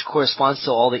 which corresponds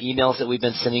to all the emails that we've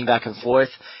been sending back and forth,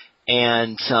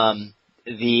 and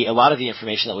a lot of the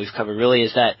information that we've covered really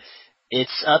is that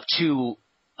it's up to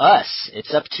us,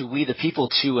 it's up to we the people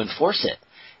to enforce it.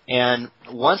 And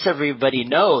once everybody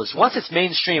knows, once it's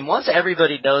mainstream, once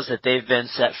everybody knows that they've been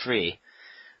set free,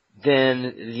 then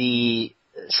the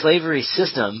slavery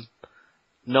system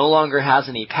no longer has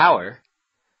any power,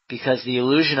 because the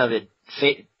illusion of it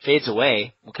fades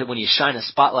away. When you shine a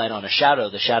spotlight on a shadow,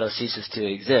 the shadow ceases to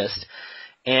exist.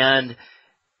 And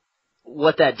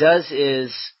what that does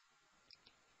is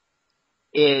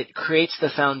it creates the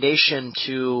foundation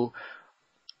to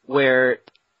where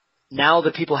now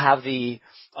the people have the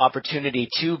opportunity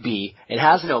to be. It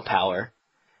has no power,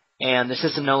 and the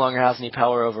system no longer has any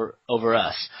power over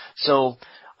us. So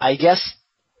I guess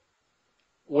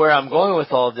where I'm going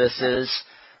with all of this is,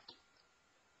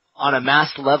 on a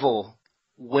mass level,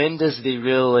 when does the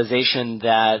realization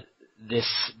that these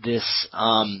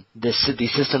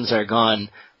systems are gone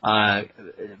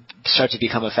start to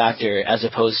become a factor, as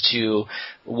opposed to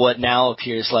what now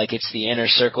appears like it's the inner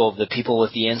circle of the people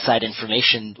with the inside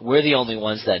information? We're the only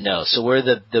ones that know, so we're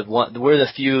the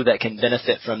few that can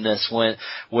benefit from this.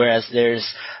 Whereas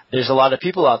there's a lot of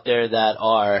people out there that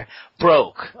are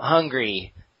broke,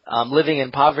 hungry, living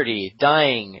in poverty,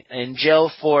 dying, in jail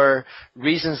for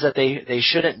reasons that they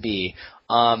shouldn't be,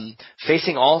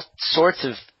 facing all sorts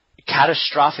of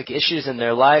catastrophic issues in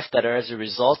their life that are as a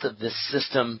result of this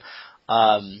system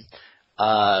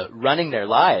running their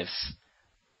lives.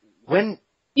 When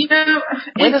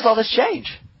does all this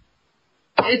change?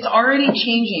 It's already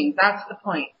changing. That's the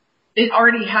point. It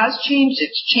already has changed.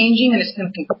 It's changing, and it's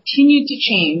going to continue to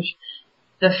change.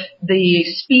 The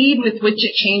speed with which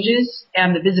it changes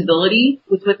and the visibility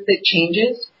with which it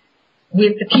changes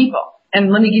with the people. And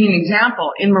let me give you an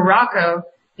example. In Morocco,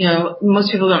 you know,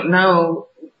 most people don't know.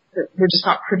 We're just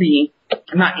not privy.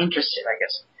 I'm not interested, I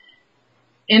guess.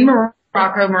 In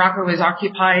Morocco was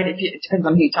occupied. It depends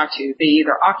on who you talk to. They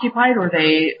either occupied or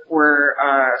they were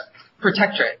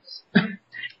protectorates.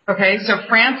 Okay, so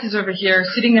France is over here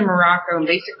sitting in Morocco, and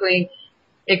basically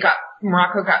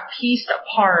Morocco got pieced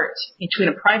apart between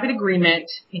a private agreement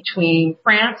between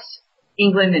France,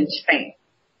 England, and Spain.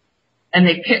 And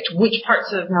they picked which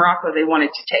parts of Morocco they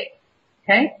wanted to take.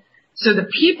 Okay? So the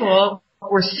people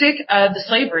were sick of the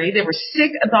slavery. They were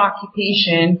sick of the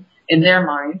occupation in their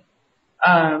mind.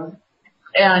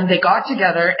 And they got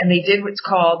together and they did what's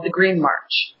called the Green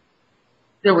March.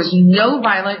 There was no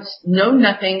violence, no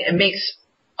nothing. It makes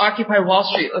Occupy Wall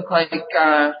Street look like,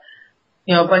 a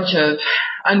bunch of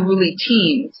unruly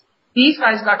teens. These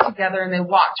guys got together and they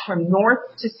walked from north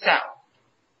to south,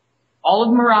 all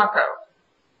of Morocco.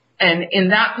 And in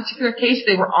that particular case,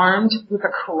 they were armed with a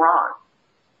Quran.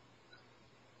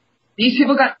 These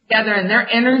people got together, and their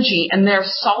energy and their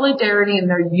solidarity and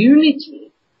their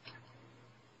unity,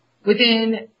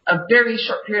 within a very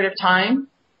short period of time,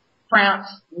 France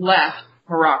left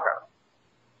Morocco.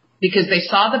 Because they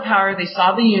saw the power, they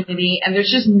saw the unity, and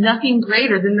there's just nothing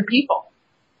greater than the people.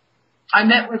 I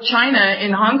met with China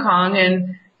in Hong Kong,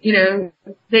 and,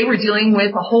 they were dealing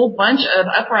with a whole bunch of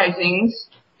uprisings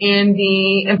in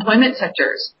the employment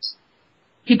sectors.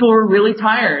 People were really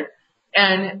tired.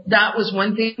 And that was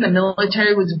one thing the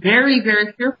military was very,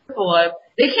 very fearful of.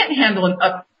 They can't handle an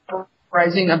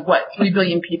uprising of 3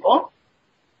 billion people.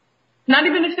 Not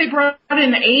even if they brought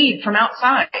in aid from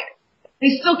outside.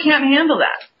 They still can't handle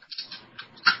that.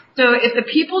 So if the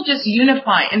people just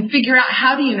unify and figure out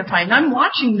how to unify, and I'm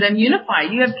watching them unify.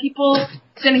 You have people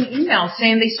sending emails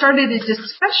saying they started a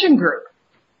discussion group.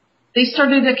 They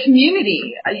started a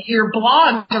community. Your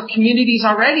blogs are communities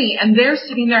already, and they're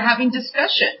sitting there having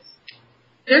discussions.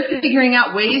 They're figuring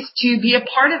out ways to be a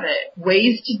part of it,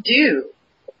 ways to do.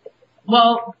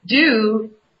 Well, be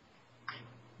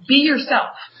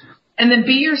yourself. And then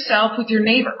be yourself with your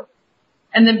neighbor.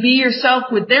 And then be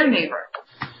yourself with their neighbor.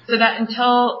 So that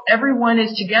until everyone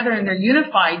is together and they're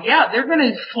unified, they're going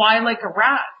to fly like a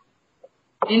rat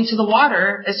into the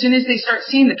water as soon as they start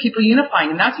seeing the people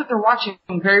unifying. And that's what they're watching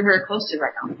very, very closely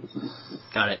right now.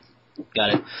 Got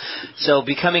it. So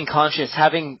becoming conscious,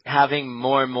 having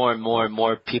more and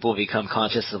more people become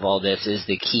conscious of all this is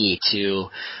the key to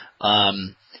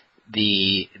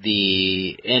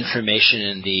the information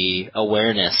and the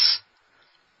awareness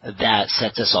that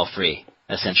sets us all free,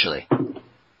 essentially.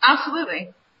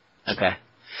 Absolutely. Okay.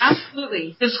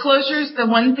 Absolutely. Disclosure is the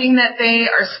one thing that they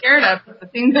are scared of, but the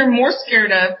thing they're more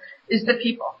scared of is the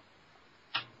people.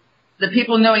 The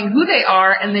people knowing who they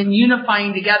are and then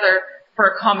unifying together for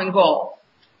a common goal.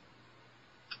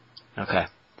 Okay.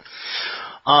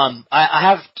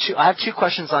 I have two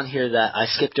questions on here that I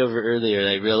skipped over earlier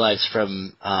that I realized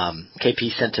from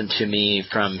KP sent them to me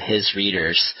from his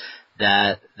readers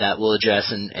that we'll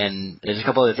address, and there's a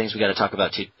couple other things we got to talk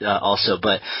about too, also.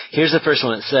 But here's the first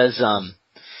one. It says,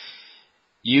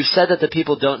 you said that the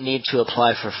people don't need to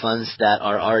apply for funds that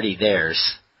are already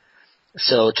theirs.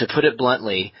 So to put it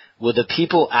bluntly, will the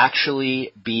people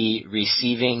actually be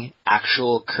receiving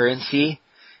actual currency?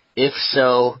 If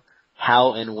so,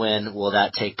 how and when will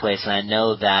that take place? And I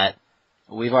know that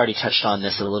we've already touched on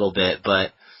this a little bit,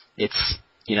 but it's,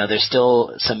 there's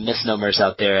still some misnomers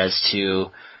out there as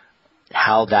to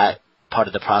how that part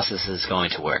of the process is going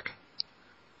to work.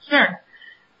 Sure.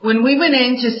 When we went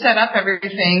in to set up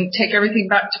everything, take everything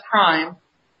back to prime,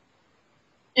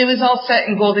 it was all set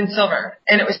in gold and silver.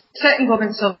 And it was set in gold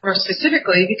and silver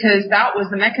specifically because that was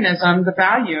the mechanism, the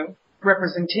value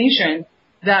representation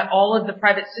that all of the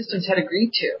private systems had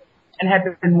agreed to and had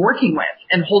been working with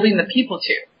and holding the people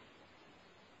to.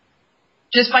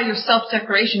 Just by your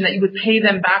self-declaration that you would pay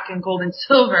them back in gold and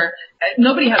silver.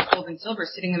 Nobody has gold and silver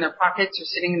sitting in their pockets or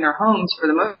sitting in their homes for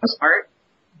the most part.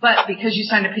 But because you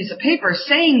signed a piece of paper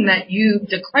saying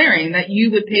declaring that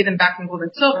you would pay them back in gold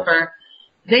and silver,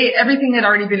 everything had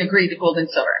already been agreed to gold and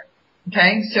silver.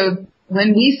 Okay? So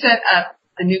when we set up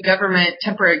the new government,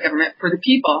 temporary government for the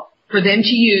people, for them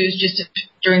to use just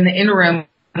during the interim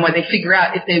when they figure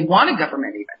out if they want a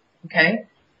government even, okay,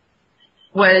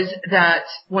 was that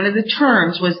one of the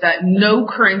terms was that no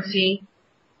currency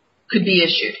could be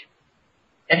issued.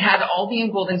 It had to all be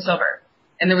in gold and silver.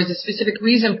 And there was a specific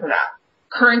reason for that.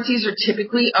 Currencies are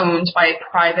typically owned by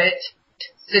a private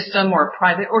system or a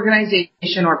private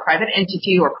organization or a private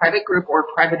entity or a private group or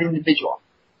a private individual.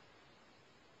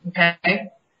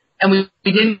 Okay? And we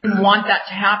didn't want that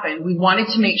to happen. We wanted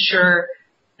to make sure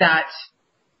that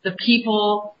the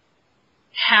people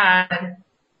had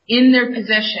in their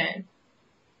possession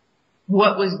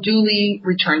what was duly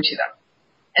returned to them.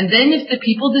 And then if the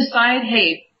people decide,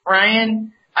 hey,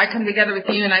 Brian, I come together with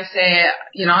you and I say,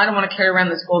 I don't want to carry around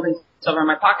this gold and silver in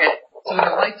my pocket. So what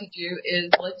I'd like to do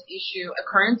is let's issue a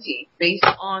currency based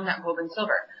on that gold and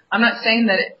silver. I'm not saying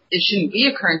that it shouldn't be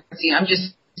a currency. I'm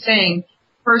just saying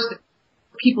first the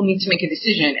people need to make a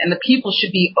decision and the people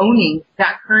should be owning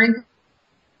that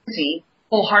currency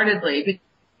wholeheartedly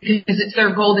because it's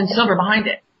their gold and silver behind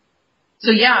it.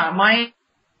 So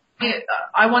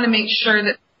I want to make sure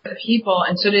that the people,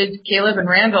 and so did Caleb and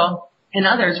Randall and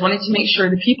others, wanted to make sure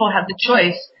the people had the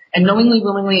choice and knowingly,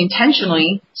 willingly,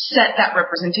 intentionally set that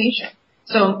representation.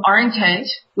 So our intent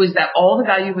was that all the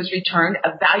value was returned,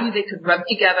 a value they could rub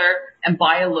together and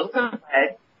buy a loaf of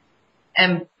bread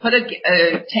and put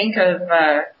a tank of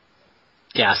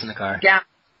gas in the car. Gas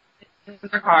in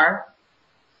their car,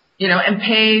 and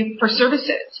pay for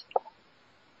services.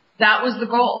 That was the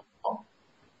goal.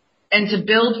 And to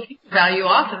build value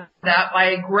off of that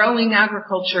by growing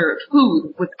agriculture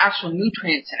food with actual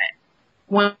nutrients in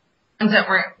it. Ones that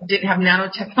didn't have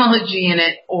nanotechnology in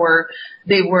it, or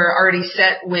they were already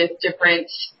set with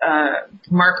different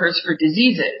markers for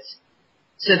diseases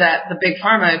so that the big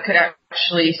pharma could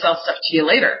actually sell stuff to you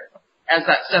later as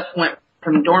that stuff went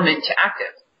from dormant to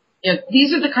active.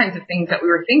 These are the kinds of things that we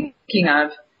were thinking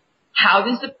of. How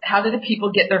do the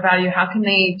people get their value? How can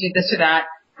they do this or that?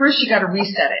 First, you got to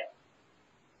reset it.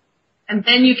 And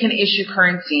then you can issue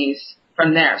currencies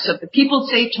from there. So if the people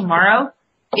say tomorrow,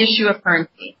 issue a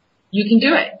currency, you can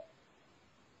do it.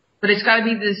 But it's got to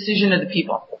be the decision of the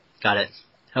people. Got it.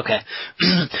 Okay.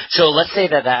 So let's say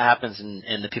that happens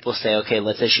and the people say, okay,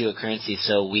 let's issue a currency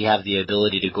so we have the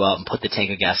ability to go out and put the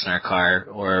tank of gas in our car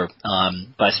or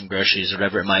buy some groceries or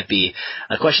whatever it might be.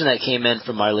 A question that came in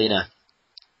from Marlena,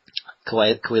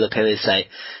 Kawila Pele's site,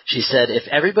 she said, if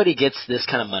everybody gets this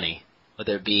kind of money,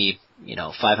 whether it be,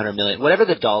 500 million, whatever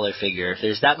the dollar figure, if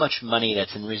there's that much money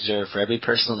that's in reserve for every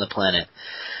person on the planet,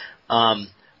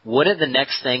 wouldn't the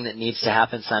next thing that needs to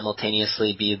happen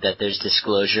simultaneously be that there's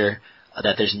disclosure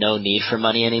that there's no need for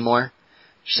money anymore?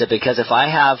 She said, because if I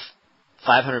have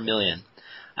 500 million,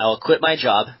 I will quit my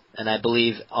job, and I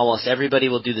believe almost everybody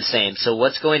will do the same. So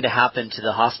what's going to happen to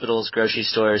the hospitals, grocery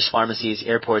stores, pharmacies,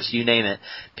 airports, you name it?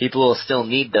 People will still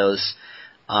need those.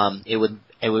 How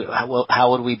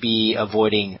would we be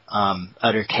avoiding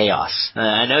utter chaos?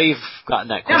 I know you've gotten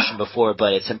that question before,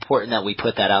 but it's important that we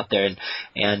put that out there.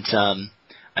 And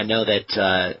I know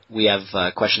that we have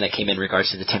a question that came in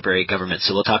regards to the temporary government,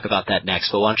 so we'll talk about that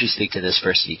next. But why don't you speak to this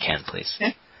first if you can, please?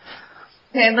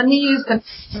 Okay, let me use the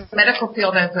medical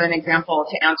field as an example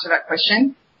to answer that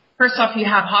question. First off, you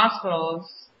have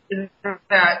hospitals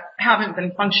that haven't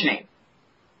been functioning.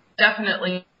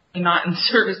 Definitely not in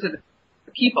service of the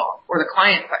people or the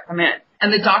clients that come in.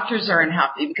 And the doctors are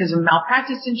unhappy because of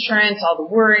malpractice insurance, all the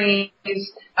worries,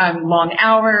 long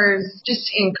hours,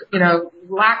 just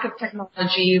lack of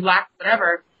technology, lack of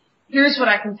whatever. Here's what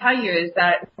I can tell you is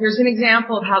that here's an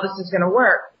example of how this is going to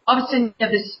work. All of a sudden,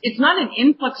 it's not an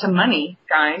influx of money,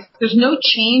 guys. There's no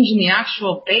change in the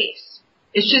actual base.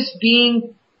 It's just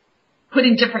being put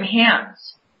in different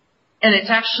hands. And it's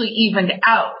actually evened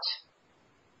out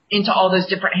into all those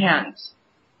different hands.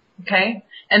 Okay?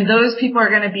 And those people are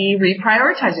going to be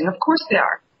reprioritizing. Of course they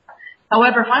are.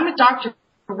 However, if I'm a doctor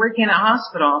working in a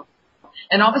hospital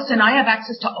and all of a sudden I have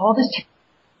access to all this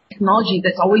technology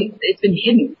it's been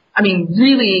hidden. I mean,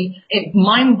 really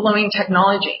mind-blowing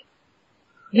technology.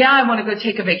 Yeah, I want to go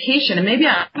take a vacation, and maybe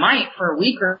I might for a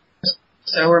week or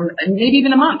so, or maybe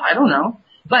even a month. I don't know.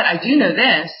 But I do know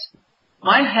this.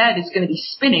 My head is going to be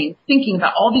spinning, thinking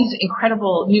about all these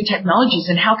incredible new technologies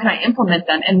and how can I implement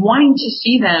them and wanting to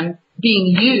see them being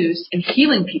used and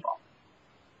healing people.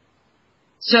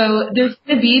 So there's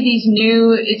going to be these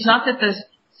it's not that the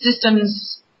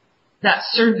systems that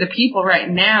serve the people right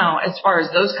now, as far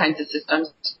as those kinds of systems,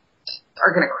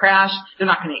 are going to crash. They're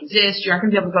not going to exist. You're not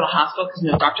going to be able to go to the hospital because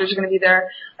no doctors are going to be there.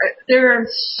 There's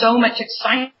so much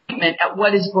excitement at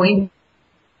what is going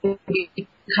to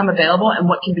become available and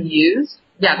what can be used.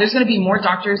 Yeah, there's going to be more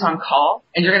doctors on call,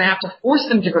 and you're going to have to force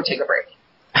them to go take a break.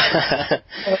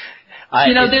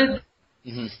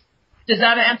 Does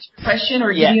that answer your question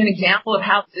or give you an example of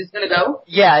how this is going to go?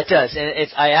 Yeah, it does.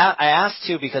 And I asked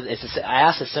too because I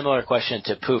asked a similar question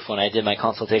to Poof when I did my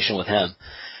consultation with him.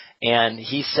 And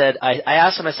he said, I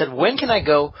asked him, I said, when can I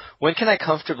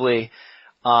comfortably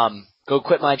go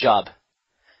quit my job?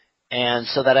 And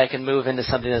so that I can move into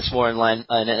something that's more in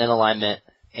alignment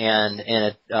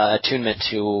and attunement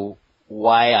to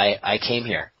why I came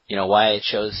here, why I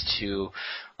chose to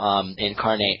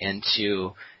incarnate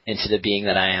into the being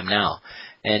that I am now.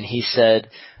 And he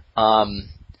said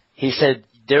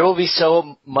there will be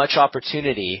so much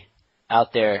opportunity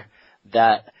out there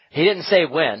that he didn't say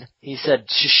when. He said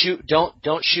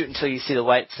don't shoot until you see the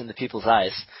whites in the people's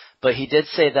eyes. But he did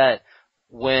say that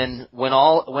when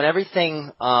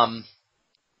everything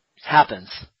happens,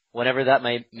 whenever that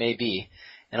may be,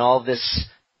 and all of this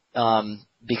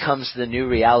becomes the new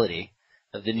reality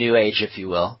of the new age, if you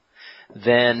will,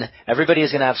 then everybody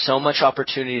is going to have so much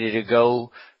opportunity to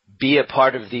go be a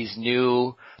part of these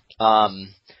new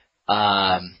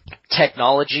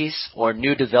technologies or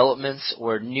new developments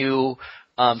or new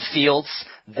fields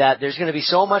that there's going to be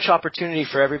so much opportunity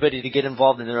for everybody to get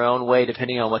involved in their own way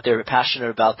depending on what they're passionate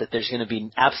about that there's going to be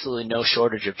absolutely no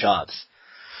shortage of jobs.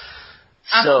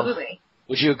 Absolutely. So,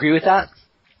 would you agree with that?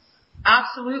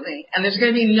 Absolutely. And there's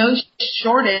going to be no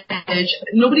shortage.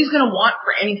 Nobody's going to want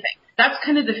for anything. That's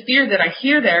kind of the fear that I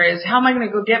hear there is how am I going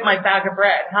to go get my bag of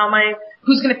bread?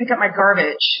 Who's going to pick up my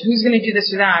garbage? Who's going to do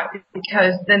this or that?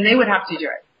 Because then they would have to do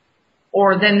it.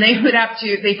 Or then they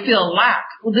feel lack.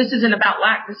 Well, this isn't about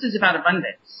lack. This is about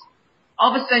abundance.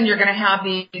 All of a sudden you're going to have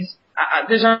these,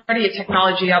 there's already a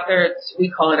technology out there. We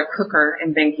call it a cooker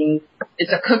in banking.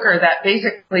 It's a cooker that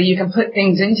basically you can put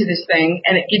things into this thing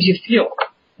and it gives you fuel.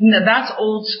 No, that's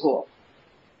old school.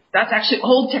 That's actually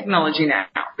old technology now,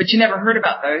 but you never heard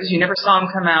about those. You never saw them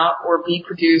come out or be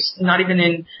produced, not even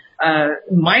in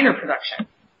minor production,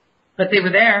 but they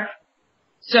were there.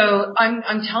 So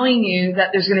I'm telling you that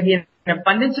there's going to be an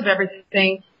abundance of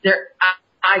everything.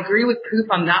 I agree with Poof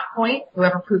on that point,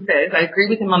 whoever Poof is. I agree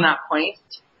with him on that point.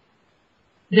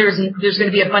 there's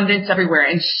going to be abundance everywhere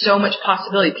and so much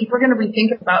possibility. People are going to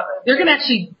they're going to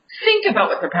actually think about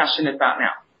what they're passionate about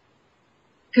now.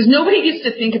 Because nobody gets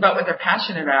to think about what they're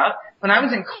passionate about. When I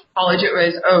was in college, it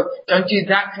was, don't do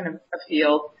that kind of a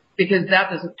field because that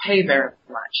doesn't pay very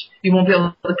much. You won't be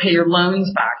able to pay your loans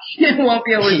back. You won't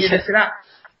be able to do this or that.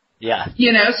 Yeah.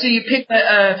 So you pick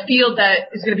a field that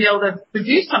is going to be able to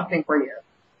produce something for you.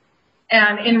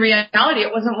 And in reality,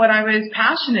 it wasn't what I was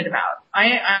passionate about.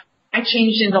 I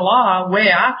changed into law way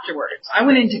afterwards. I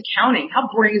went into accounting. How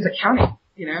boring is accounting?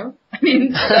 I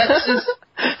mean, that's just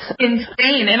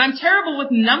insane. And I'm terrible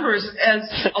with numbers, as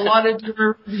a lot of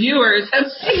your viewers have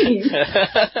seen.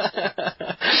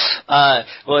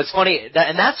 Well, it's funny,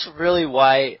 and that's really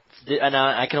why, and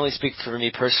I can only speak for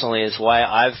me personally, is why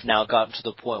I've now gotten to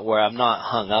the point where I'm not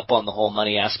hung up on the whole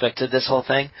money aspect of this whole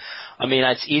thing. I mean,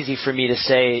 it's easy for me to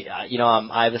say,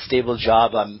 I have a stable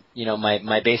job.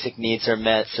 My basic needs are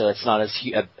met, so it's not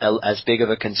as big of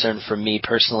a concern for me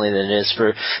personally than it is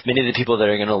for many of the people that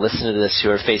are going to listen to this who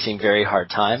are facing very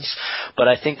hard times. But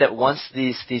I think that once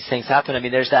these things happen, I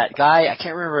mean, there's that guy, I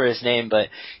can't remember his name, but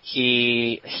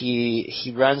he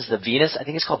runs the Venus, I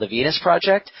think it's called the Venus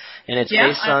Project, and it's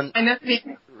based on, I know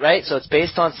Venus. Right? So it's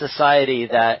based on society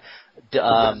that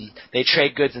they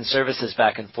trade goods and services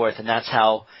back and forth, and that's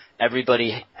how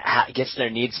everybody gets their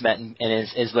needs met and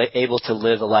is able to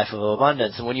live a life of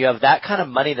abundance. And when you have that kind of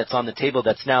money that's on the table,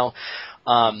 that's now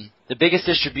the biggest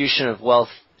distribution of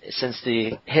wealth since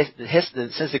the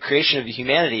creation of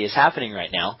humanity is happening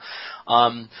right now.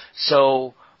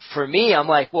 So for me, I'm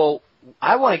like, well,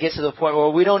 I want to get to the point where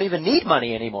we don't even need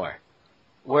money anymore,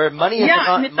 where money's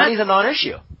a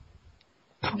non-issue.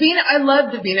 I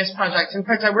love the Venus Project. In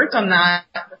fact, I worked on that,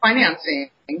 the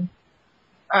financing,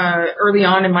 early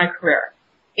on in my career.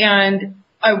 And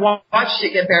I watched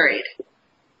it get buried.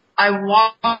 I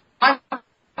watched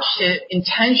it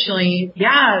intentionally,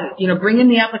 bring in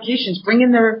the applications, bring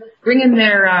in their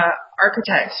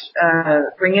architects,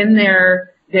 bring in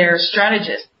their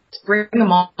strategists, bring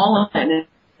them all in.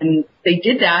 And they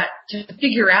did that to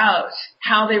figure out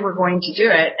how they were going to do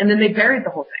it, and then they buried the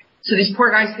whole thing. So these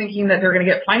poor guys thinking that they're going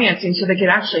to get financing so they could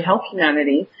actually help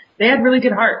humanity, they had really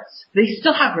good hearts. They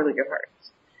still have really good hearts.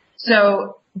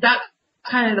 So that's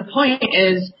kind of the point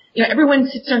is, everyone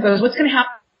sits there and goes, what's going to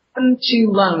happen to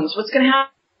loans? What's going to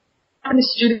happen to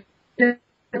student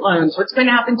loans? What's going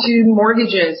to happen to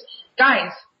mortgages?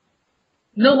 Guys,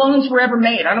 no loans were ever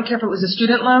made. I don't care if it was a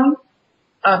student loan,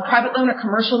 a private loan, a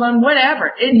commercial loan,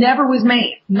 whatever. It never was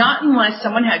made. Not unless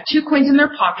someone had 2 coins in their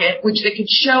pocket, which they could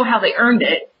show how they earned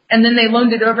it, and then they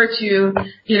loaned it over to,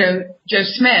 Joe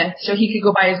Smith so he could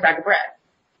go buy his bag of bread.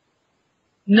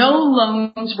 No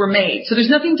loans were made, so there's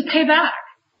nothing to pay back.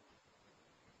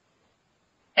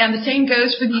 And the same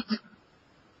goes for these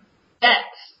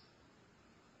debts.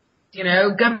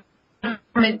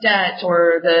 Government debt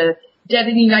or the debt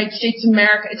in the United States of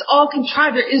America. It's all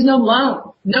contrived. There is no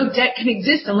loan. No debt can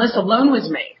exist unless a loan was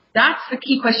made. That's the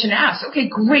key question to ask. Okay,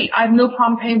 great. I have no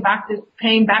problem paying back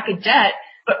a debt,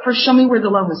 but first show me where the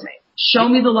loan was made. Show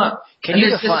me the loan. Can you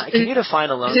define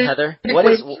a loan, Heather? What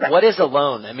is a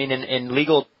loan? I mean, in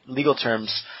legal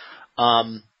terms,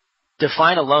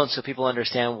 define a loan so people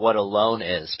understand what a loan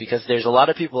is. Because there's a lot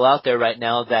of people out there right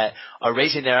now that are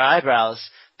raising their eyebrows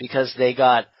because they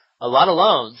got a lot of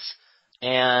loans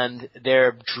and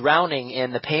they're drowning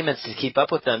in the payments to keep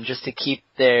up with them, just to keep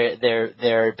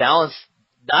their balance.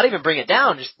 Not even bring it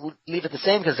down, just leave it the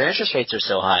same because their interest rates are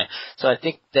so high. So I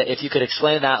think that if you could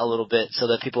explain that a little bit so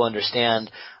that people understand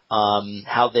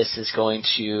how this is going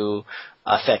to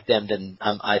affect them, then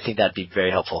I think that'd be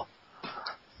very helpful.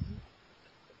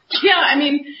 Yeah, I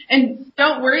mean, and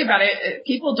don't worry about it.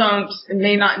 People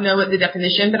may not know what the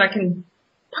definition, but I can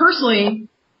personally,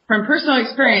 from personal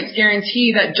experience,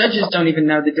 guarantee that judges don't even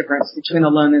know the difference between a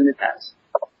loan and a debt.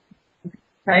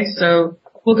 Okay, so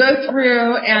we'll go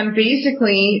through, and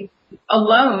basically, a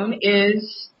loan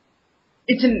is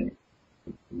it's a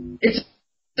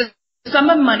sum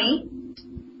of money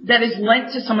that is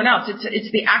lent to someone else.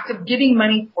 It's the act of giving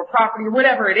money or property or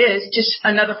whatever it is, just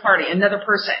another party, another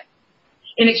person,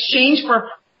 in exchange for a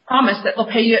promise that they'll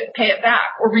pay it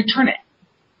back or return it.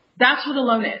 That's what a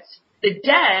loan is. The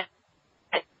debt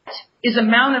is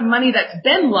amount of money that's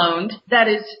been loaned that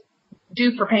is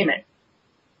due for payment.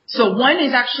 So one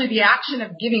is actually the action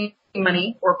of giving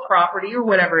money or property or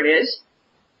whatever it is.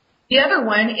 The other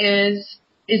one is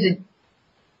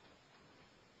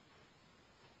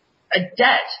a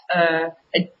debt, a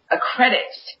credit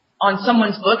on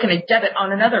someone's book and a debit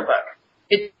on another book.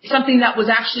 It's something that was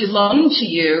actually loaned to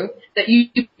you that you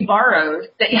borrowed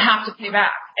that you have to pay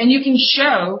back. And you can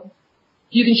show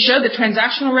you can show the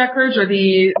transactional records or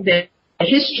the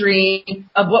history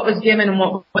of what was given and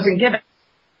what wasn't given.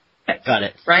 Got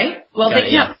it. Right? Well, they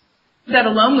can't. That a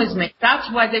loan was made. That's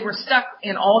why they were stuck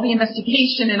in all the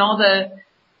investigation and all the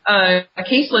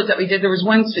caseloads that we did. There was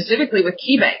one specifically with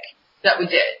KeyBank that we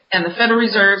did, and the Federal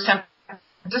Reserve, San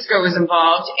Francisco was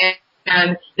involved,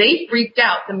 and they freaked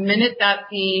out the minute that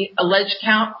the alleged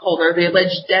account holder, the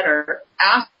alleged debtor,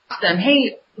 asked them,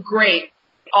 "Hey, great,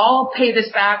 I'll pay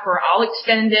this back, or I'll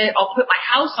extend it, I'll put my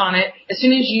house on it as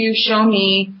soon as you show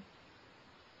me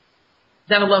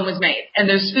that a loan was made." And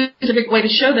there's a specific way to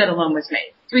show that a loan was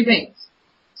made. 3 things.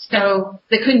 So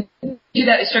they couldn't do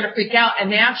that. They started to freak out, and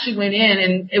they actually went in,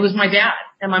 and it was my dad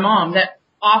and my mom that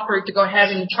offered to go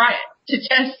ahead and try it, to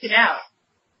test it out.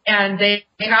 And they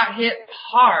got hit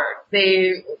hard.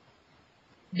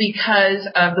 Because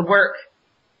of the work,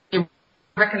 they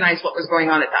recognized what was going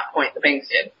on at that point, the banks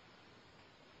did.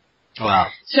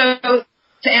 Wow. So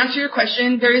to answer your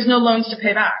question, there is no loans to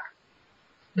pay back.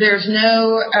 There's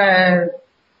no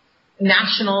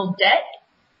national debt,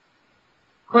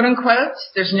 quote unquote.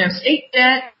 There's no state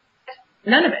debt,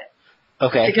 none of it.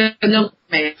 Okay. Because no.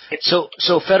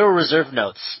 So Federal Reserve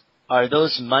notes, are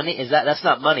those money? That's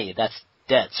not money? That's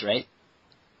debts, right?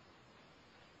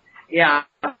 Yeah,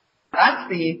 that's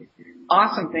the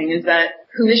awesome thing, is that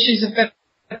who issues a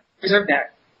Federal Reserve note?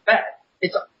 Fed.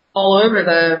 It's all over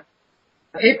the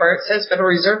paper. It says Federal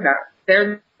Reserve note.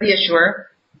 They're the issuer.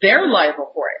 They're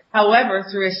liable for it. However,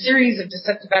 through a series of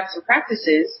deceptive acts and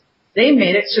practices, they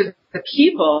made it so that the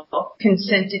people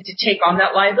consented to take on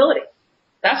that liability.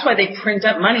 That's why they print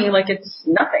up money like it's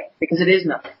nothing, because it is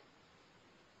nothing.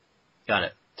 Got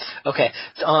it. Okay.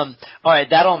 All right.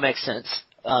 That all makes sense.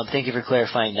 Thank you for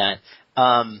clarifying that.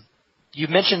 You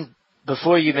mentioned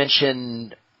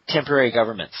temporary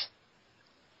governments.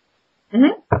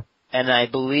 Mm-hmm. And I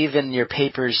believe in your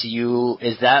papers,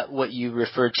 is that what you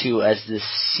refer to as the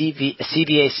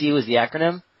CBAC was the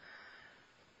acronym?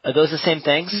 Are those the same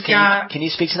things? Can you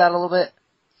speak to that a little bit?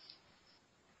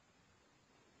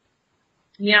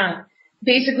 Yeah.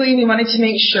 Basically, we wanted to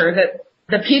make sure that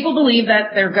the people believe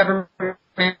that their government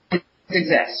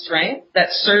exists, right? That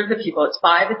serve the people. It's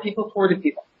by the people, for the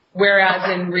people. Whereas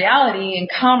in reality, in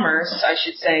commerce, I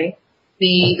should say,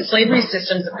 the slavery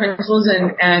systems, the principals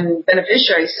and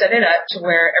beneficiaries set it up to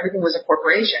where everything was a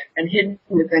corporation and hidden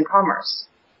within commerce.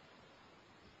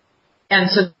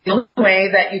 And so the only way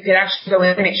that you could actually go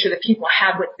in and make sure that people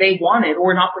had what they wanted,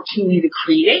 or an opportunity to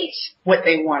create what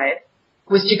they wanted,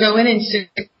 was to go in and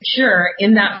secure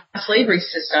in that slavery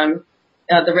system,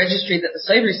 the registry that the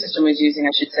slavery system was using,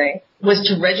 I should say, was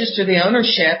to register the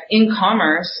ownership in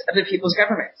commerce of the people's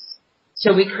governments.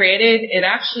 So we created, it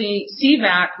actually,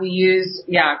 CVAC, we use,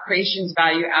 Creations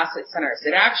Value Asset Centers.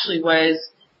 It actually was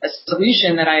a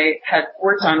solution that I had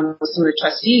worked on with some of the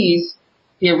trustees.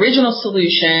 The original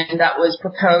solution that was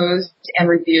proposed and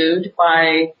reviewed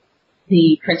by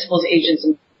the principals, agents,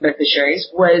 and beneficiaries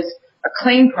was a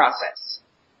claim process.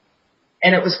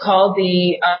 And it was called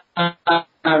the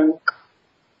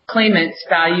Claimant's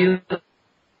Value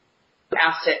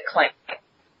Asset Claim.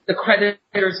 The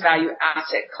Creditor's Value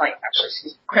Asset Claim,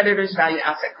 Creditor's Value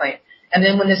Asset Claim. And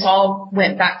then when this all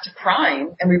went back to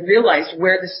prime and we realized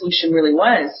where the solution really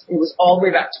was, it was all the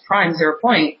way back to prime, 0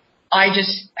 point. I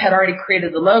just had already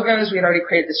created the logos. We had already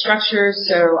created the structures.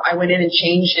 So I went in and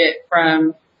changed it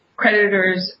from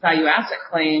Creditor's Value Asset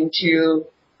Claim to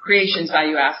Creations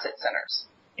Value Asset Centers.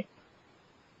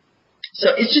 So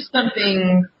it's just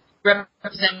something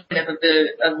representative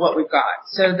of what we've got.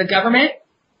 So the government,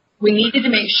 we needed to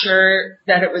make sure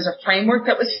that it was a framework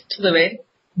that was fluid,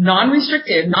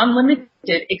 non-restrictive, non-limited,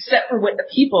 except for what the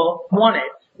people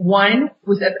wanted. One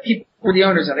was that the people were the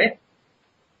owners of it.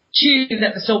 2,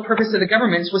 that the sole purpose of the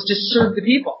governments was to serve the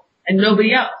people and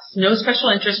nobody else. No special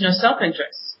interest, no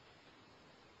self-interest.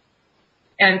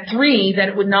 And 3, that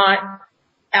it would not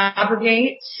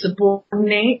abrogate,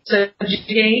 subordinate,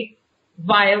 subjugate,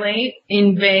 violate,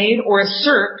 invade, or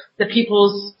assert the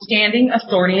people's standing,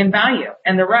 authority, and value,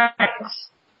 and their rights.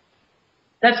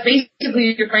 That's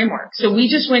basically your framework. So we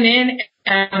just went in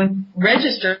and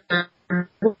registered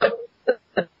what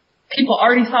the people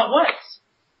already thought was.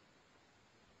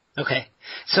 Okay.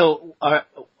 So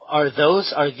are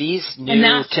these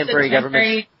new temporary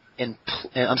governments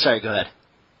I'm sorry, go ahead.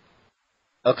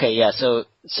 Okay, yeah. So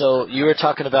you were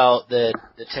talking about the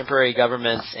temporary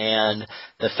governments and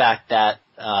the fact that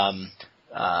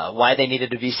why they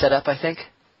needed to be set up, I think.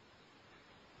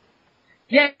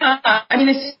 Yeah, I mean,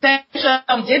 essentially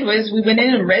what we did was we went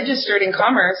in and registered in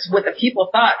commerce what the people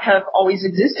thought have always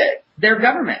existed. Their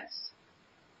governments.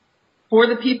 For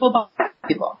the people, by the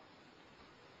people.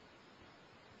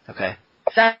 Okay.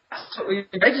 That's what we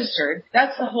registered.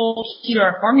 That's the whole key to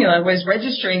our formula, was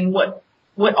registering what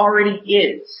already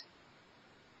is.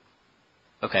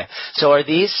 Okay. So are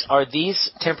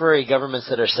these temporary governments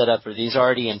that are set up, are these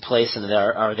already in place and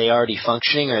are they already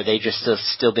functioning, or are they just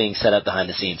still being set up behind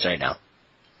the scenes right now?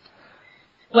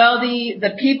 Well,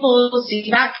 the people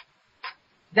see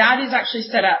that is actually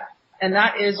set up, and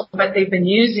that is what they've been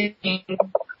using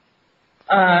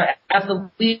as the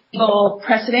legal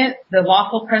precedent, the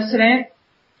lawful precedent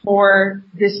for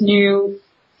this new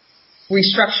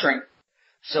restructuring.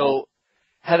 So,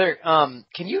 Heather,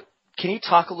 can you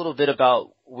talk a little bit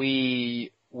about,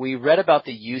 we read about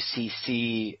the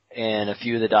UCC in a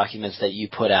few of the documents that you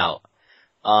put out.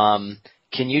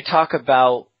 Can you talk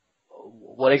about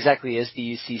what exactly is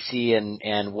the UCC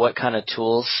and what kind of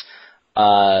tools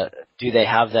do they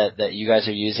have that you guys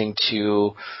are using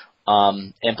to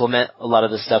implement a lot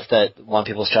of the stuff that One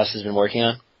People's Trust has been working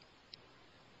on?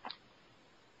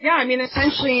 Yeah, I mean,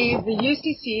 essentially, the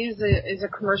UCC is a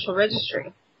commercial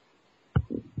registry.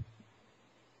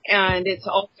 And it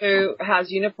also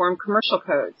has uniform commercial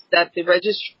codes that the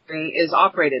registry is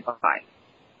operated by.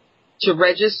 To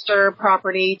register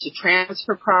property, to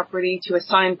transfer property, to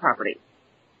assign property.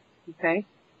 Okay?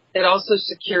 It also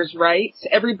secures rights.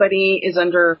 Everybody is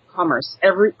under commerce.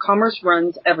 Commerce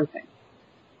runs everything.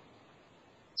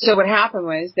 So what happened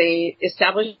was they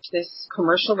established this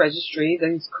commercial registry,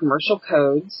 these commercial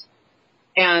codes,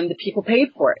 and the people paid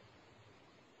for it.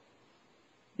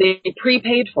 They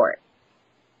prepaid for it.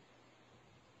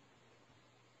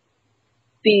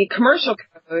 The commercial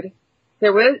code,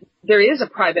 there is a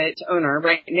private owner.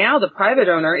 Right now, the private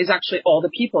owner is actually all the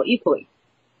people equally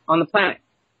on the planet.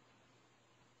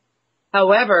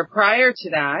 However, prior to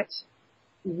that,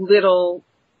 little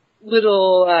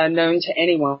known to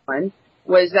anyone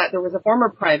was that there was a former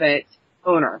private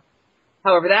owner.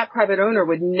 However, that private owner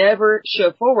would never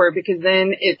show forward because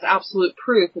then it's absolute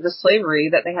proof of the slavery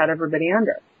that they had everybody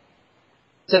under.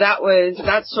 So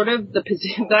that's sort of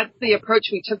that's the approach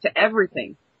we took to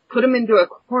everything. Put them into a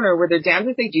corner where they're damned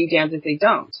if they do, damned if they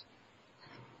don't.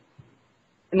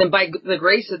 And then by the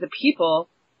grace of the people,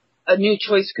 a new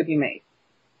choice could be made.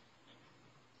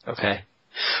 Okay.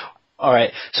 All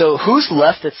right. So who's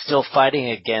left that's still fighting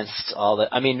against all that?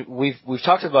 I mean, we've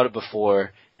talked about it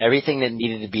before. Everything that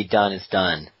needed to be done is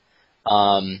done.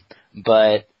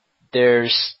 But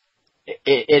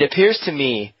it appears to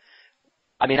me,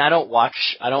 I mean, I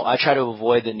try to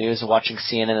avoid the news and watching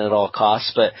CNN at all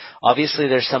costs, but obviously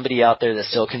there's somebody out there that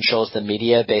still controls the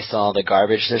media based on all the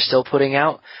garbage they're still putting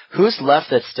out. Who's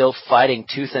left that's still fighting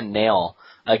tooth and nail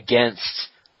against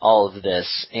all of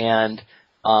this? And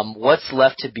what's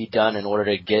left to be done in order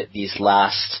to get these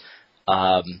last,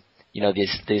 the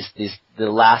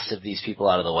last of these people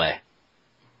out of the way?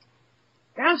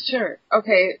 Yeah, sure.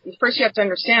 Okay, first you have to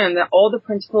understand that all the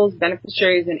principals,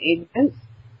 beneficiaries, and agents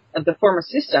of the former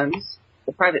systems,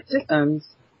 the private systems,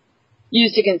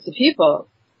 used against the people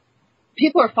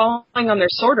are falling on their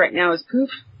sword right now as Poof,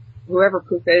 whoever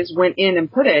Poof is, went in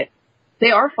and put it.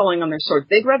 They are falling on their swords.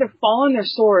 They'd rather fall on their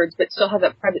swords but still have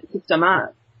that private system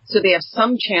up, so they have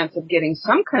some chance of getting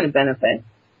some kind of benefit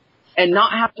and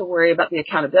not have to worry about the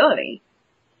accountability.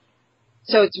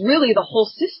 So it's really the whole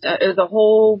system, or the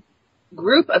whole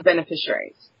group of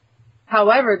beneficiaries.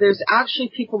 However, there's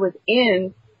actually people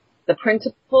within the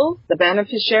principal, the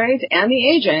beneficiaries, and the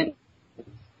agent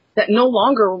that no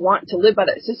longer want to live by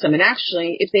that system. And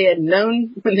actually, if they had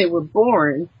known when they were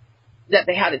born that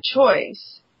they had a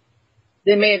choice,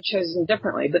 they may have chosen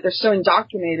differently. But they're so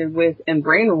indoctrinated with and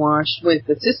brainwashed with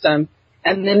the system,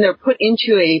 and then they're put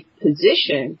into a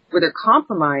position where they're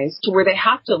compromised to where they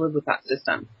have to live with that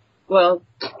system. Well,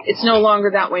 it's no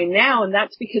longer that way now, and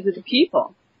that's because of the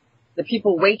people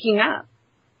waking up,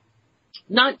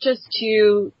 not just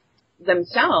to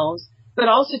themselves, but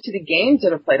also to the games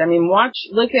that are played. I mean,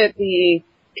 look at the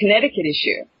Connecticut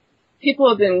issue. People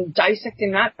have been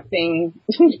dissecting that thing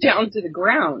down to the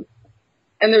ground,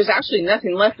 and there's actually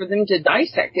nothing left for them to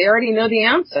dissect. They already know the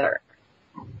answer.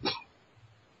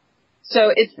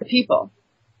 So it's the people.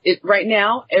 Right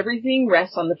now, everything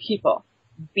rests on the people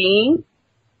being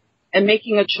and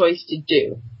making a choice to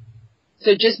do.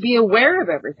 So just be aware of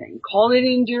everything. Call it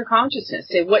into your consciousness.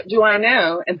 Say, what do I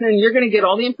know? And then you're going to get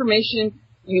all the information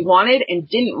you wanted and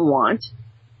didn't want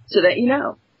so that you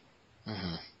know.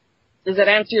 Mm-hmm. Does that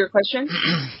answer your question?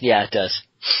 Yeah, it does.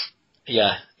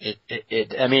 Yeah.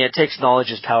 It takes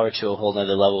knowledge as power to a whole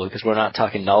other level, because we're not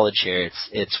talking knowledge here.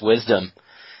 It's wisdom.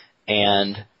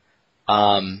 And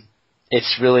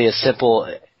it's really as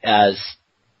simple as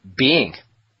being.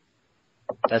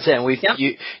 That's it.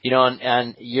 And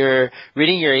and you're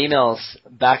reading your emails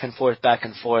back and forth.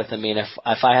 I mean, if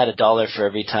I had $1 for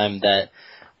every time that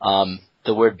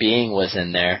the word being was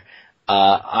in there,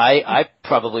 I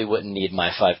probably wouldn't need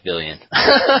my $5 billion.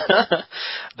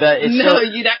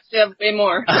 You'd actually have way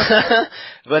more.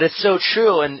 But it's so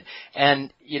true,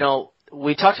 and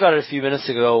we talked about it a few minutes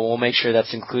ago, and we'll make sure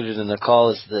that's included in the call.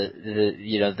 Is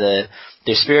the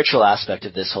spiritual aspect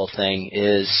of this whole thing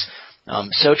is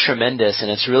so tremendous,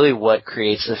 and it's really what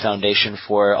creates the foundation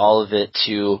for all of it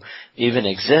to even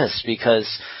exist. Because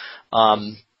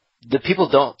the people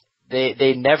don't.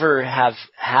 They never have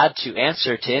had to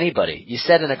answer to anybody. You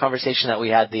said in a conversation that we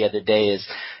had the other day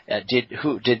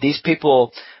did these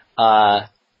people,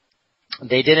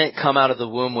 they didn't come out of the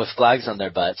womb with flags on their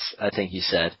butts, I think you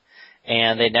said.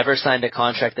 And they never signed a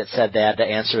contract that said they had to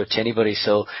answer to anybody.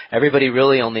 So everybody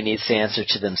really only needs to answer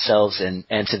to themselves and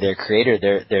to their creator.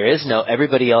 There is no,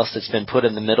 everybody else that's been put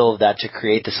in the middle of that to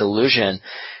create this illusion,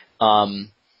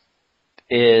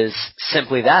 is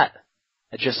simply that.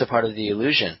 It's just a part of the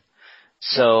illusion.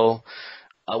 So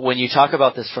when you talk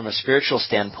about this from a spiritual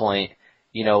standpoint,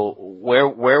 where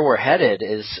we're headed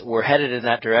in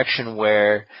that direction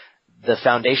where the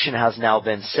foundation has now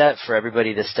been set for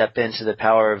everybody to step into the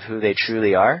power of who they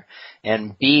truly are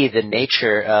and be the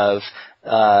nature of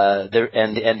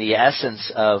the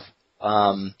essence of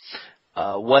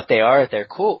what they are at their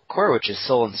core, which is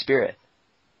soul and spirit,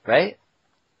 right?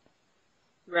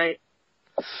 Right.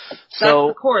 So, that's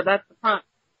the core. That's the front.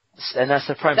 And that's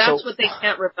the prime. That's what they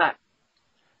can't reflect.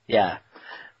 Yeah.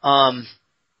 I'm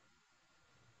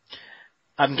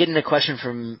getting a question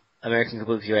from American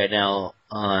Kabuki right now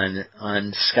on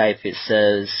Skype. It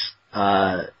says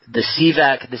the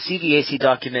CVAC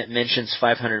document mentions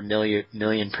 $500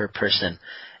 million per person.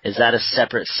 Is that a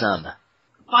separate sum?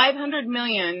 $500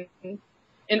 million.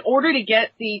 In order to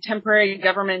get the temporary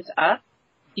governments up,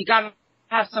 you got to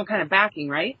have some kind of backing,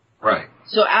 right? Right.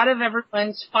 So out of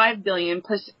everyone's $5 billion,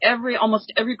 plus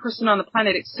almost every person on the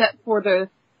planet except for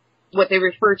what they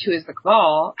refer to as the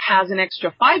cabal has an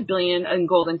extra $5 billion in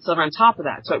gold and silver on top of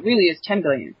that. So it really is $10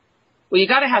 billion. Well, you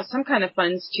got to have some kind of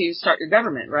funds to start your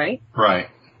government, right? Right.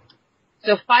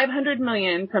 So $500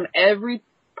 million from every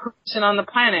person on the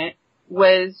planet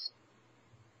was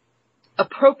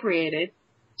appropriated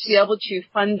to be able to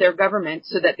fund their government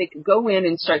so that they could go in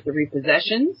and start the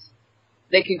repossessions.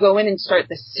 They could go in and start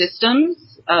the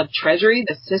systems of treasury,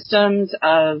 the systems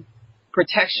of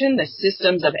protection, the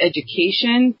systems of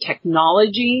education,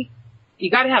 technology. You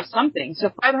got to have something. So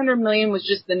 500 million was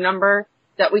just the number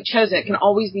that we chose. It can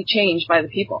always be changed by the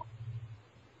people.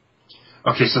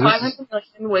 Okay, so 500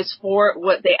 million was for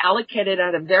what they allocated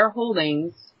out of their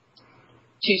holdings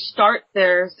to start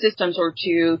their systems or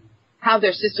to have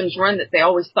their systems run that they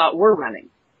always thought were running.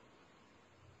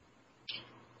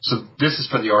 So this is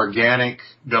for the organic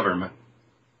government.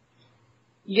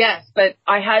 Yes, but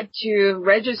I had to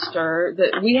register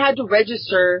we had to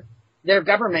register their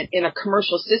government in a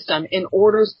commercial system in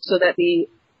order so that the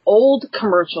old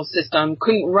commercial system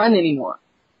couldn't run anymore.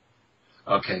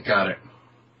 Okay, got it.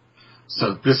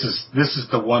 So this is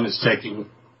the one that's taking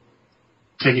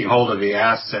hold of the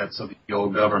assets of the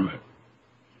old government.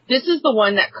 This is the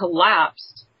one that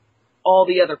collapsed all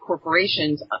the other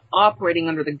corporations operating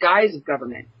under the guise of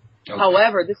government. Okay.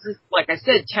 However, this is, like I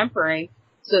said, temporary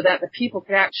so that the people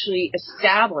could actually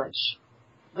establish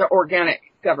the organic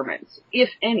governments, if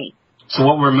any. So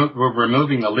what we're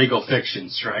removing the legal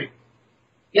fictions, right?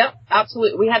 Yep,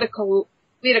 absolutely. We had to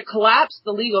collapse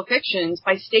the legal fictions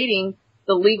by stating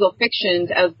the legal fictions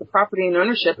as the property and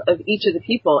ownership of each of the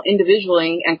people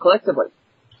individually and collectively.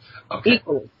 Okay.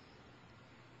 Equally.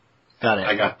 Got it.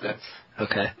 I got that.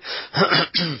 Okay.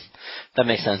 That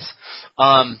makes sense.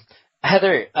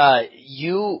 Heather,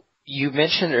 you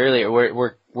mentioned earlier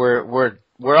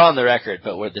we're on the record,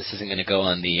 but this isn't going to go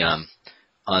on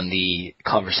the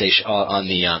conversation on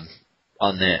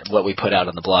the what we put out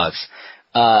on the blogs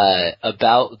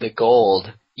about the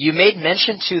gold. You made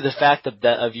mention to the fact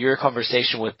of your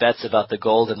conversation with Betts about the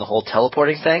gold and the whole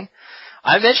teleporting thing.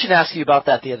 I mentioned to ask you about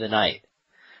that the other night.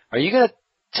 Are you going to?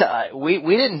 We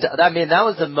didn't. I mean, that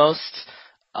was the most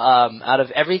out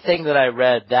of everything that I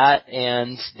read. That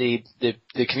and the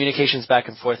communications back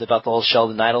and forth about the whole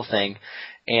Sheldon Idle thing,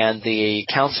 and the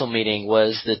council meeting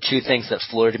was the two things that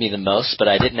floored me the most. But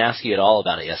I didn't ask you at all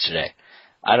about it yesterday.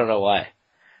 I don't know why.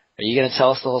 Are you going to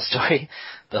tell us the whole story?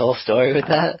 The whole story with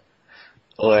that,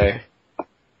 or?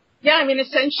 Yeah, I mean,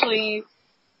 essentially,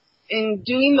 in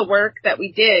doing the work that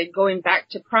we did, going back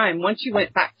to Prime. Once you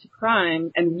went back to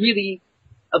Prime and really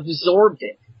absorbed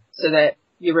it so that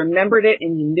you remembered it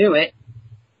and you knew it,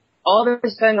 all of a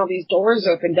sudden all these doors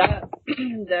opened up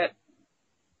that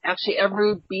actually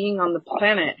every being on the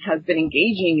planet has been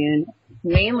engaging in,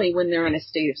 mainly when they're in a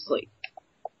state of sleep.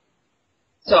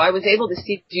 So I was able to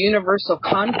see the universal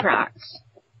contracts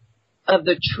of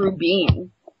the true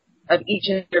being of each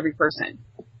and every person.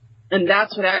 And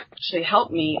that's what actually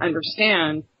helped me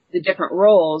understand the different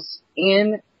roles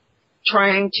in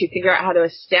trying to figure out how to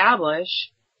establish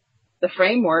the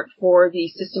framework for the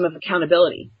system of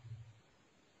accountability.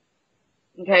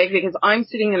 Okay, because I'm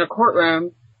sitting in a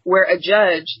courtroom where a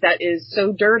judge that is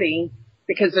so dirty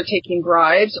because they're taking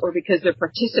bribes or because they're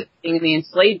participating in the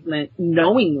enslavement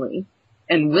knowingly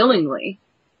and willingly,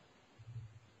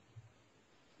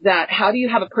 that how do you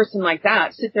have a person like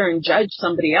that sit there and judge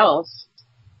somebody else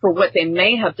for what they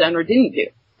may have done or didn't do?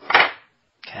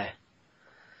 Okay.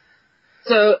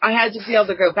 So I had to be able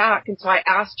to go back, and so I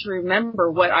asked to remember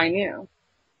what I knew.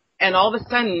 And all of a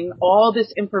sudden, all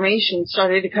this information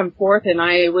started to come forth, and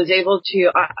I was able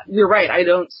to, you're right, I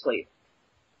don't sleep.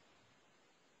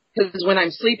 Because when I'm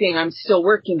sleeping, I'm still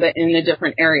working, but in a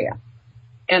different area.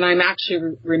 And I'm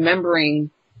actually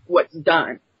remembering what's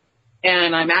done.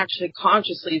 And I'm actually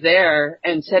consciously there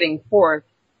and setting forth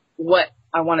what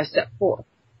I want to set forth.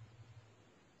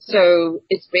 So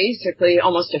it's basically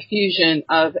almost a fusion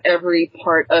of every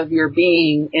part of your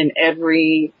being in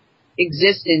every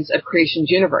existence of creation's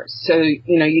universe. So,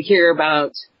 you know, you hear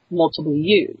about multiple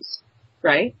yous,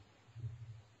 right?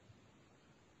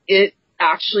 It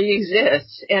actually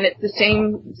exists, and it's the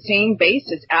same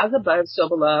basis, as above, so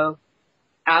below,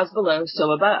 as below,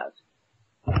 so above.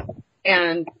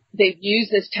 And they've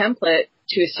used this template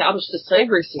to establish the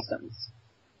slavery systems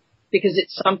because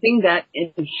it's something that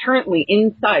inherently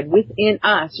inside, within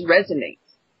us, resonates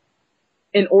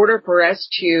in order for us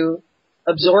to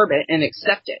absorb it and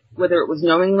accept it, whether it was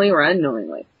knowingly or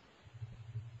unknowingly.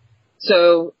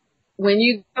 So when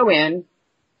you go in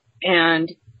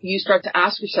and you start to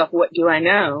ask yourself, what do I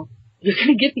know? You're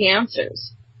going to get the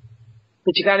answers.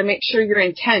 But you got to make sure your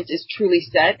intent is truly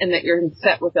set and that you're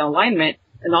set with alignment.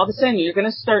 And all of a sudden you're going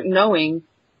to start knowing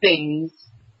things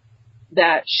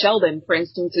that Sheldon, for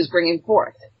instance, is bringing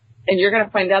forth. And you're going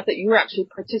to find out that you were actually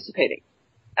participating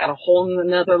at a whole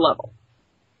another level.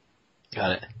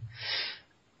 Got it.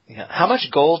 Yeah. How much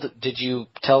gold did you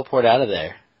teleport out of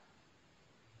there?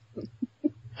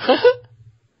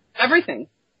 Everything.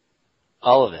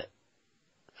 All of it.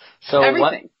 So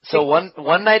everything.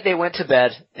 One night they went to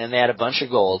bed and they had a bunch of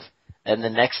gold, and the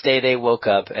next day they woke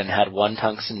up and had one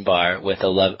tungsten bar with a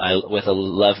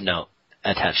love note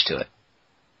attached to it.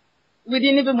 We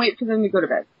didn't even wait for them to go to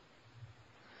bed.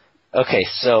 Okay,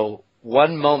 so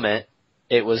one moment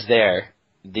it was there,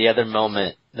 the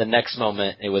next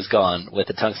moment it was gone with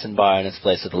the tungsten bar in its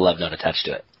place with a love note attached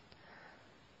to it.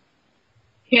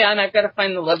 Yeah, and I've got to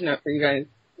find the love note for you guys.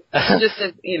 Just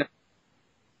as, you know.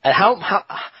 And how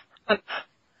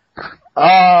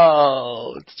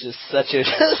oh, it's just such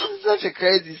a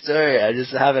crazy story. I'm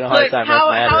just having a hard time wrapping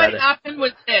my head around it.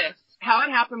 How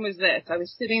it happened was this. I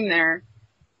was sitting there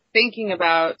thinking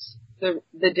about the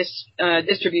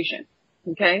distribution,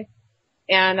 okay?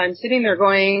 And I'm sitting there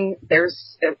going,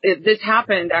 this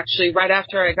happened actually right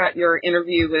after I got your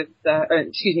interview with,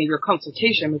 your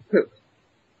consultation with Poop.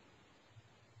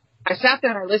 I sat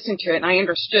there and I listened to it and I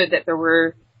understood that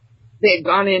they had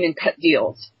gone in and cut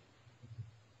deals.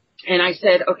 And I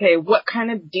said, okay, what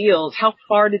kind of deals? How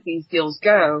far did these deals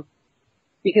go?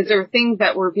 Because there were things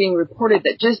that were being reported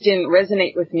that just didn't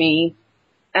resonate with me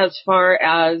as far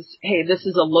as, hey, this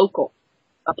is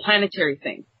a planetary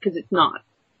thing, because it's not.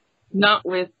 Not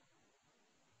with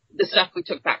the stuff we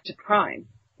took back to Prime.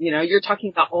 You know, you're talking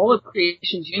about all of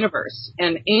creation's universe,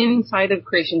 and inside of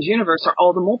creation's universe are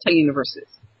all the multi-universes,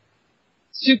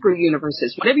 super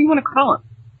universes, whatever you want to call them.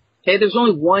 Okay, there's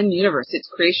only one universe. It's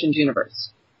creation's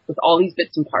universe with all these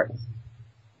bits and parts.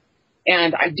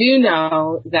 And I do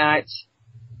know that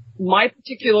my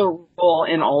particular role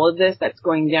in all of this that's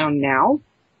going down now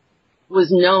was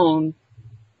known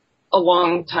a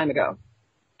long time ago.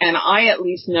 And I at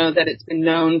least know that it's been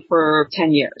known for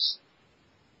 10 years.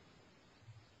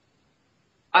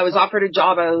 I was offered a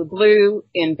job out of the blue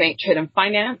in bank, trade, and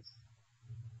finance.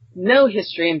 No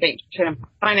history in bank, trade, and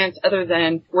finance other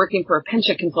than working for a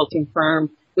pension consulting firm,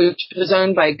 which was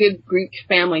owned by a good Greek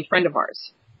family friend of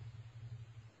ours.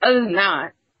 Other than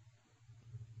that,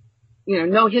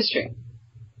 no history.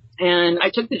 And I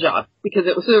took the job because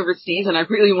it was overseas and I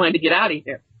really wanted to get out of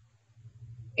here.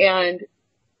 And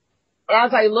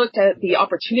as I looked at the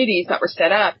opportunities that were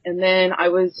set up, and then I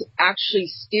was actually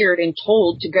steered and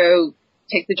told to go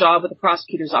take the job with the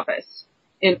prosecutor's office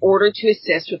in order to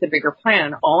assist with a bigger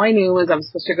plan. All I knew was I was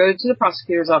supposed to go to the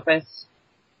prosecutor's office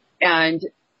and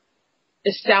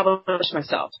establish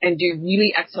myself and do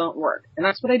really excellent work. And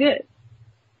that's what I did.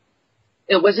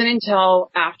 It wasn't until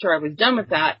after I was done with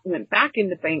that and went back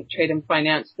into bank, trade, and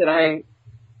finance that I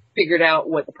figured out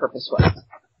what the purpose was.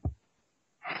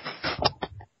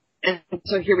 And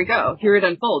so here we go. Here it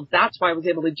unfolds. That's why I was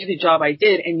able to do the job I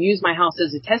did and use my house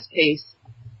as a test case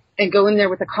and go in there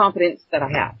with the confidence that I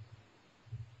had.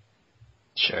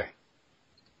 Sure.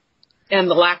 And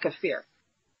the lack of fear.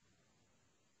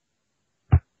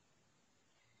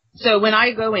 So when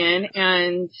I go in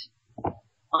and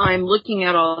I'm looking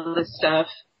at all this stuff,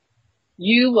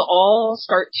 you will all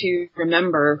start to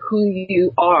remember who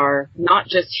you are, not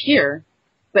just here,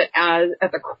 but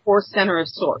at the core center of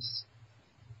source.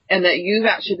 And that you've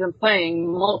actually been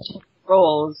playing multiple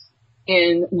roles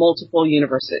in multiple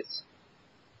universes.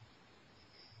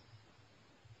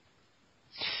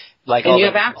 And you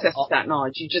have access to that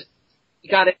knowledge. You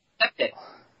got to accept it.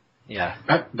 Yeah.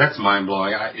 That's mind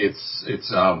blowing. I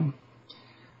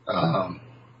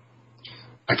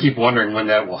keep wondering when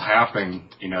that will happen,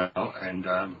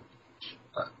 and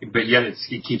but yet it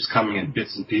keeps coming in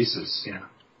bits and pieces,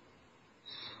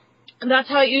 And that's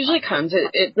how it usually comes.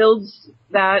 It builds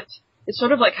that. It's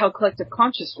sort of like how collective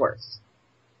conscious works.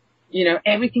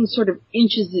 Everything sort of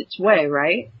inches its way,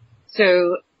 right?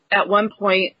 So at one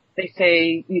point they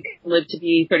say you can live to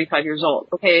be 35 years old.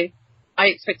 Okay, I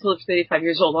expect to live to 35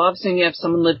 years old. All of a sudden you have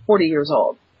someone live 40 years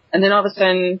old, and then all of a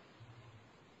sudden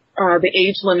the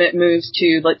age limit moves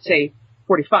to, let's say,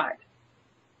 45,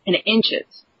 and it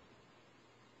inches.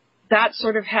 That's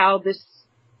sort of how this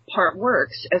part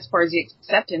works as far as the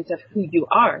acceptance of who you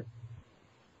are.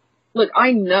 Look,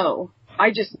 I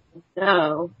just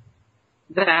know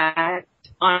that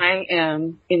I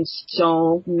am in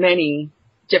so many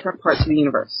different parts of the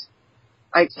universe.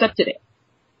 I accepted it.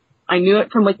 I knew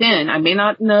it from within. I may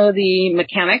not know the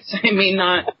mechanics. I may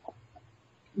not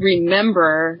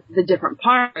remember the different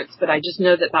parts, but I just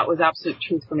know that was absolute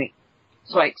truth for me.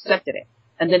 So I accepted it.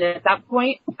 And then at that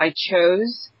point, I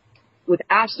chose, with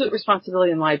absolute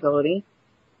responsibility and liability,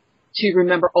 to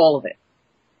remember all of it.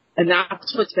 And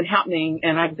that's what's been happening,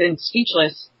 and I've been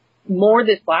speechless more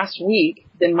this last week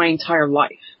than my entire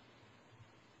life.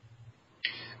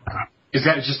 Is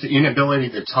that just the inability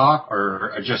to talk,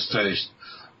 or just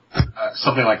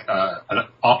something like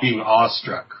being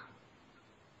awestruck?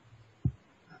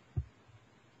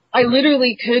 I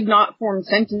literally could not form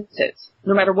sentences,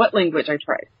 no matter what language I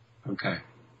tried.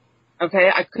 Okay,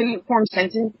 I couldn't form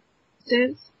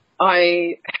sentences.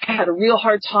 I had a real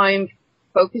hard time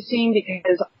focusing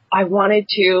because I wanted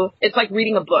to. It's like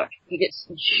reading a book. You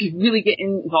really get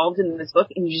involved in this book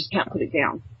and you just can't put it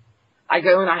down. I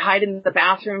go and I hide in the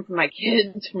bathroom from my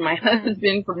kids, from my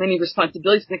husband, from many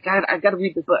responsibilities. But God, I've got to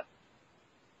read the book.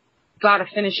 Got to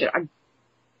finish it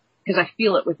because I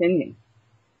feel it within me.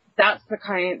 That's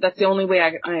the only way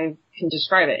I can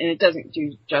describe it, and it doesn't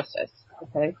do justice.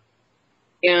 Okay,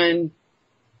 and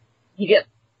you get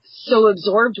so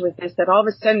absorbed with this that all of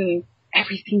a sudden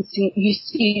you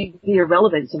see the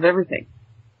irrelevance of everything.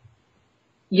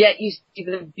 Yet you see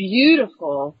the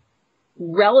beautiful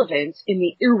relevance in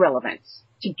the irrelevance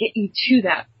to get you to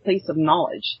that place of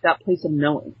knowledge, that place of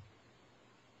knowing.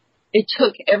 It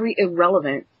took every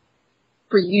irrelevant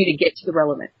for you to get to the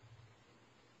relevant.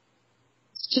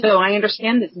 So I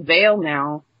understand this veil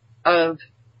now of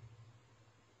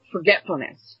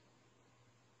forgetfulness.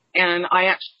 And I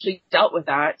actually dealt with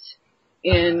that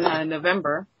in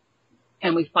November,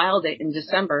 and we filed it in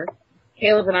December.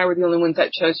 Caleb and I were the only ones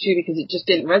that chose to because it just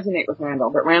didn't resonate with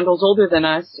Randall. But Randall's older than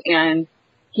us, and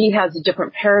he has a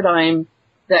different paradigm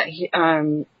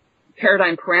paradigm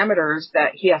parameters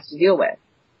that he has to deal with.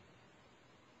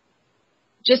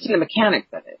 Just in the mechanics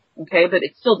of it, okay? But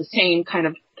it's still the same kind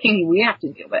of thing we have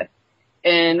to deal with.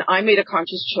 And I made a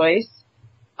conscious choice.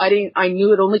 I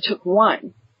knew it only took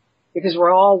one, because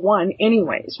we're all one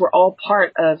anyways. We're all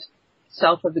part of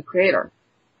self of the creator.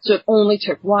 So it only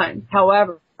took one.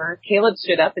 However, Caleb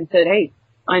stood up and said, hey,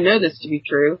 I know this to be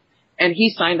true. And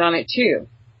he signed on it too.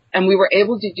 And we were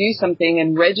able to do something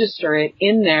and register it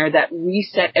in there that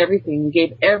reset everything,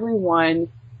 gave everyone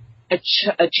a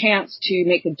chance to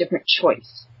make a different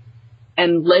choice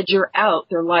and ledger out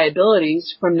their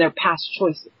liabilities from their past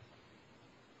choices.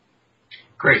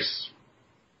 Grace.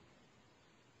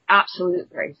 Absolute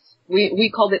grace.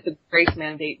 We called it the grace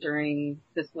mandate during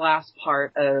this last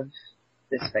part of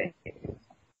this phase.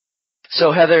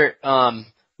 So Heather,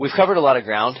 we've covered a lot of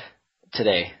ground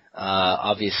today,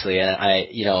 obviously, and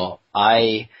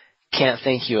I can't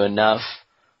thank you enough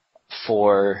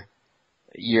for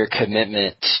your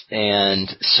commitment and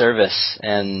service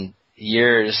and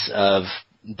years of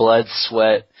blood,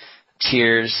 sweat,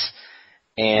 tears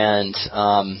and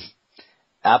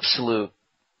absolute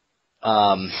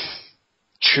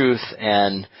truth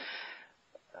and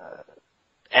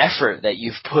effort that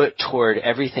you've put toward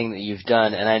everything that you've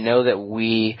done. And I know that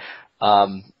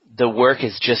the work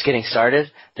is just getting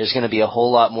started. There's going to be a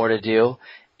whole lot more to do.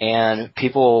 And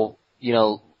people,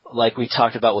 like we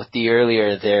talked about with Dee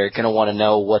earlier, they're going to want to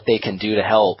know what they can do to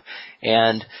help.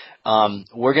 And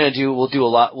we'll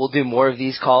do more of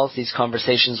these calls, these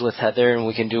conversations with Heather, and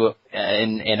we can do it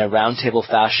in a roundtable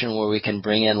fashion where we can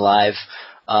bring in live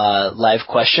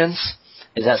questions.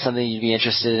 Is that something you'd be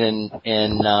interested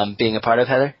in being a part of,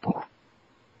 Heather?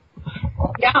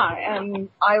 Yeah, and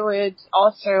I would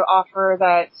also offer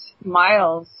that,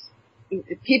 Miles,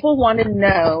 people want to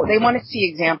know, they want to see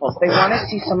examples. They want to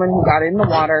see someone who got in the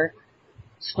water,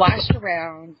 splashed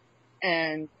around,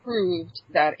 and proved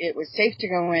that it was safe to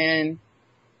go in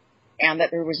and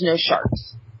that there was no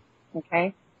sharks.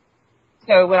 Okay?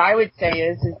 So what I would say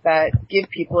is that give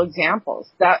people examples.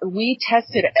 That we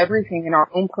tested everything in our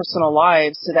own personal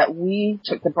lives so that we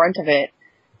took the brunt of it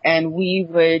and we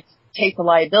would take the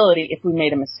liability if we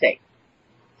made a mistake.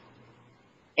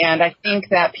 And I think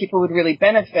that people would really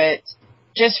benefit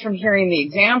just from hearing the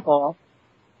example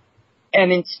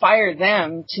and inspire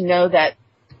them to know that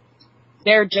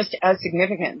they're just as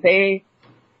significant. I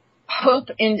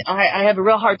have a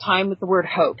real hard time with the word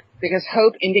hope because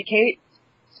hope indicates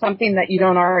something that you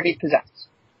don't already possess.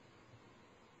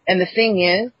 And the thing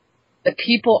is, the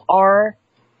people are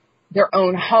their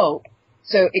own hope.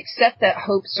 So accept that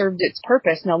hope served its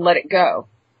purpose. Now let it go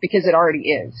because it already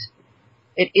is.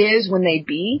 It is when they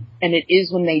be and it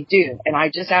is when they do. And I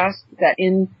just ask that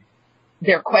in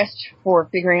their quest for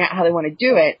figuring out how they want to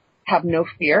do it, have no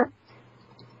fear.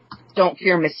 Don't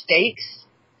fear mistakes.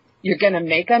 You're going to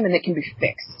make them and they can be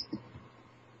fixed.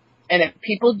 And if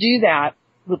people do that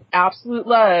with absolute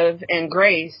love and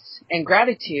grace and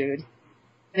gratitude,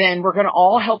 then we're going to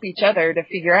all help each other to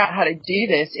figure out how to do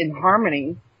this in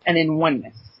harmony and in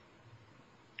oneness.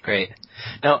 Great.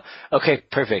 Now, okay,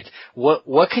 perfect.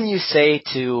 What can you say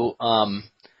to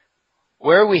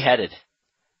where are we headed?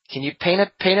 Can you paint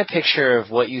a picture of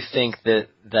what you think that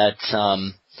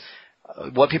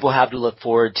what people have to look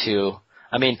forward to?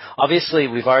 I mean, obviously,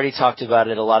 we've already talked about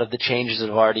it. A lot of the changes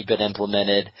have already been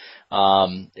implemented.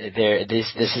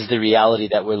 This is the reality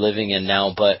that we're living in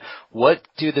now. But what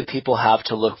do the people have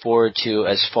to look forward to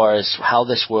as far as how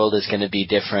this world is going to be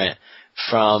different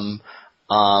from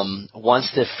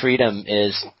once the freedom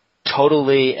is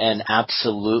totally and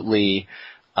absolutely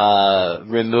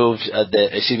removed?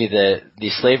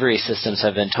 The slavery systems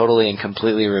have been totally and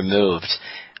completely removed.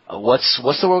 What's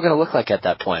the world going to look like at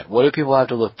that point? What do people have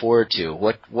to look forward to?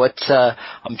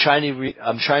 I'm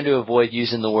trying to avoid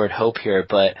using the word hope here,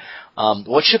 but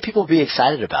what should people be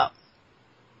excited about?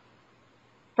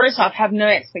 First off, have no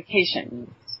expectations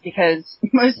because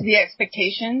most of the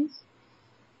expectations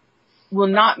will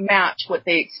not match what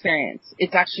they experience.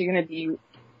 It's actually going to be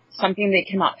something they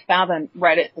cannot fathom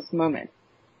right at this moment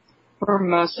for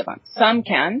most of them. Some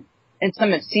can, and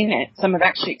some have seen it. Some have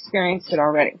actually experienced it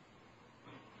already.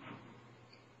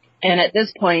 And at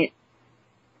this point,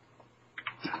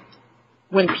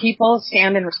 when people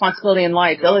stand in responsibility and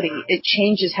liability, it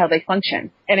changes how they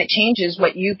function. And it changes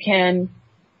what you can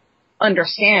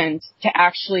understand to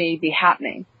actually be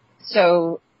happening.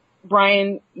 So,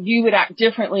 Brian, you would act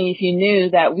differently if you knew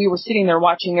that we were sitting there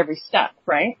watching every step,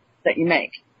 right, that you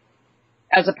make,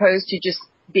 as opposed to just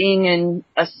being in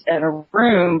a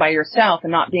room by yourself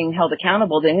and not being held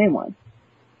accountable to anyone.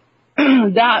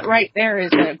 That right there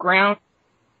is a ground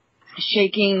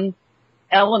shaking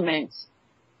element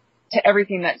to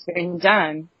everything that's being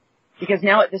done, because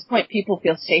now at this point people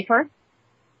feel safer.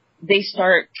 They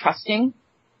start trusting,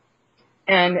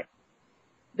 and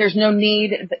there's no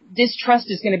need. Distrust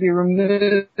is going to be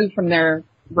removed from their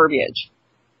verbiage.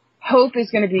 Hope is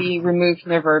going to be removed from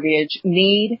their verbiage.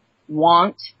 Need,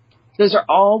 want, those are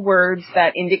all words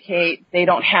that indicate they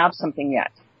don't have something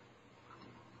yet.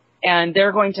 And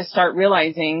they're going to start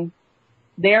realizing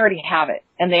they already have it,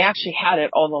 and they actually had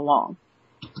it all along.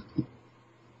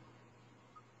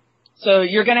 So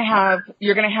you're going to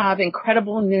have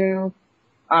incredible new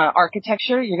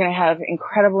architecture. You're going to have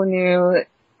incredible new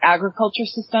agriculture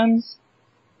systems.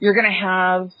 You're going to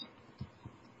have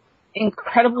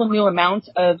incredible new amounts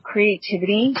of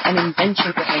creativity and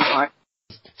invention going on.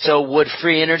 So would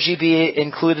free energy be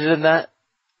included in that,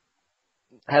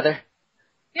 Heather?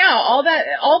 Yeah, all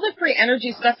the free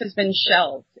energy stuff has been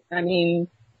shelved. I mean,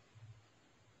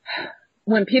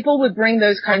 when people would bring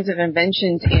those kinds of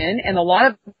inventions in, and a lot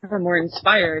of them were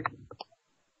inspired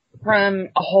from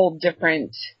a whole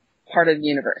different part of the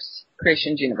universe,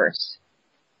 creation's universe.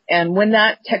 And when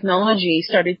that technology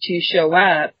started to show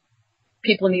up,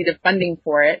 people needed funding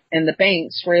for it, and the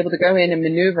banks were able to go in and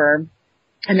maneuver.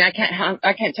 I mean,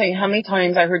 I can't tell you how many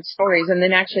times I heard stories, and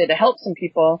then actually had to help some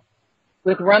people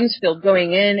with Rumsfeld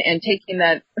going in and taking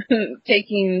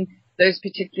those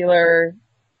particular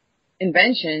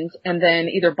inventions and then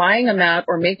either buying them out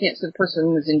or making it so the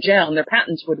person was in jail and their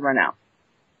patents would run out.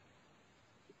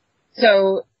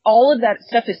 So all of that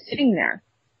stuff is sitting there,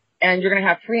 and you're going to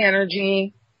have free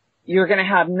energy. You're going to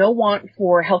have no want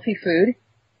for healthy food.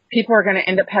 People are going to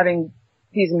end up having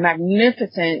these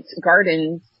magnificent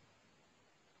gardens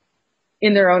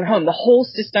in their own home. The whole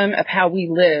system of how we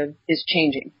live is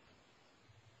changing.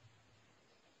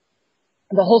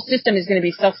 The whole system is going to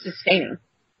be self-sustaining.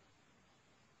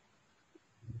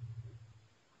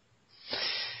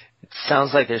 It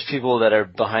sounds like there's people that are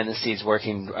behind the scenes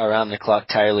working around the clock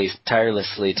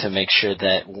tirelessly to make sure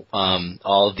that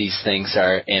all of these things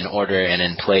are in order and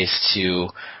in place to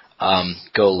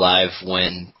go live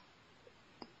when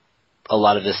a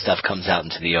lot of this stuff comes out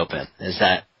into the open.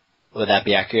 Would that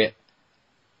be accurate?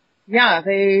 Yeah,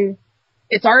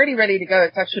 it's already ready to go.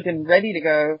 It's actually been ready to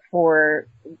go for,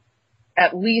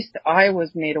 at least I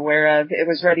was made aware of. It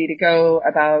was ready to go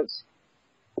about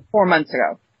 4 months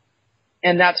ago.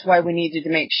 And that's why we needed to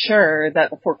make sure that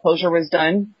the foreclosure was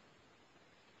done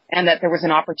and that there was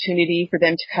an opportunity for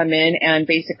them to come in and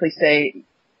basically say,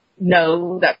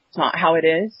 no, that's not how it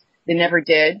is. They never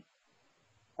did.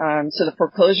 So the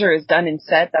foreclosure is done and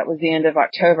set. That was the end of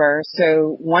October.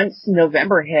 So once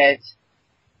November hit,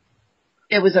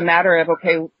 it was a matter of,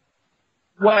 okay,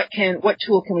 what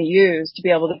tool can we use to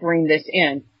be able to bring this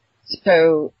in?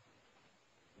 So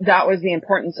that was the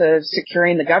importance of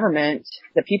securing the government,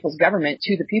 the people's government,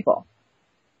 to the people,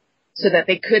 so that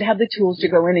they could have the tools to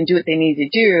go in and do what they need to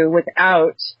do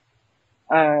without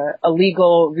a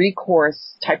legal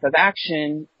recourse type of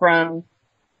action from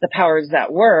the powers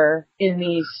that were in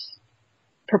these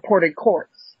purported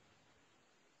courts.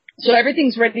 So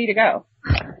everything's ready to go.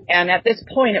 And at this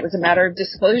point, it was a matter of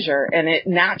disclosure, and it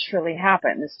naturally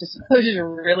happened. This disclosure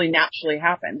really naturally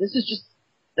happened. This is just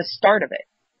the start of it.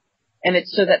 And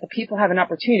it's so that the people have an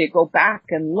opportunity to go back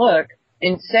and look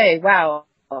and say, wow,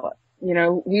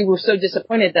 we were so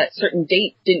disappointed that certain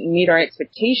dates didn't meet our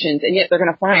expectations, and yet they're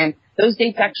going to find those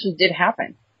dates actually did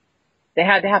happen. They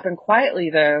had to happen quietly,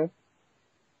 though,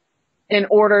 in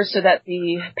order so that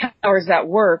the powers that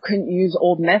were couldn't use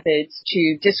old methods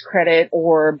to discredit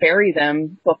or bury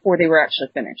them before they were actually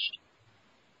finished.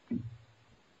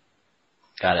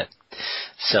 Got it.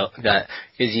 So, because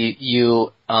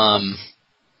you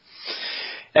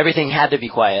everything had to be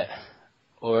quiet,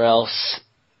 or else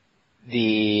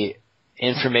the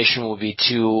information will be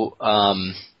too,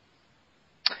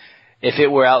 if it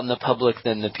were out in the public,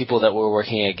 then the people that were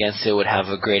working against it would have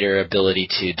a greater ability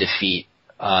to defeat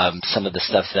some of the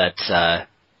stuff that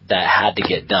had to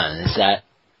get done. Is that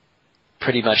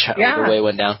pretty much how the way it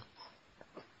went down?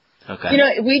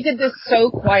 Okay. We did this so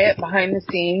quiet behind the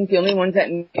scenes. The only ones that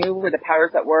knew were the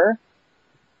powers that were.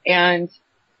 And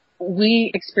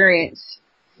we experienced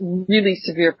really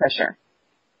severe pressure.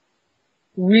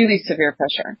 Really severe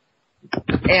pressure.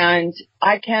 And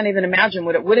I can't even imagine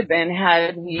what it would have been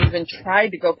had we even tried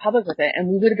to go public with it. And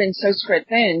we would have been so spread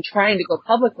thin trying to go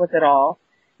public with it all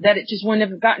that it just wouldn't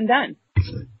have gotten done.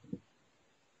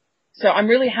 So I'm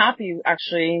really happy,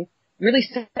 actually, really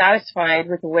satisfied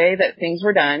with the way that things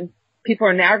were done. People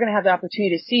are now going to have the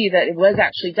opportunity to see that it was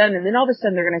actually done. And then all of a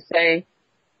sudden they're going to say,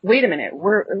 wait a minute,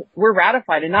 we're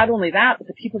ratified. And not only that, but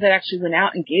the people that actually went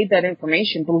out and gave that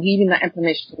information, believing that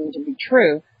information to be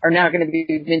true, are now going to be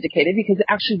vindicated because it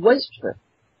actually was true.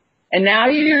 And now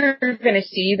you're going to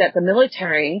see that the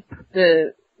military,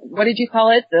 what did you call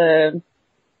it? The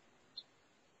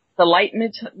light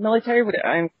military?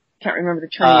 I can't remember the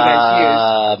term you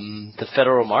guys used. The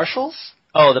federal marshals?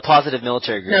 Oh, the positive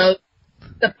military group. No,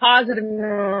 the positive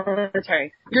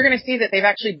military. You're going to see that they've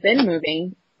actually been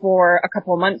moving for a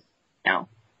couple of months now,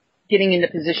 getting into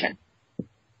position,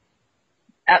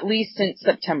 at least since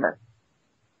September.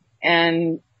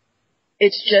 And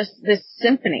it's just this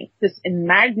symphony, this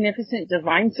magnificent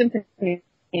divine symphony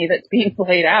that's being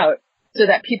played out so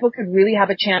that people could really have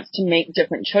a chance to make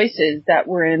different choices that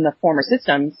were in the former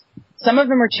systems. Some of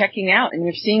them are checking out, and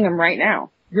you're seeing them right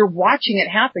now. You're watching it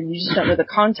happen. You just don't know the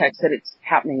context that it's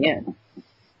happening in.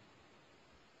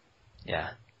 Yeah.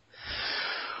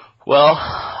 Well,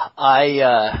 I'm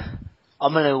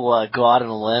going to go out on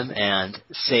a limb and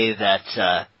say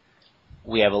that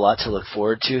we have a lot to look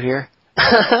forward to here.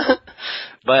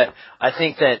 But I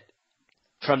think that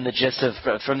from the gist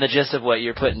of what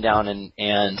you're putting down,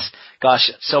 and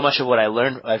gosh, so much of what I've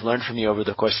learned from you over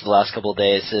the course of the last couple of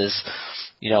days is,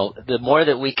 the more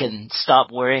that we can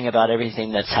stop worrying about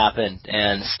everything that's happened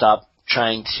and stop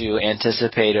trying to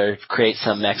anticipate or create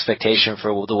some expectation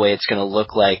for the way it's going to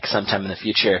look like sometime in the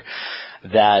future,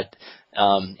 that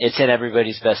it's in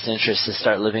everybody's best interest to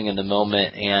start living in the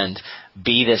moment and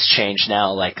be this change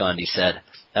now, like Gandhi said,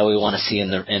 that we want to see in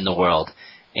the world.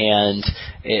 And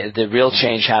the real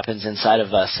change happens inside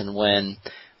of us, and when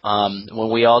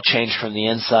we all change from the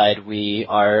inside,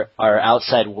 our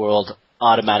outside world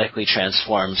automatically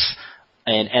transforms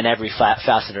in every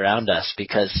facet around us,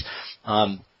 because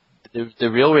the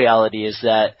real reality is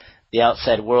that the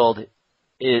outside world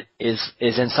is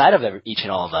inside of each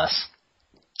and all of us.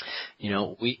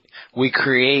 We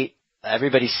create.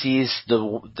 Everybody sees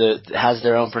has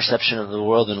their own perception of the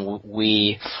world, and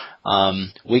we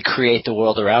create the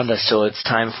world around us. So it's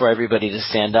time for everybody to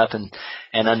stand up and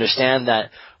understand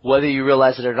that whether you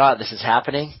realize it or not, this is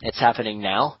happening. It's happening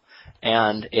now,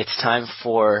 and it's time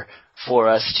for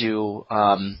us to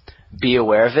be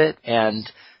aware of it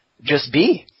and just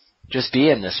be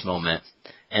in this moment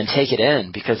and take it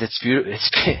in, because it's beautiful.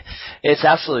 It's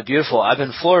absolutely beautiful. I've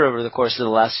been floored over the course of the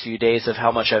last few days of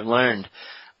how much I've learned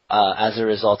as a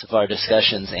result of our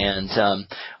discussions, and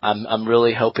I'm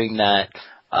really hoping that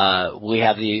we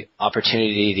have the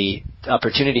opportunity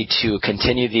to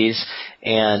continue these,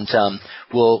 and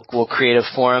we'll create a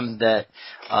forum that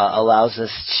allows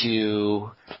us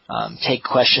to take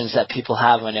questions that people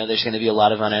have. I know there's going to be a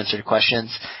lot of unanswered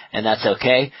questions, and that's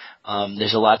okay.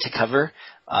 There's a lot to cover,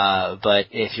 but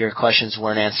if your questions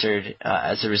weren't answered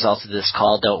as a result of this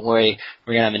call, don't worry.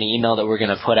 We're going to have an email that we're going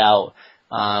to put out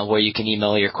where you can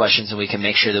email your questions, and we can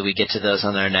make sure that we get to those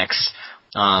on our next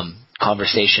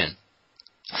conversation.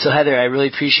 So, Heather, I really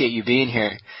appreciate you being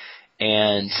here,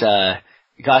 and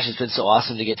gosh, it's been so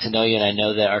awesome to get to know you, and I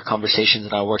know that our conversations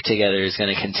and our work together is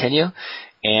going to continue,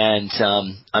 and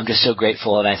I'm just so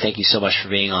grateful, and I thank you so much for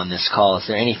being on this call. Is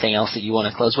there anything else that you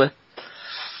want to close with?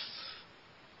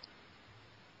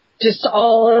 Just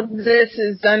all of this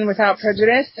is done without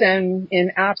prejudice and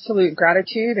in absolute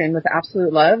gratitude and with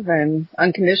absolute love and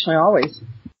unconditionally always.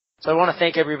 So I want to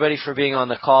thank everybody for being on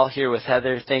the call here with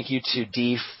Heather. Thank you to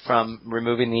Dee from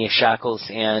Removing the Shackles,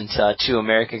 and to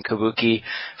American Kabuki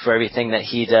for everything that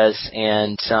he does.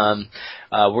 And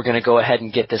we're going to go ahead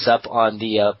and get this up on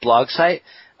the blog site.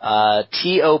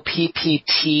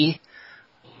 TOPPT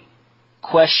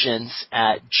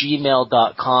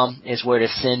questions@gmail.com is where to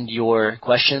send your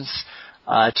questions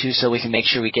to, so we can make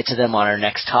sure we get to them on our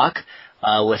next talk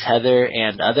with Heather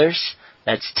and others.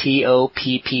 That's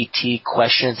TOPPT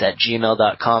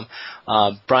questions@gmail.com.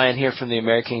 Brian here from the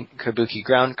American Kabuki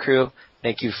Ground Crew.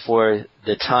 Thank you for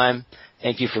the time.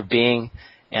 Thank you for being,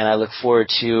 and I look forward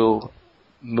to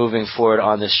moving forward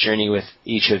on this journey with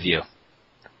each of you.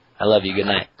 I love you. Good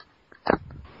night.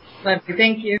 Love you.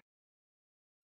 Thank you.